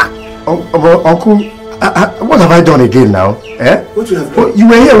afternoon, sir. Uncle, what have I done again now? Eh? What you have done? You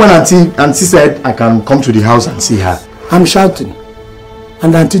were here when Auntie said I can come to the house and see her. I'm shouting.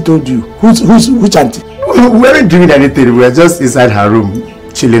 And Auntie told you. Which Auntie? We weren't doing anything. We were just inside her room,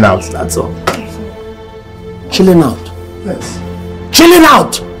 chilling out, that's all. Chilling out? Yes. Chilling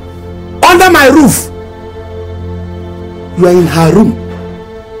out under my roof. You are in her room.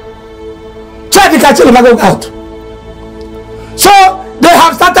 Try to catch out. So they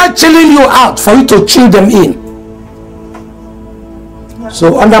have started chilling you out for you to chill them in.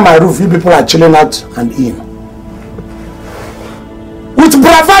 So under my roof, you people are chilling out and in. With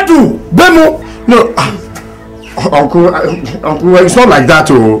bravado, Bemo. No, Uncle, it's not like that,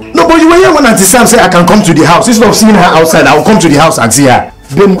 oh. No, but you were here when Auntie Sam said I can come to the house. Instead of seeing her outside, I will come to the house and see her.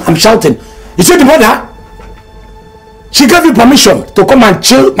 Bemo, I'm shouting. You see the mother? She gave you permission to come and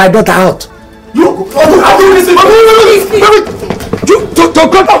chill my daughter out. You, listen. To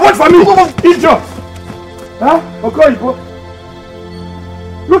cut off what for me? Idiot. Huh? Okay,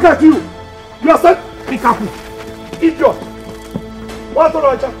 look at you. You are such a careful. Idiot. What,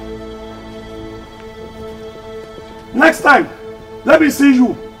 Roger? Next time, let me see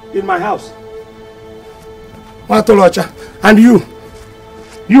you in my house. What, Roger? And you?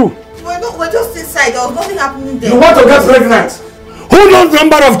 You? We're just inside. There was nothing happening there. You want to get pregnant? Who knows the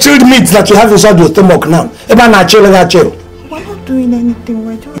number of chilled meats that you have inside your stomach now? We're not doing anything.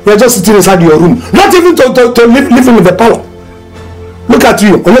 We're just sitting inside your room. Not even to living in the parlor. Look at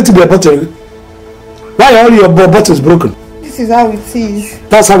you. Why are all your bottles broken? This is how it is.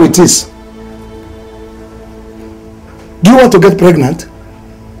 That's how it is. Do you want to get pregnant?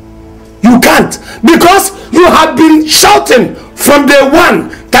 You can't. Because you have been shouting from day one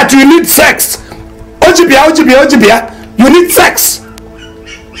that you need sex. Ojibia, Ojibia, Ojibia. You need sex.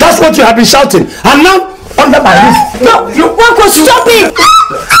 That's what you have been shouting. And now, under my roof. No, Wanko, stop it!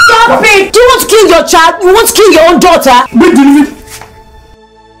 Stop it! Do you want to kill your child? You want to kill your own daughter?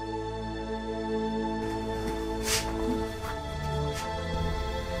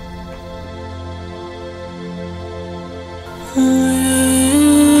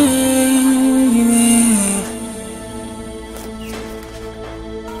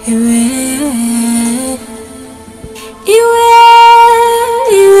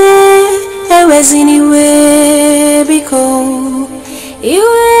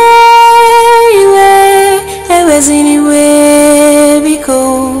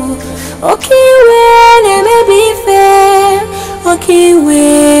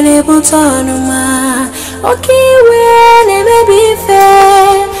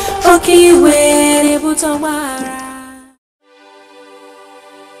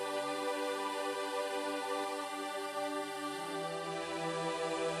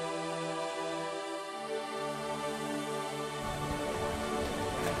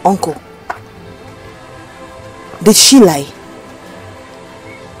 Uncle, did she lie?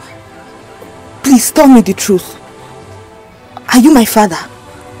 Please tell me the truth. Are you my father?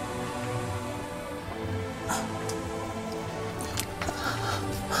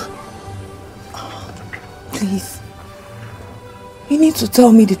 Please. You need to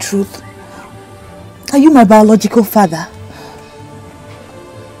tell me the truth. Are you my biological father?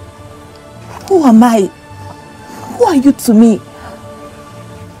 Who am I? Who are you to me?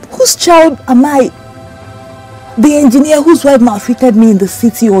 Whose child am I? The engineer whose wife maltreated me in the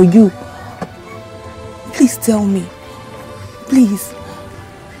city, or you? Please tell me. Please.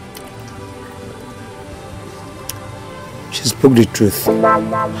 She spoke the truth.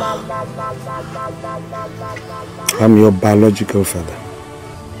 I'm your biological father.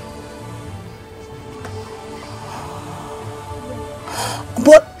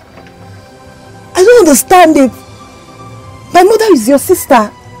 But I don't understand it. My mother is your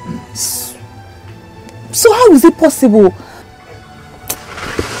sister. So how is it possible?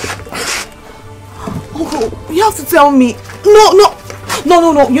 Uncle, you have to tell me. No.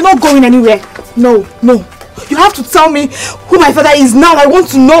 You're not going anywhere. No. You have to tell me who my father is now. I want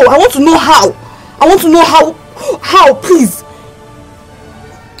to know. I want to know how. I want to know how. How, please.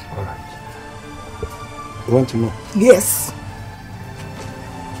 Alright. You want to know? Yes.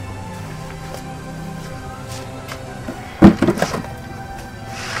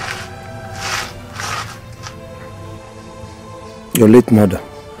 Your late mother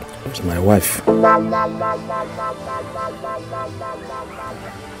was my wife. I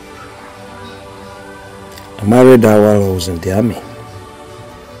married her while I was in the army.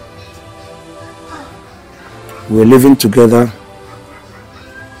 We were living together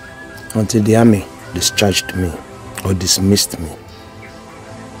until the army discharged me or dismissed me.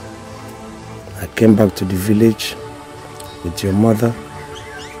 I came back to the village with your mother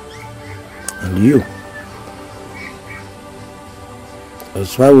and you.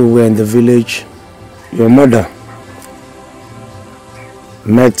 That's why we were in the village. Your mother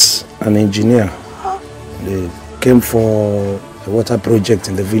met an engineer. They came for a water project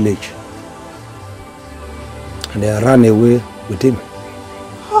in the village. And they ran away with him,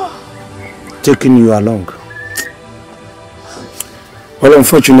 taking you along. Well,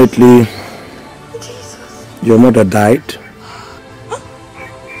 unfortunately, your mother died.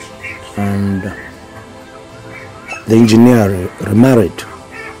 And the engineer remarried.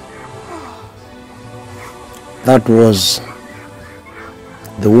 That was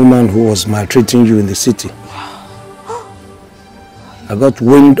the woman who was maltreating you in the city. I got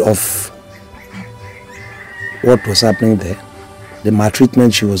wind of what was happening there, the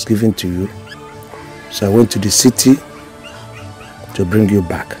maltreatment she was giving to you. So I went to the city to bring you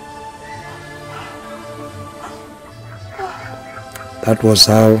back. That was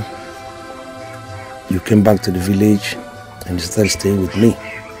how you came back to the village and you started staying with me.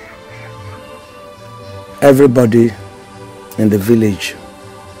 Everybody in the village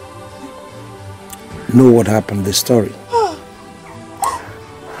know what happened, the story.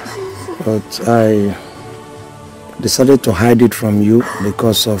 But I decided to hide it from you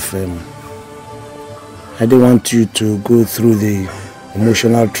because of I didn't want you to go through the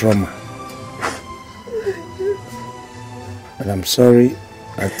emotional trauma. And I'm sorry,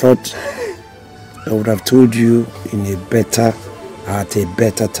 I thought I would have told you at a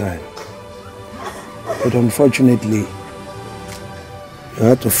better time. But unfortunately, you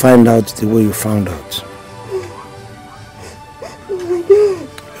had to find out the way you found out.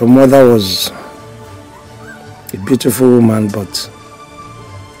 Your mother was a beautiful woman, but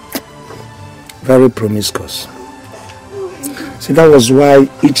very promiscuous. See, that was why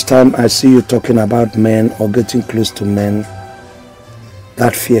each time I see you talking about men or getting close to men,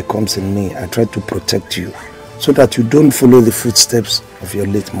 that fear comes in me. I try to protect you so that you don't follow the footsteps of your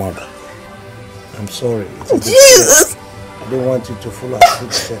late mother. I'm sorry. Jesus! I don't want you to follow her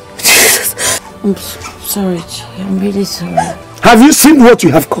footsteps. I'm sorry, Chi. I'm really sorry. Have you seen what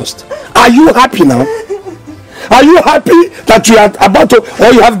you have caused? Are you happy now? Are you happy that you are about to,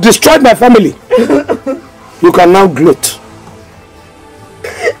 or you have destroyed my family? You can now gloat.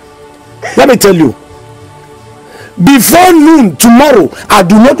 Let me tell you, before noon tomorrow, I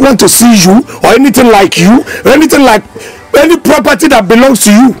do not want to see you or anything like you or anything like any property that belongs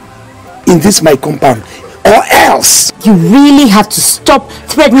to you in this my compound, or else. You really have to stop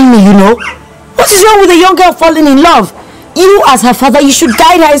threatening me, you know. What is wrong with a young girl falling in love? You as her father, you should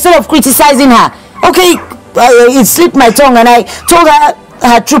guide her instead of criticizing her. Okay, it slipped my tongue and I told her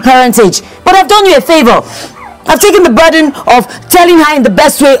her true parentage. But I've done you a favor. I've taken the burden of telling her in the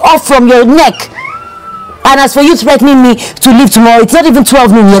best way off from your neck. And as for you threatening me to leave tomorrow, it's not even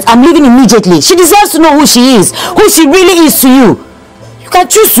 12 noon yet. I'm leaving immediately. She deserves to know who she is, who she really is to you. You can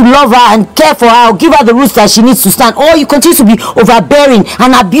choose to love her and care for her or give her the roots that she needs to stand, or you continue to be overbearing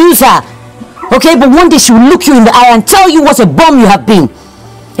and abuse her. Okay, but one day she will look you in the eye and tell you what a bum you have been.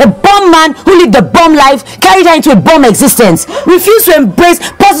 A bum man who lived a bum life, carried her into a bum existence, refused to embrace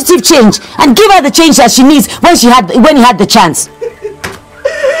positive change and give her the change that she needs when he had the chance.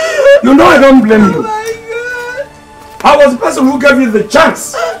 You know I don't blame you. I was the person who gave you the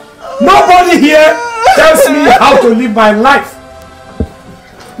chance. Nobody here tells me how to live my life.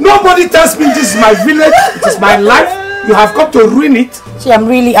 Nobody tells me this is my village, it is my life. You have come to ruin it. See, I'm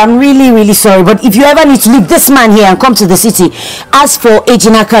really sorry, but if you ever need to leave this man here and come to the city, ask for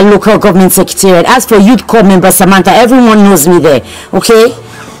Ejinaka Local Government Secretariat, ask for Youth Corps member Samantha, everyone knows me there, okay?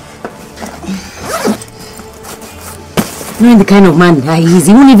 Knowing the kind of man that he is,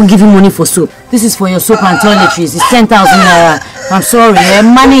 he won't even give you money for soap. This is for your soap and toiletries, it's 10,000 naira. I'm sorry,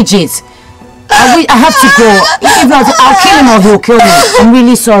 manage it. I have to go. If not, I'll kill him or he'll kill me. I'm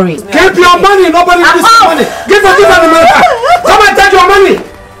really sorry. Keep your money. Nobody wants your money. Give her the money. Come and take your money.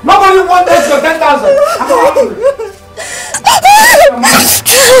 Nobody wants your 10,000.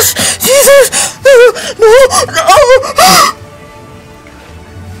 Jesus! No!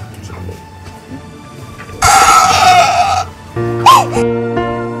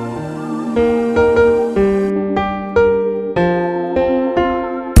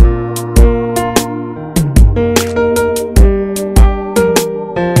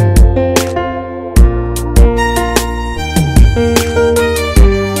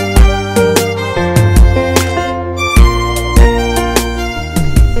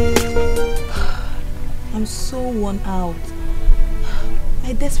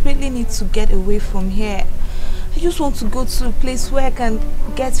 To get away from here. I just want to go to a place where I can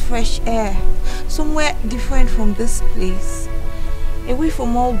get fresh air, somewhere different from this place, away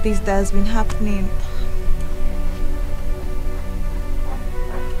from all this that has been happening.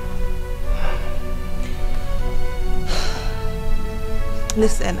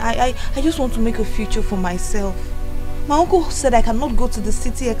 Listen, I just want to make a future for myself. My uncle said I cannot go to the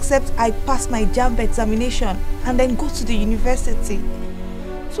city except I pass my JAMB examination and then go to the university.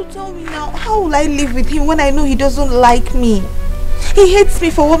 So tell me now, how will I live with him when I know he doesn't like me? He hates me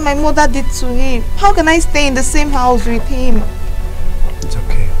for what my mother did to him. How can I stay in the same house with him? It's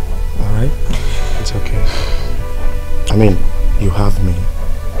okay, alright? It's okay. I mean, you have me,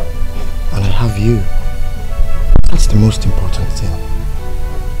 and I have you. That's the most important thing,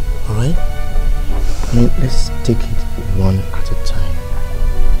 alright? I mean, let's take it one at a time.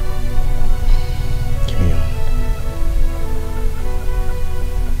 Give me your hand.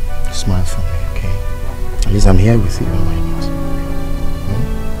 Smile for me, okay? At least I'm here with you, am I not?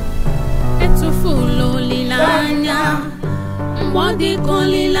 It's a full lilanya, mbodi kon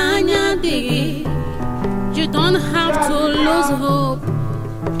lilanya de. You don't have to lose hope,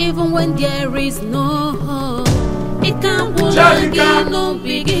 even when there is no hope. Ikambulagi no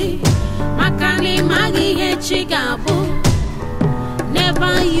biggie. Makani magi hechigabo.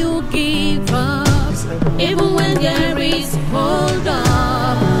 Never you give up. Even when there is hold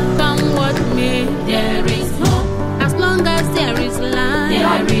up. Come what may, there is hope. As long as there is life,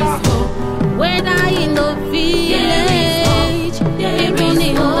 there is hope. Whether in the village, even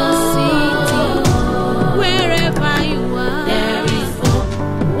in the city, wherever you are, there is hope.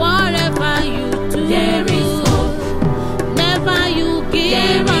 Whatever you do, there is hope. Never you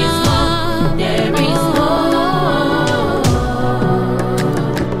give up, there is hope.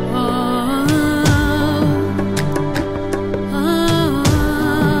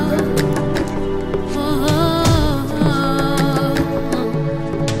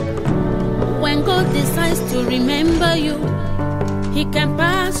 When God decides to remember you, He can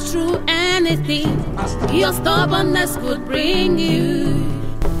pass through anything. Your stubbornness could bring you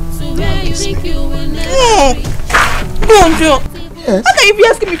to where you think you will never reach. Won't you? Yes. How can you be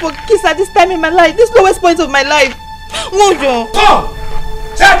asking me for a kiss at this time in my life? This lowest point of my life. Won't you? Come!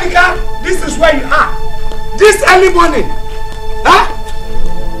 Jessica, this is where you are. This early morning. Huh?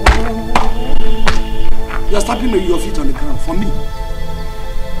 You're stamping your feet on the ground for me.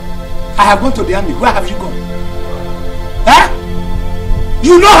 I have gone to the army. Where have you gone? Huh?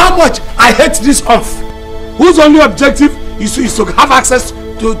 You know how much I hate this off. Whose only objective is to have access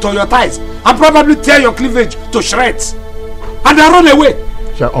to your thighs and probably tear your cleavage to shreds. And they run away.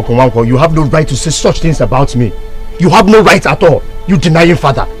 Sir, Uncle Wanko, you have no right to say such things about me. You have no right at all. You denying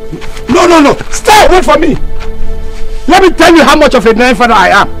father. No. Stay away from me. Let me tell you how much of a denying father I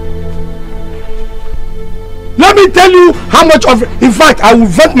am. Let me tell you how much of... In fact, I will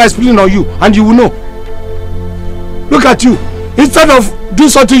vent my spleen on you and you will know. Look at you. Instead of doing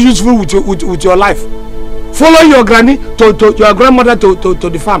something useful with your life, follow your granny to your grandmother to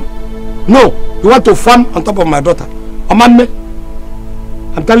the farm. No, you want to farm on top of my daughter. Omanme,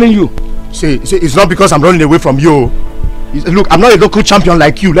 I'm telling you. See, it's not because I'm running away from you. Look, I'm not a local champion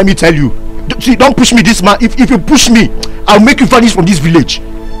like you, let me tell you. See, don't push me this man. If you push me, I'll make you vanish from this village.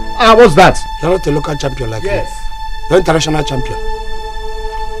 What's that? You're not a local champion like me. You're an international champion.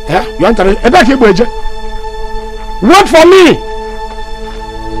 Yeah? You're international. Wait for me!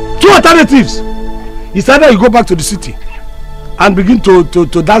 2 alternatives. It's either you go back to the city and begin to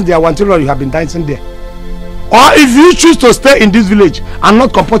dance the awantiro you have been dancing there. Or if you choose to stay in this village and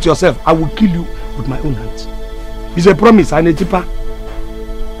not comport yourself, I will kill you with my own hands. It's a promise and a tipper.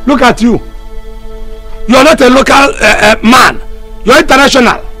 Look at you. You're not a local man. You're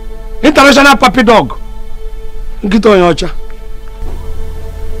international. International puppy dog. Get on your chair.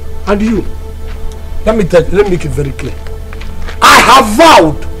 And you, let me make it very clear. I have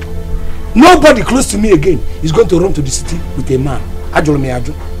vowed nobody close to me again is going to run to the city with a man. Do you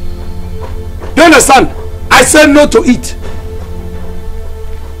understand? I said no to it.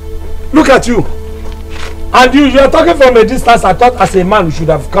 Look at you. And you are talking from a distance. I thought as a man you should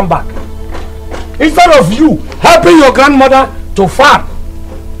have come back. Instead of you helping your grandmother to farm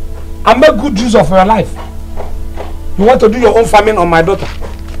and make good use of your life, you want to do your own farming on my daughter.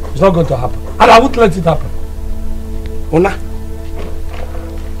 It's not going to happen. And I won't let it happen. Una.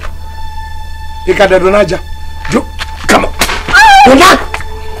 Come on. Una.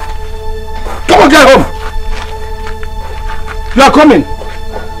 Come on, get home. You are coming.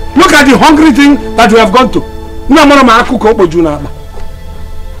 Look at the hungry thing that we have gone to.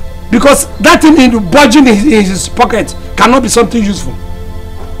 Because that thing in budging in his pocket cannot be something useful.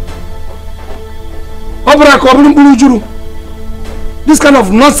 This kind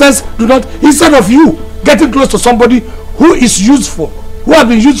of nonsense do not, instead of you getting close to somebody who is useful, who has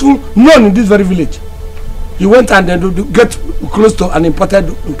been useful, known in this very village, you went and then get close to an imported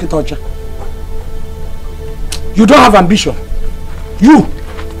Nkitocha. You don't have ambition. You.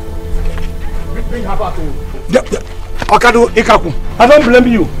 I don't blame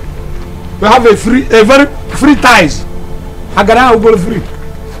you. You have a very free ties. Agara will be free.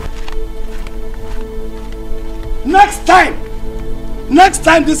 Next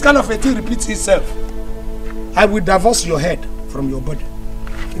time this kind of a thing repeats itself, I will divorce your head from your body.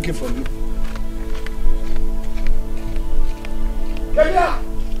 Take it from you. Come here.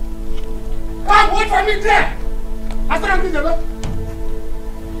 Come, wait for me there. After I'm in the bed.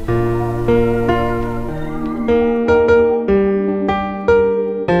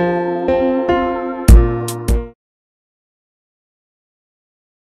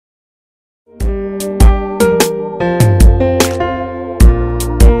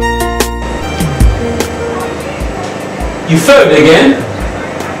 You failed again?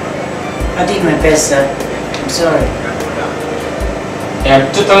 I did my best, sir. I'm sorry. I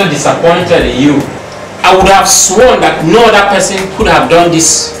am totally disappointed in you. I would have sworn that no other person could have done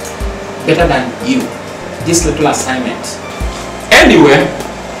this better than you. This little assignment. Anyway,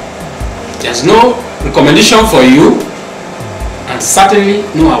 there's no recommendation for you and certainly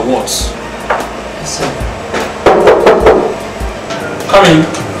no awards. Yes, sir. Come in.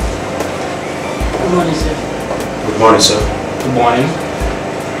 Good morning, sir. Good morning, sir. Good morning.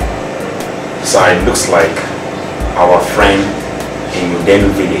 So it looks like our friend in Udenu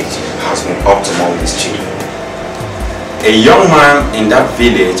village has been up to more mischief. A young man in that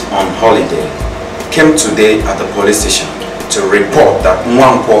village on holiday came today at the police station to report that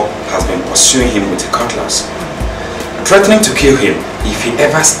Nwankwo has been pursuing him with a cutlass, threatening to kill him if he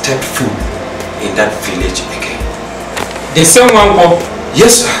ever stepped foot in that village again. The same Nwankwo?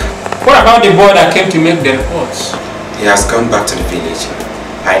 Yes, sir. What about the boy that came to make the reports? He has gone back to the village.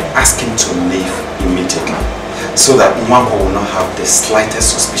 I asked him to leave immediately so that Nwankwo will not have the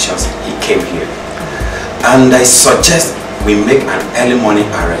slightest suspicions he came here. And I suggest we make an early morning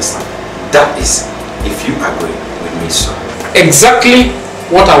arrest. That is, if you agree with me, sir. Exactly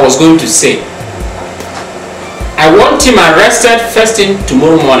what I was going to say. I want him arrested first thing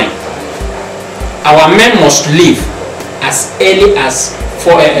tomorrow morning. Our men must leave as early as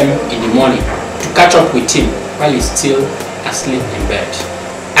 4 a.m. in the morning to catch up with him while he's still asleep in bed.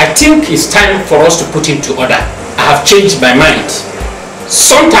 I think it's time for us to put him to order. I have changed my mind.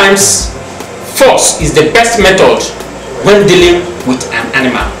 Sometimes force is the best method when dealing with an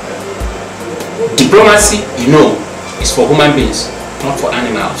animal. Diplomacy, you know, is for human beings, not for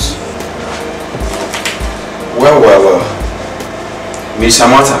animals. Well, Miss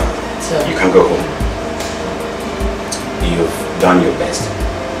Samantha, you can go home. You've done your best,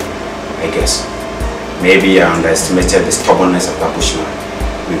 I guess. Maybe I underestimated the stubbornness of that bushman.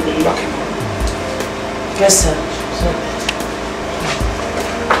 We will lock him up. Yes, sir.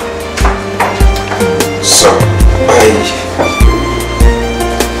 So, I...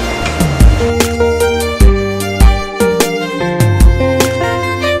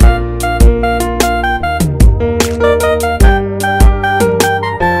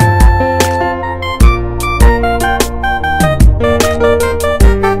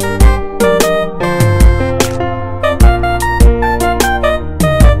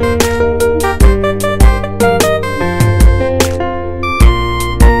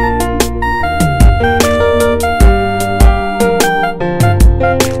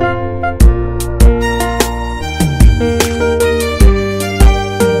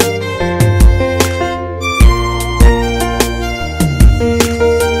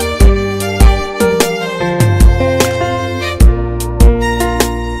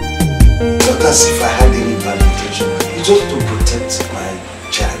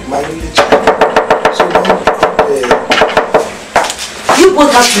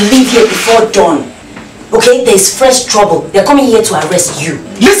 Leave here before dawn. Okay, there's fresh trouble. They're coming here to arrest you.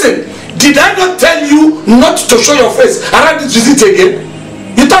 Listen, did I not tell you not to show your face around this visit again?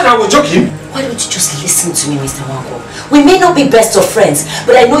 You thought I was joking? Why don't you just listen to me, Mr. Nwankwo? We may not be best of friends,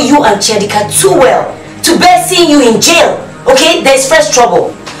 but I know you and Chedika too well to bear seeing you in jail. Okay, there's fresh trouble.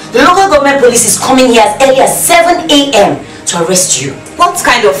 The local government police is coming here as early as 7 a.m. to arrest you. What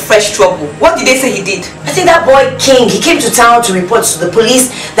kind of fresh trouble? What did they say he did? I think that boy King, he came to town to report to the police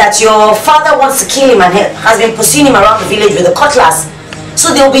that your father wants to kill him and has been pursuing him around the village with a cutlass.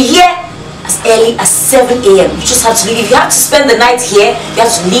 So they'll be here as early as 7 a.m. You just have to leave. If you have to spend the night here, you have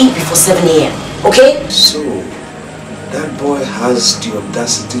to leave before 7 a.m. Okay? So, that boy has the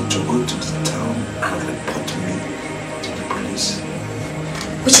audacity to go to the town and report me to the police.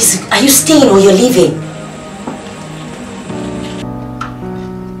 Which is, are you staying or you're leaving?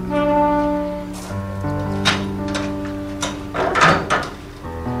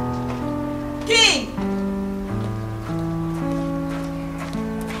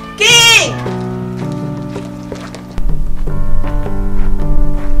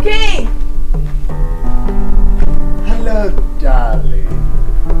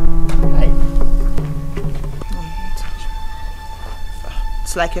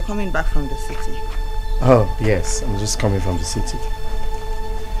 It's like you're coming back from the city. Oh, yes. I'm just coming from the city.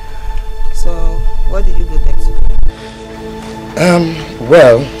 So, what did you go back to?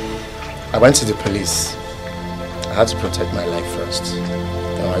 Well, I went to the police. I had to protect my life first.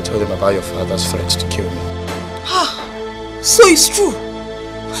 I told them about your father's threat to kill me. So it's true.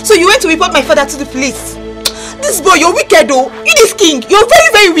 So you went to report my father to the police. This boy, you're wicked though. You this king, you're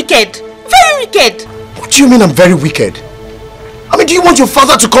very, very wicked. Very wicked. What do you mean I'm very wicked? I mean, do you want your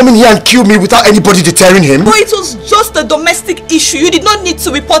father to come in here and kill me without anybody deterring him? But it was just a domestic issue. You did not need to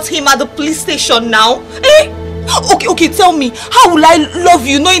report him at the police station now. Eh? Okay, tell me, how will I love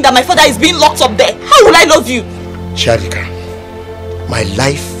you knowing that my father is being locked up there? How will I love you? Charika, my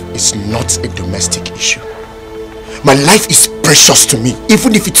life is not a domestic issue. My life is precious to me,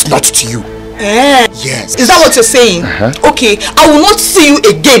 even if it's not to you. Yes. Is that what you're saying? Okay, I will not see you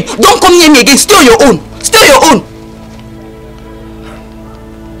again. Don't come near me again. Stay on your own. Stay on your own.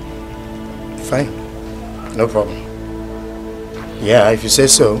 Fine. No problem. Yeah, if you say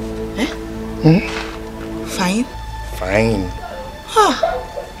so. Fine? Fine.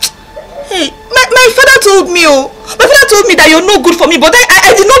 Hey, my father told me, my father told me that you're no good for me, but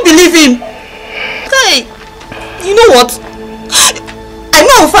I did not believe him. Hey, you know what? I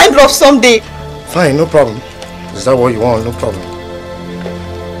know I'll find love someday. Fine, no problem. Is that what you want? No problem.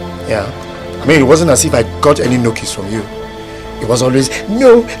 Yeah. I mean, it wasn't as if I got any no-kiss from you. It was always,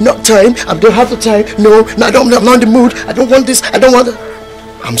 no, not time. I don't have the time. No, I'm not in the mood. I don't want this. I don't want that.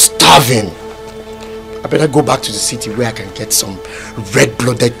 I'm starving. I better go back to the city where I can get some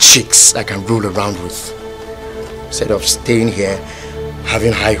red-blooded chicks I can roll around with. Instead of staying here,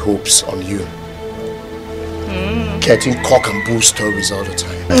 having high hopes on you. Getting cock and bull stories all the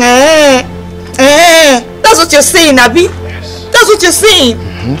time. That's what you're saying, Abi? Yes. That's what you're saying.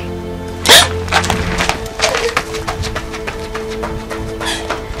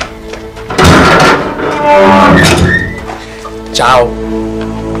 Ciao.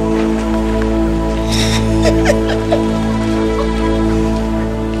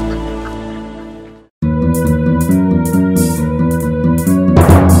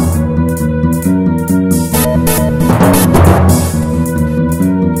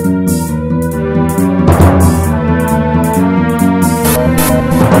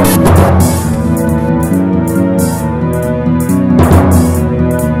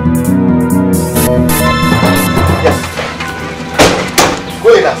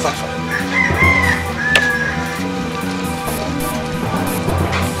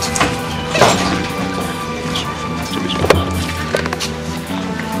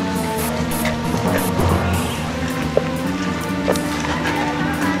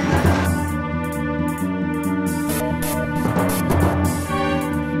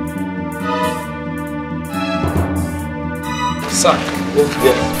 Sir,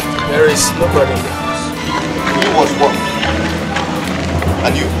 there is nobody in the house. You was one.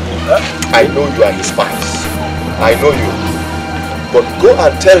 And you? I know you are his spies. I know you. But go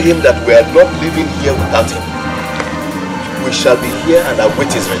and tell him that we are not living here without him. We shall be here and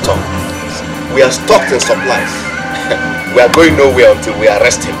await his return. We are stocked in supplies. We are going nowhere until we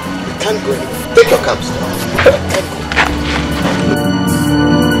arrest him. We can't go anywhere. Take your camps.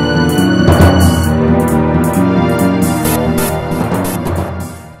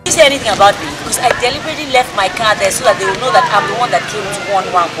 Anything about me, because I deliberately left my car there so that they will know that I'm the one that came to one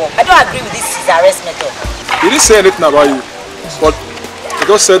walk. I don't agree with this arrest method. He didn't say anything about you, but he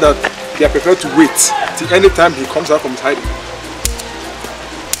just said that they are prepared to wait till any time he comes out from his hiding.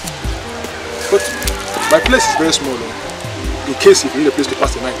 But my place is very small, though. In case if you need a place to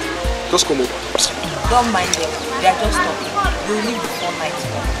pass the night, just come over. Don't mind them, they are just talking. They will leave before night.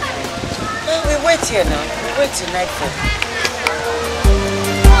 We wait here now. We wait till nightfall.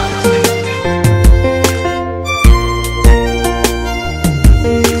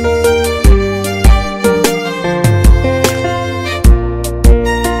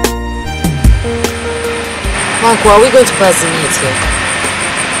 Marco, are we going to pass the night here?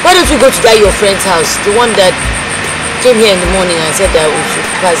 Why don't we go to that your friend's house, the one that came here in the morning and said that we should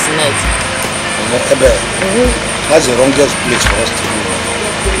pass the night? That's the wrongest place for us to go.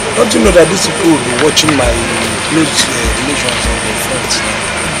 Don't you know that these people will be watching my close relations and their friends now?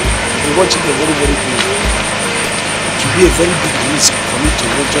 They're watching them very, very closely. It will be a very big risk for me to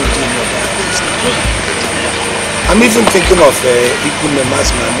go join any of their houses. I'm even thinking of Ikunem as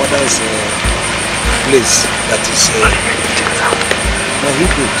my mother's place that is my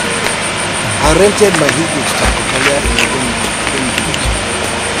Higwood. I rented my Higwood to Akokalia in the village.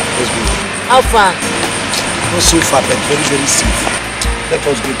 How far? Not so far, but very, very safe. Let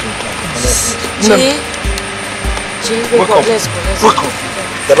us go to Akokalia. Welcome. Let's go. Welcome.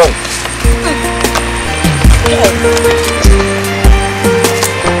 Dabang.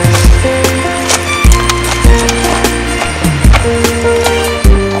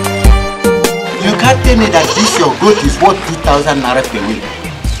 You can't tell me that this your goat is worth 2,000 naira per week.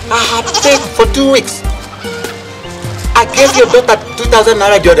 I have paid for 2 weeks. I gave your daughter 2,000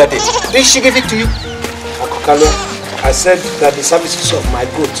 naira the other day. Did she give it to you? Akokalo, I said that the services of my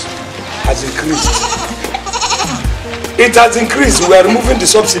goat has increased. It has increased. We are removing the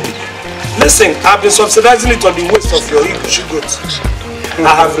subsidy. Listen, I've been subsidizing it on the waist of your Igbo goat.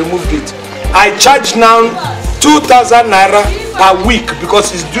 I have removed it. I charge now 2,000 naira per week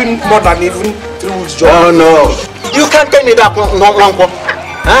because he's doing more than even 3 weeks job. Oh no. You can't tell me that, Nwankwo.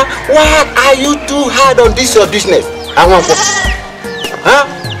 Huh? Why are you too hard on this your business, Nwankwo? Huh?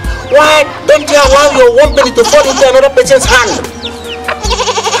 Why don't you allow your one penny to fall into another person's hand?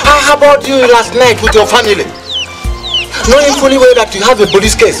 How about you last night with your family? Knowing fully well that you have a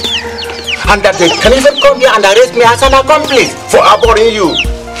police case and that they can even come here and arrest me as an accomplice for harboring you.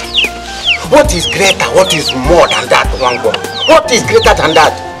 What is greater? What is more than that, Nwankwo? What is greater than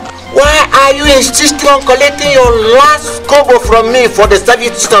that? Why are you insisting on collecting your last kobo from me for the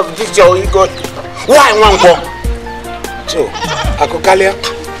service of this your ego? Why, Nwankwo? So, Akokalia,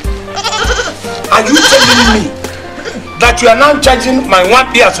 are you telling me that you are now charging my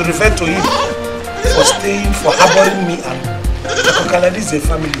 1 year to refer to him for staying, for harboring me? And Akokalia, this is a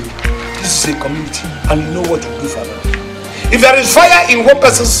family, this is a community, and you know what you do for them. If there is fire in one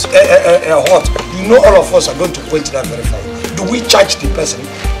person's heart, you know all of us are going to quench that very fire. Do we charge the person?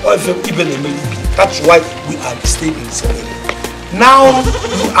 Or even a million? That's why we are staying in this area. Now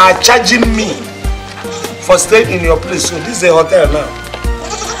you are charging me for staying in your place. So this is a hotel now.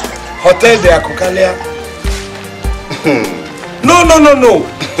 Hotel de Akokalia. No.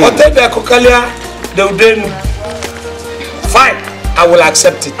 Hotel de Akokalia, then fine, I will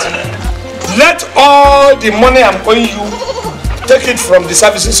accept it. Let all the money I'm owing you, take it from the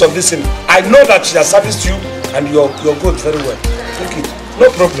services of this thing. I know that she has serviced you and you're good very well. Take it. No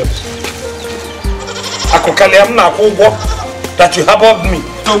problems. Akokalia, that you harbored me.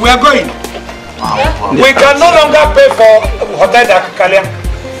 So we are going. Wow. We can no longer pay for Hotel de Akokalia.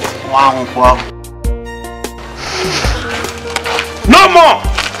 Wow. No more.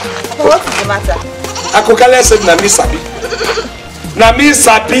 What is the matter? Akokalia said Nami Sabi. Nami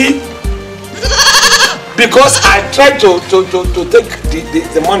Sabi. Because I tried to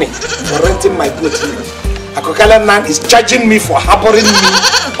take the money for renting my boat here. Akokalia man is charging me for harboring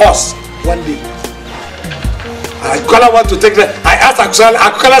us one day. Akokalia want to take that. I asked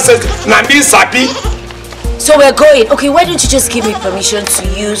Akokalia says, Nami Sabi. So we're going. Okay, why don't you just give me permission to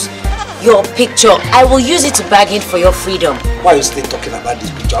use your picture? I will use it to bargain for your freedom. Why are you still talking about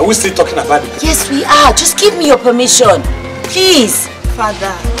this picture? Are we still talking about it? Yes, we are. Just give me your permission. Please.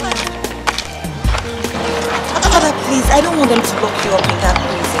 Father, please, I don't want them to lock you up in that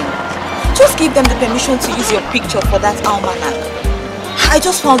prison. Just give them the permission to use your picture for that almanac. I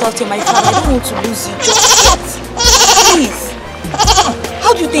just found out you're my father. I don't want to lose you just yet. Please.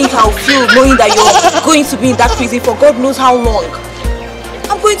 How do you think I'll feel knowing that you're going to be in that prison for God knows how long?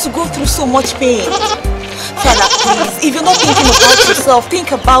 I'm going to go through so much pain. Father, please, if you're not thinking about yourself,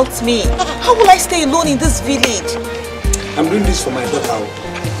 think about me. How will I stay alone in this village? I'm doing this for my daughter,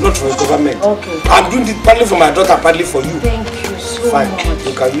 not for the government. Okay. I'm doing it partly for my daughter, partly for you. Thank you so Fine. much.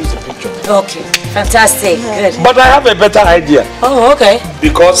 You can use the picture. Okay, fantastic. Good. But I have a better idea. Oh, okay.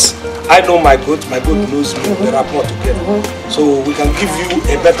 Because I know my goat knows me. We rapport together. So we can give you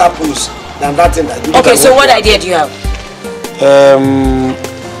a better pose than that thing that you. Okay, so what idea do you have?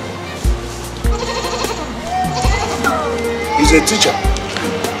 He's a teacher.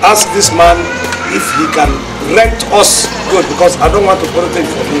 Ask this man if he can rent us good, because I don't want to borrow things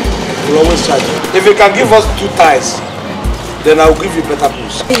from him. We'll always charge him. If he can give us 2 ties, then I'll give you better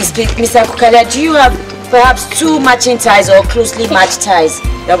pose. Please, Mr. Akokalia, do you have perhaps 2 matching ties or closely matched ties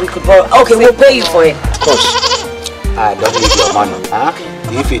that we could borrow? Okay, we'll pay you for it. Of course. I don't need your money. Huh?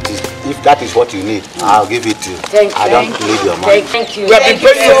 If that is what you need, I'll give it to you. I don't need your money. Thank you. We have been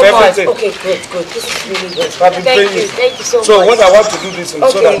paying you for everything. Okay, good. This is really good. Thank you so much. So what I want to do this so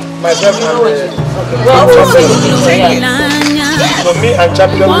that myself and so me and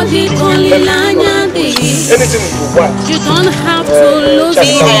Champion anything you want. You don't have to lose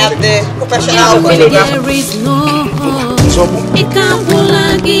me. I have the professional photographer. There is no hope. It can't pull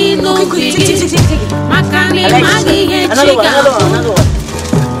again, no Makani Magi Another one.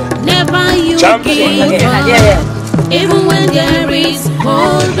 Never you give up. Even when there is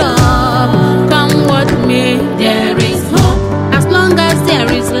hold up, come what may, there is hope. As long as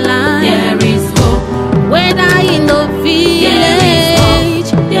there is life, there is hope. Whether in the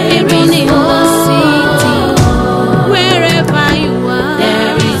village, even in the city, wherever you are,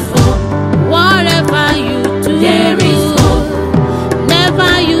 there is hope. Whatever you do, there is hope.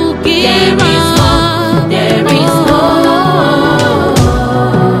 Never you give up, there is hope.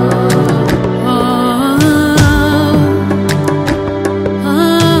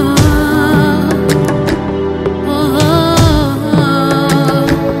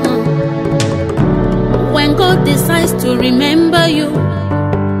 To remember you,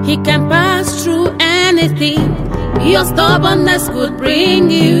 he can pass through anything. Your stubbornness could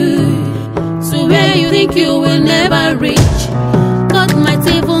bring you to where you think you will never reach. God might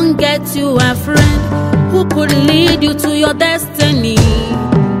even get you a friend who could lead you to your destiny.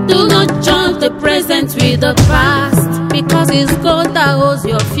 Do not jump the present with the past, because it's God that holds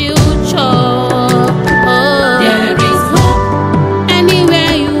your future. Oh, there is hope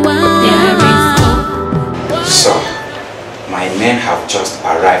anywhere you are. There is hope. Sir, my men have just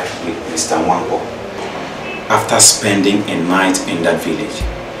arrived with Mr. Mwambo. After spending a night in that village,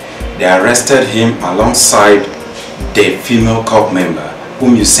 they arrested him alongside the female corps member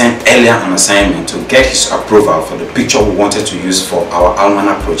whom you sent earlier on assignment to get his approval for the picture we wanted to use for our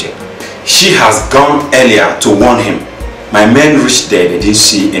almanac project. She has gone earlier to warn him. My men reached there, they didn't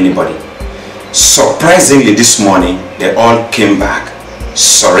see anybody. Surprisingly this morning, they all came back,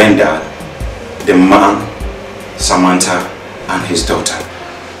 surrendered, the man, Samantha, and his daughter.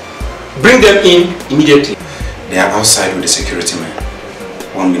 Bring them in immediately. They are outside with the security men.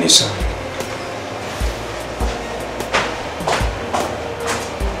 1 minute, sir.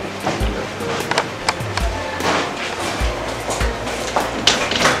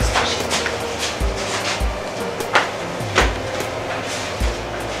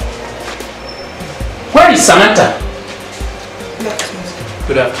 Where is Samantha?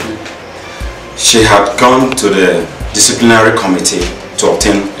 Good afternoon. She had gone to the disciplinary committee to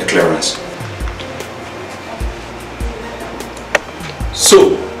obtain a clearance.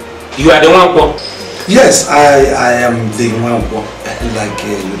 So, you are the one? Yes, I am the one, like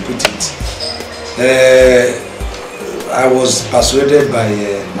you put it. I was persuaded by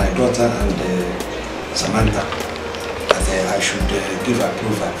my daughter and Samantha that I should give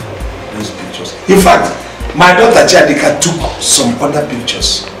approval for those pictures. In fact, my daughter Chadika took some other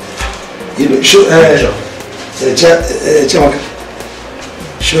pictures. You know, show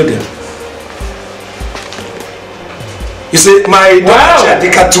them. You see, my daughter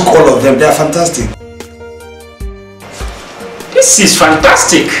Chadika took all of them. They are fantastic. This is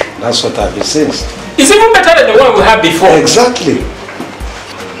fantastic. That's what I've been saying. It's even better than the one we had before. Exactly.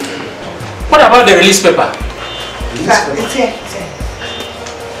 What about the release paper? It's here.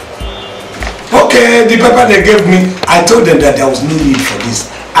 Okay, the paper they gave me, I told them that there was no need for this.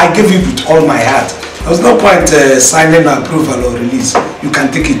 I gave it with all my heart. There was no point signing an approval or release. You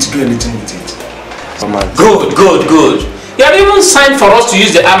can take it to do anything with it. Good, good, good. You have even signed for us to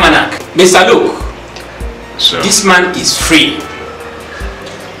use the almanac. Mr. Luke, sir. This man is free.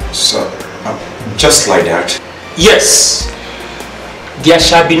 So, just like that? Yes. There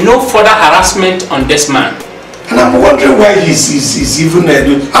shall be no further harassment on this man. And I'm wondering why he's even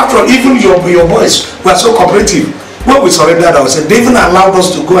after all, even your boys were so cooperative. When we surrendered ourselves, they even allowed us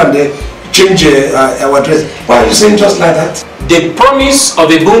to go and change our address. Why are you saying just like that? The promise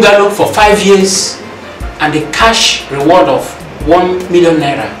of a bungalow for 5 years and a cash reward of 1 million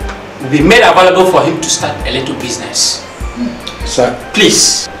naira will be made available for him to start a little business. Sir,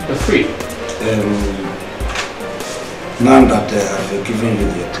 please, you're free. Now that I've given you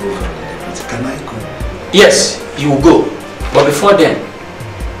the approval, can I go? Yes, you will go. But before then,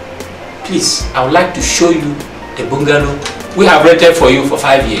 please, I would like to show you the bungalow we have rented for you for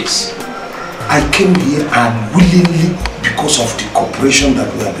 5 years. I came here and willingly, because of the cooperation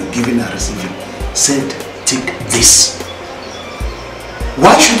that we have been giving and receiving, said, take this.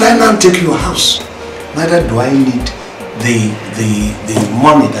 Why should I now take your house? Neither do I need the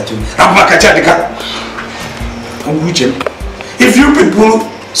money that you... If you people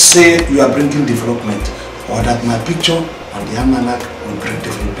say you are bringing development, or that my picture on the almanac will bring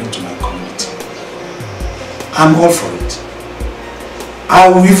development to my community, I'm all for it. I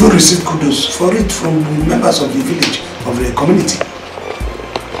will even receive kudos for it from members of the village, of the community.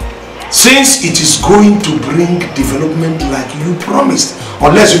 Since it is going to bring development like you promised,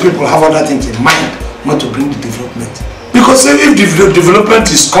 unless you people have other things in mind not to bring the development. Because if the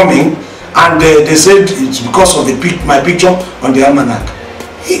development is coming and they said it's because of my picture on the almanac,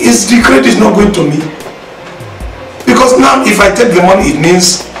 the credit is not going to me. Because now if I take the money, it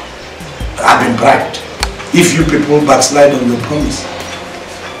means I've been bribed. If you people backslide on your promise.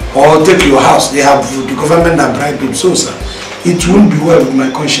 Or take your house, the government that bribed him. So sir, it won't be well with my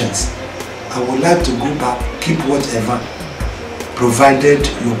conscience. I would like to go back, keep whatever, provided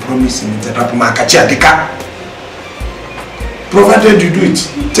your promise in the provided you do it.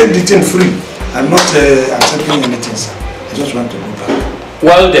 Take the thing free. I'm not accepting anything, sir. I just want to go back.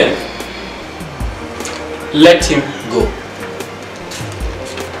 Well then, let him go.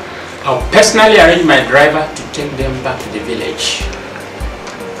 I'll personally arrange my driver to take them back to the village.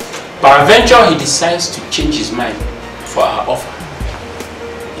 Peradventure he decides to change his mind for our offer,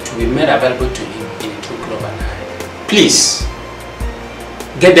 it will be made available to him in 2 o'clock at night. Please,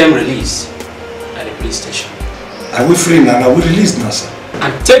 get them released at the police station. Are we free now? Are we released now, sir?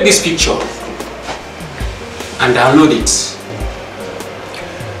 And take this picture and download it.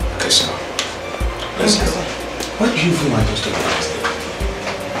 Okay, sir. Let's go. Why do you even want us to do this?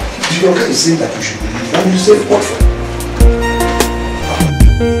 Your guy is saying that you should believe. Why do you say what for?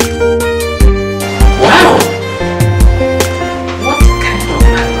 Wow! What kind of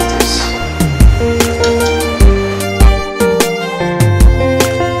man is this?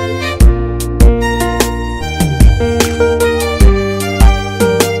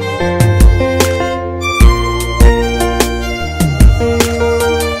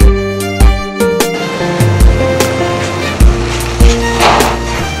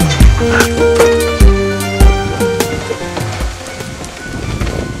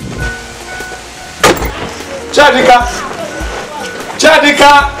 Chadika!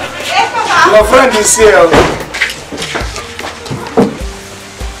 Chadika! Yes, Papa. Your friend is here.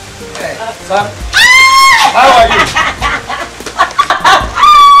 Sir, how are you?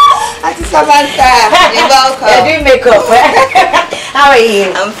 Auntie Samantha, you're welcome. You're doing makeup. How are you?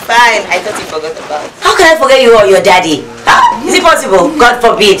 I'm fine. I thought you forgot about it. How can I forget you or your daddy? Is it possible? God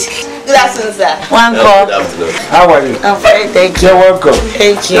forbid. Good afternoon, sir. One call. Good afternoon. How are you? I'm fine, thank you. You're welcome.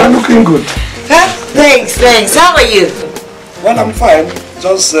 Thank you. You're looking good. Thanks. How are you? Well, I'm fine.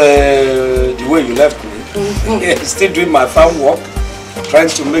 Just the way you left me. Still doing my farm work, trying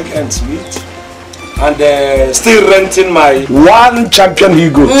to make ends meet, and still renting my one champion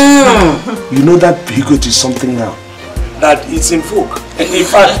he-goat. You know that he-goat is something now. That it's in folk. In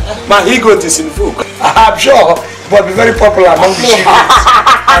fact, my he-goat is in folk. I'm sure, but be very popular among the she-goats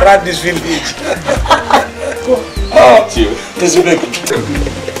around this village. Oh, this is big.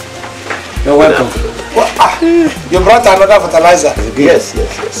 You're welcome. You brought another fertilizer. Yes.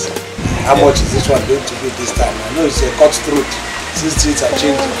 How much is this one going to be this time? I know it's a cut throat since things are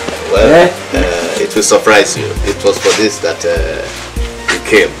changing. Well, it will surprise you. It was for this that we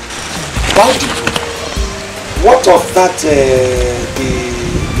came. Why did you? What of that,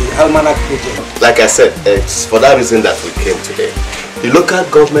 the Almanac project? Like I said, it's for that reason that we came today. The local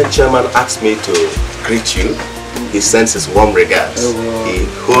government chairman asked me to greet you. He sends his warm regards. He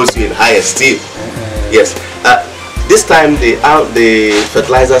holds you in high esteem. Yes. This time the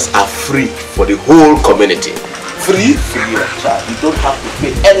fertilizers are free for the whole community. Free? Free of charge. You don't have to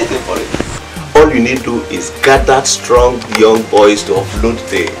pay anything for it. All you need to do is gather strong young boys to upload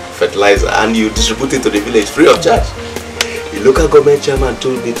the fertilizer and you distribute it to the village free of charge. The local government chairman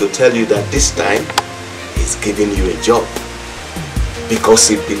told me to tell you that this time he's giving you a job because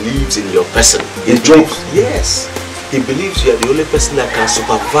he believes in your person. Yes. He believes you are the only person that can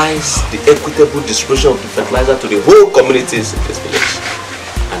supervise the equitable distribution of the fertilizer to the whole communities in this village.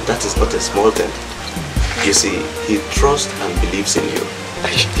 And that is not a small thing. You see, he trusts and believes in you.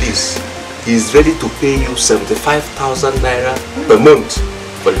 Please, he is ready to pay you 75,000 naira per month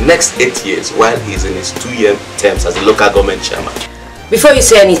for the next 8 years while he is in his 2-year terms as the local government chairman. Before you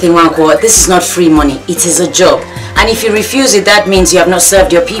say anything, Wanko, this is not free money. It is a job. And if you refuse it, that means you have not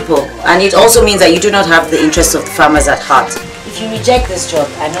served your people. And it also means that you do not have the interests of the farmers at heart. If you reject this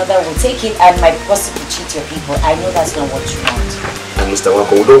job, another will take it and might possibly cheat your people. I know that's not what you want. And Mr.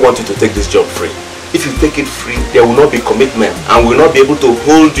 Wanko, we don't want you to take this job free. If you take it free, there will not be commitment and we will not be able to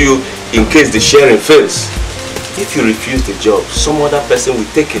hold you in case the sharing fails. If you refuse the job, some other person will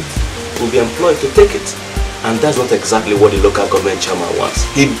take it, will be employed to take it. And that's not exactly what the local government chairman wants.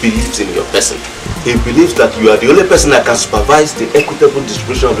 He believes in your person. He believes that you are the only person that can supervise the equitable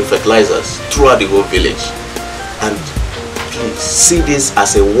distribution of the fertilizers throughout the whole village. And please see this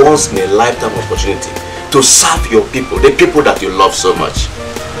as a once-in-a-lifetime opportunity to serve your people, the people that you love so much.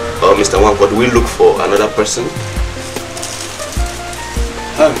 Oh, Mr. Wanko, do we look for another person?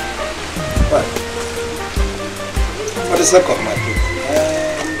 Right. For the sake of my people,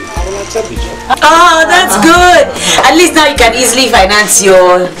 I will accept the job. Oh, that's good. At least now you can easily finance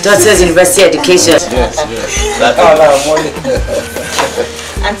your daughter's university education. Yes.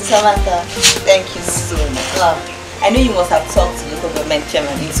 Auntie Samantha, thank you so much. I know you must have talked to the local government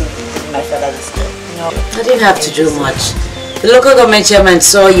chairman into my father's job. No, I didn't have to do much. The local government chairman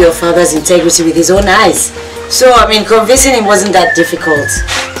saw your father's integrity with his own eyes. So, I mean, convincing him wasn't that difficult.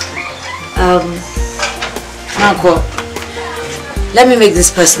 Uncle, let me make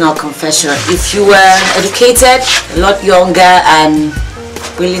this personal confession. If you were educated, a lot younger and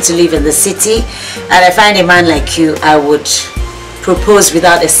willing to live in the city, and I find a man like you, I would propose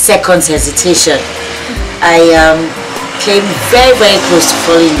without a second's hesitation. I came very, very close to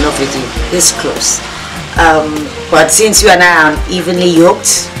falling in love with you, this close. But since you and I are evenly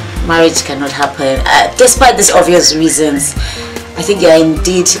yoked, marriage cannot happen. Despite these obvious reasons, I think you're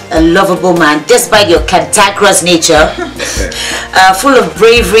indeed a lovable man, despite your cantankerous nature, full of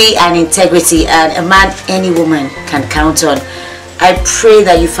bravery and integrity, and a man any woman can count on. I pray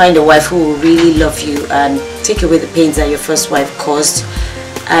that you find a wife who will really love you and take away the pains that your first wife caused.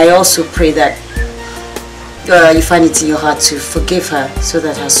 I also pray that you find it in your heart to forgive her so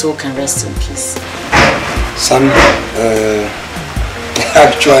that her soul can rest in peace. Sam,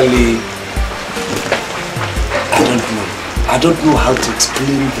 actually, I don't know how to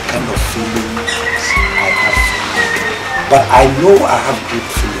explain the kind of feelings I have. But I know I have good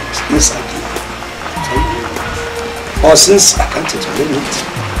feelings inside you. Or since I can't explain it,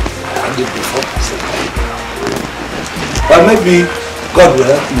 I did before. But maybe God will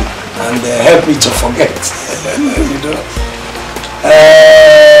help me and help me to forget. You know.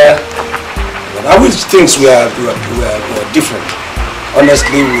 But I wish things were different.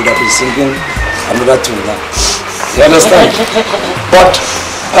 Honestly, we would have been singing another tune now. You understand? But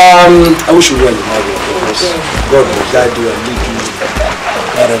I wish you well in all your because God will guide you and lead you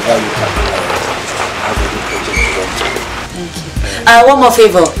wherever you can have any project you want to. Thank you. One more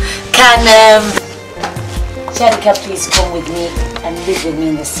favor. Can Sharika please come with me and live with me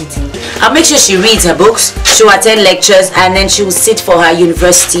in the city? I'll make sure she reads her books, she'll attend lectures, and then she will sit for her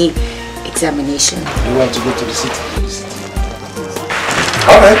university examination. You want to go to the city?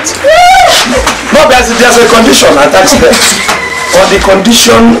 Alright. No, there's a condition attached there. On the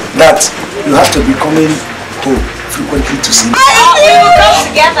condition that you have to be coming home frequently to see me. We will come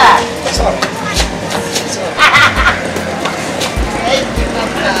together. Sorry.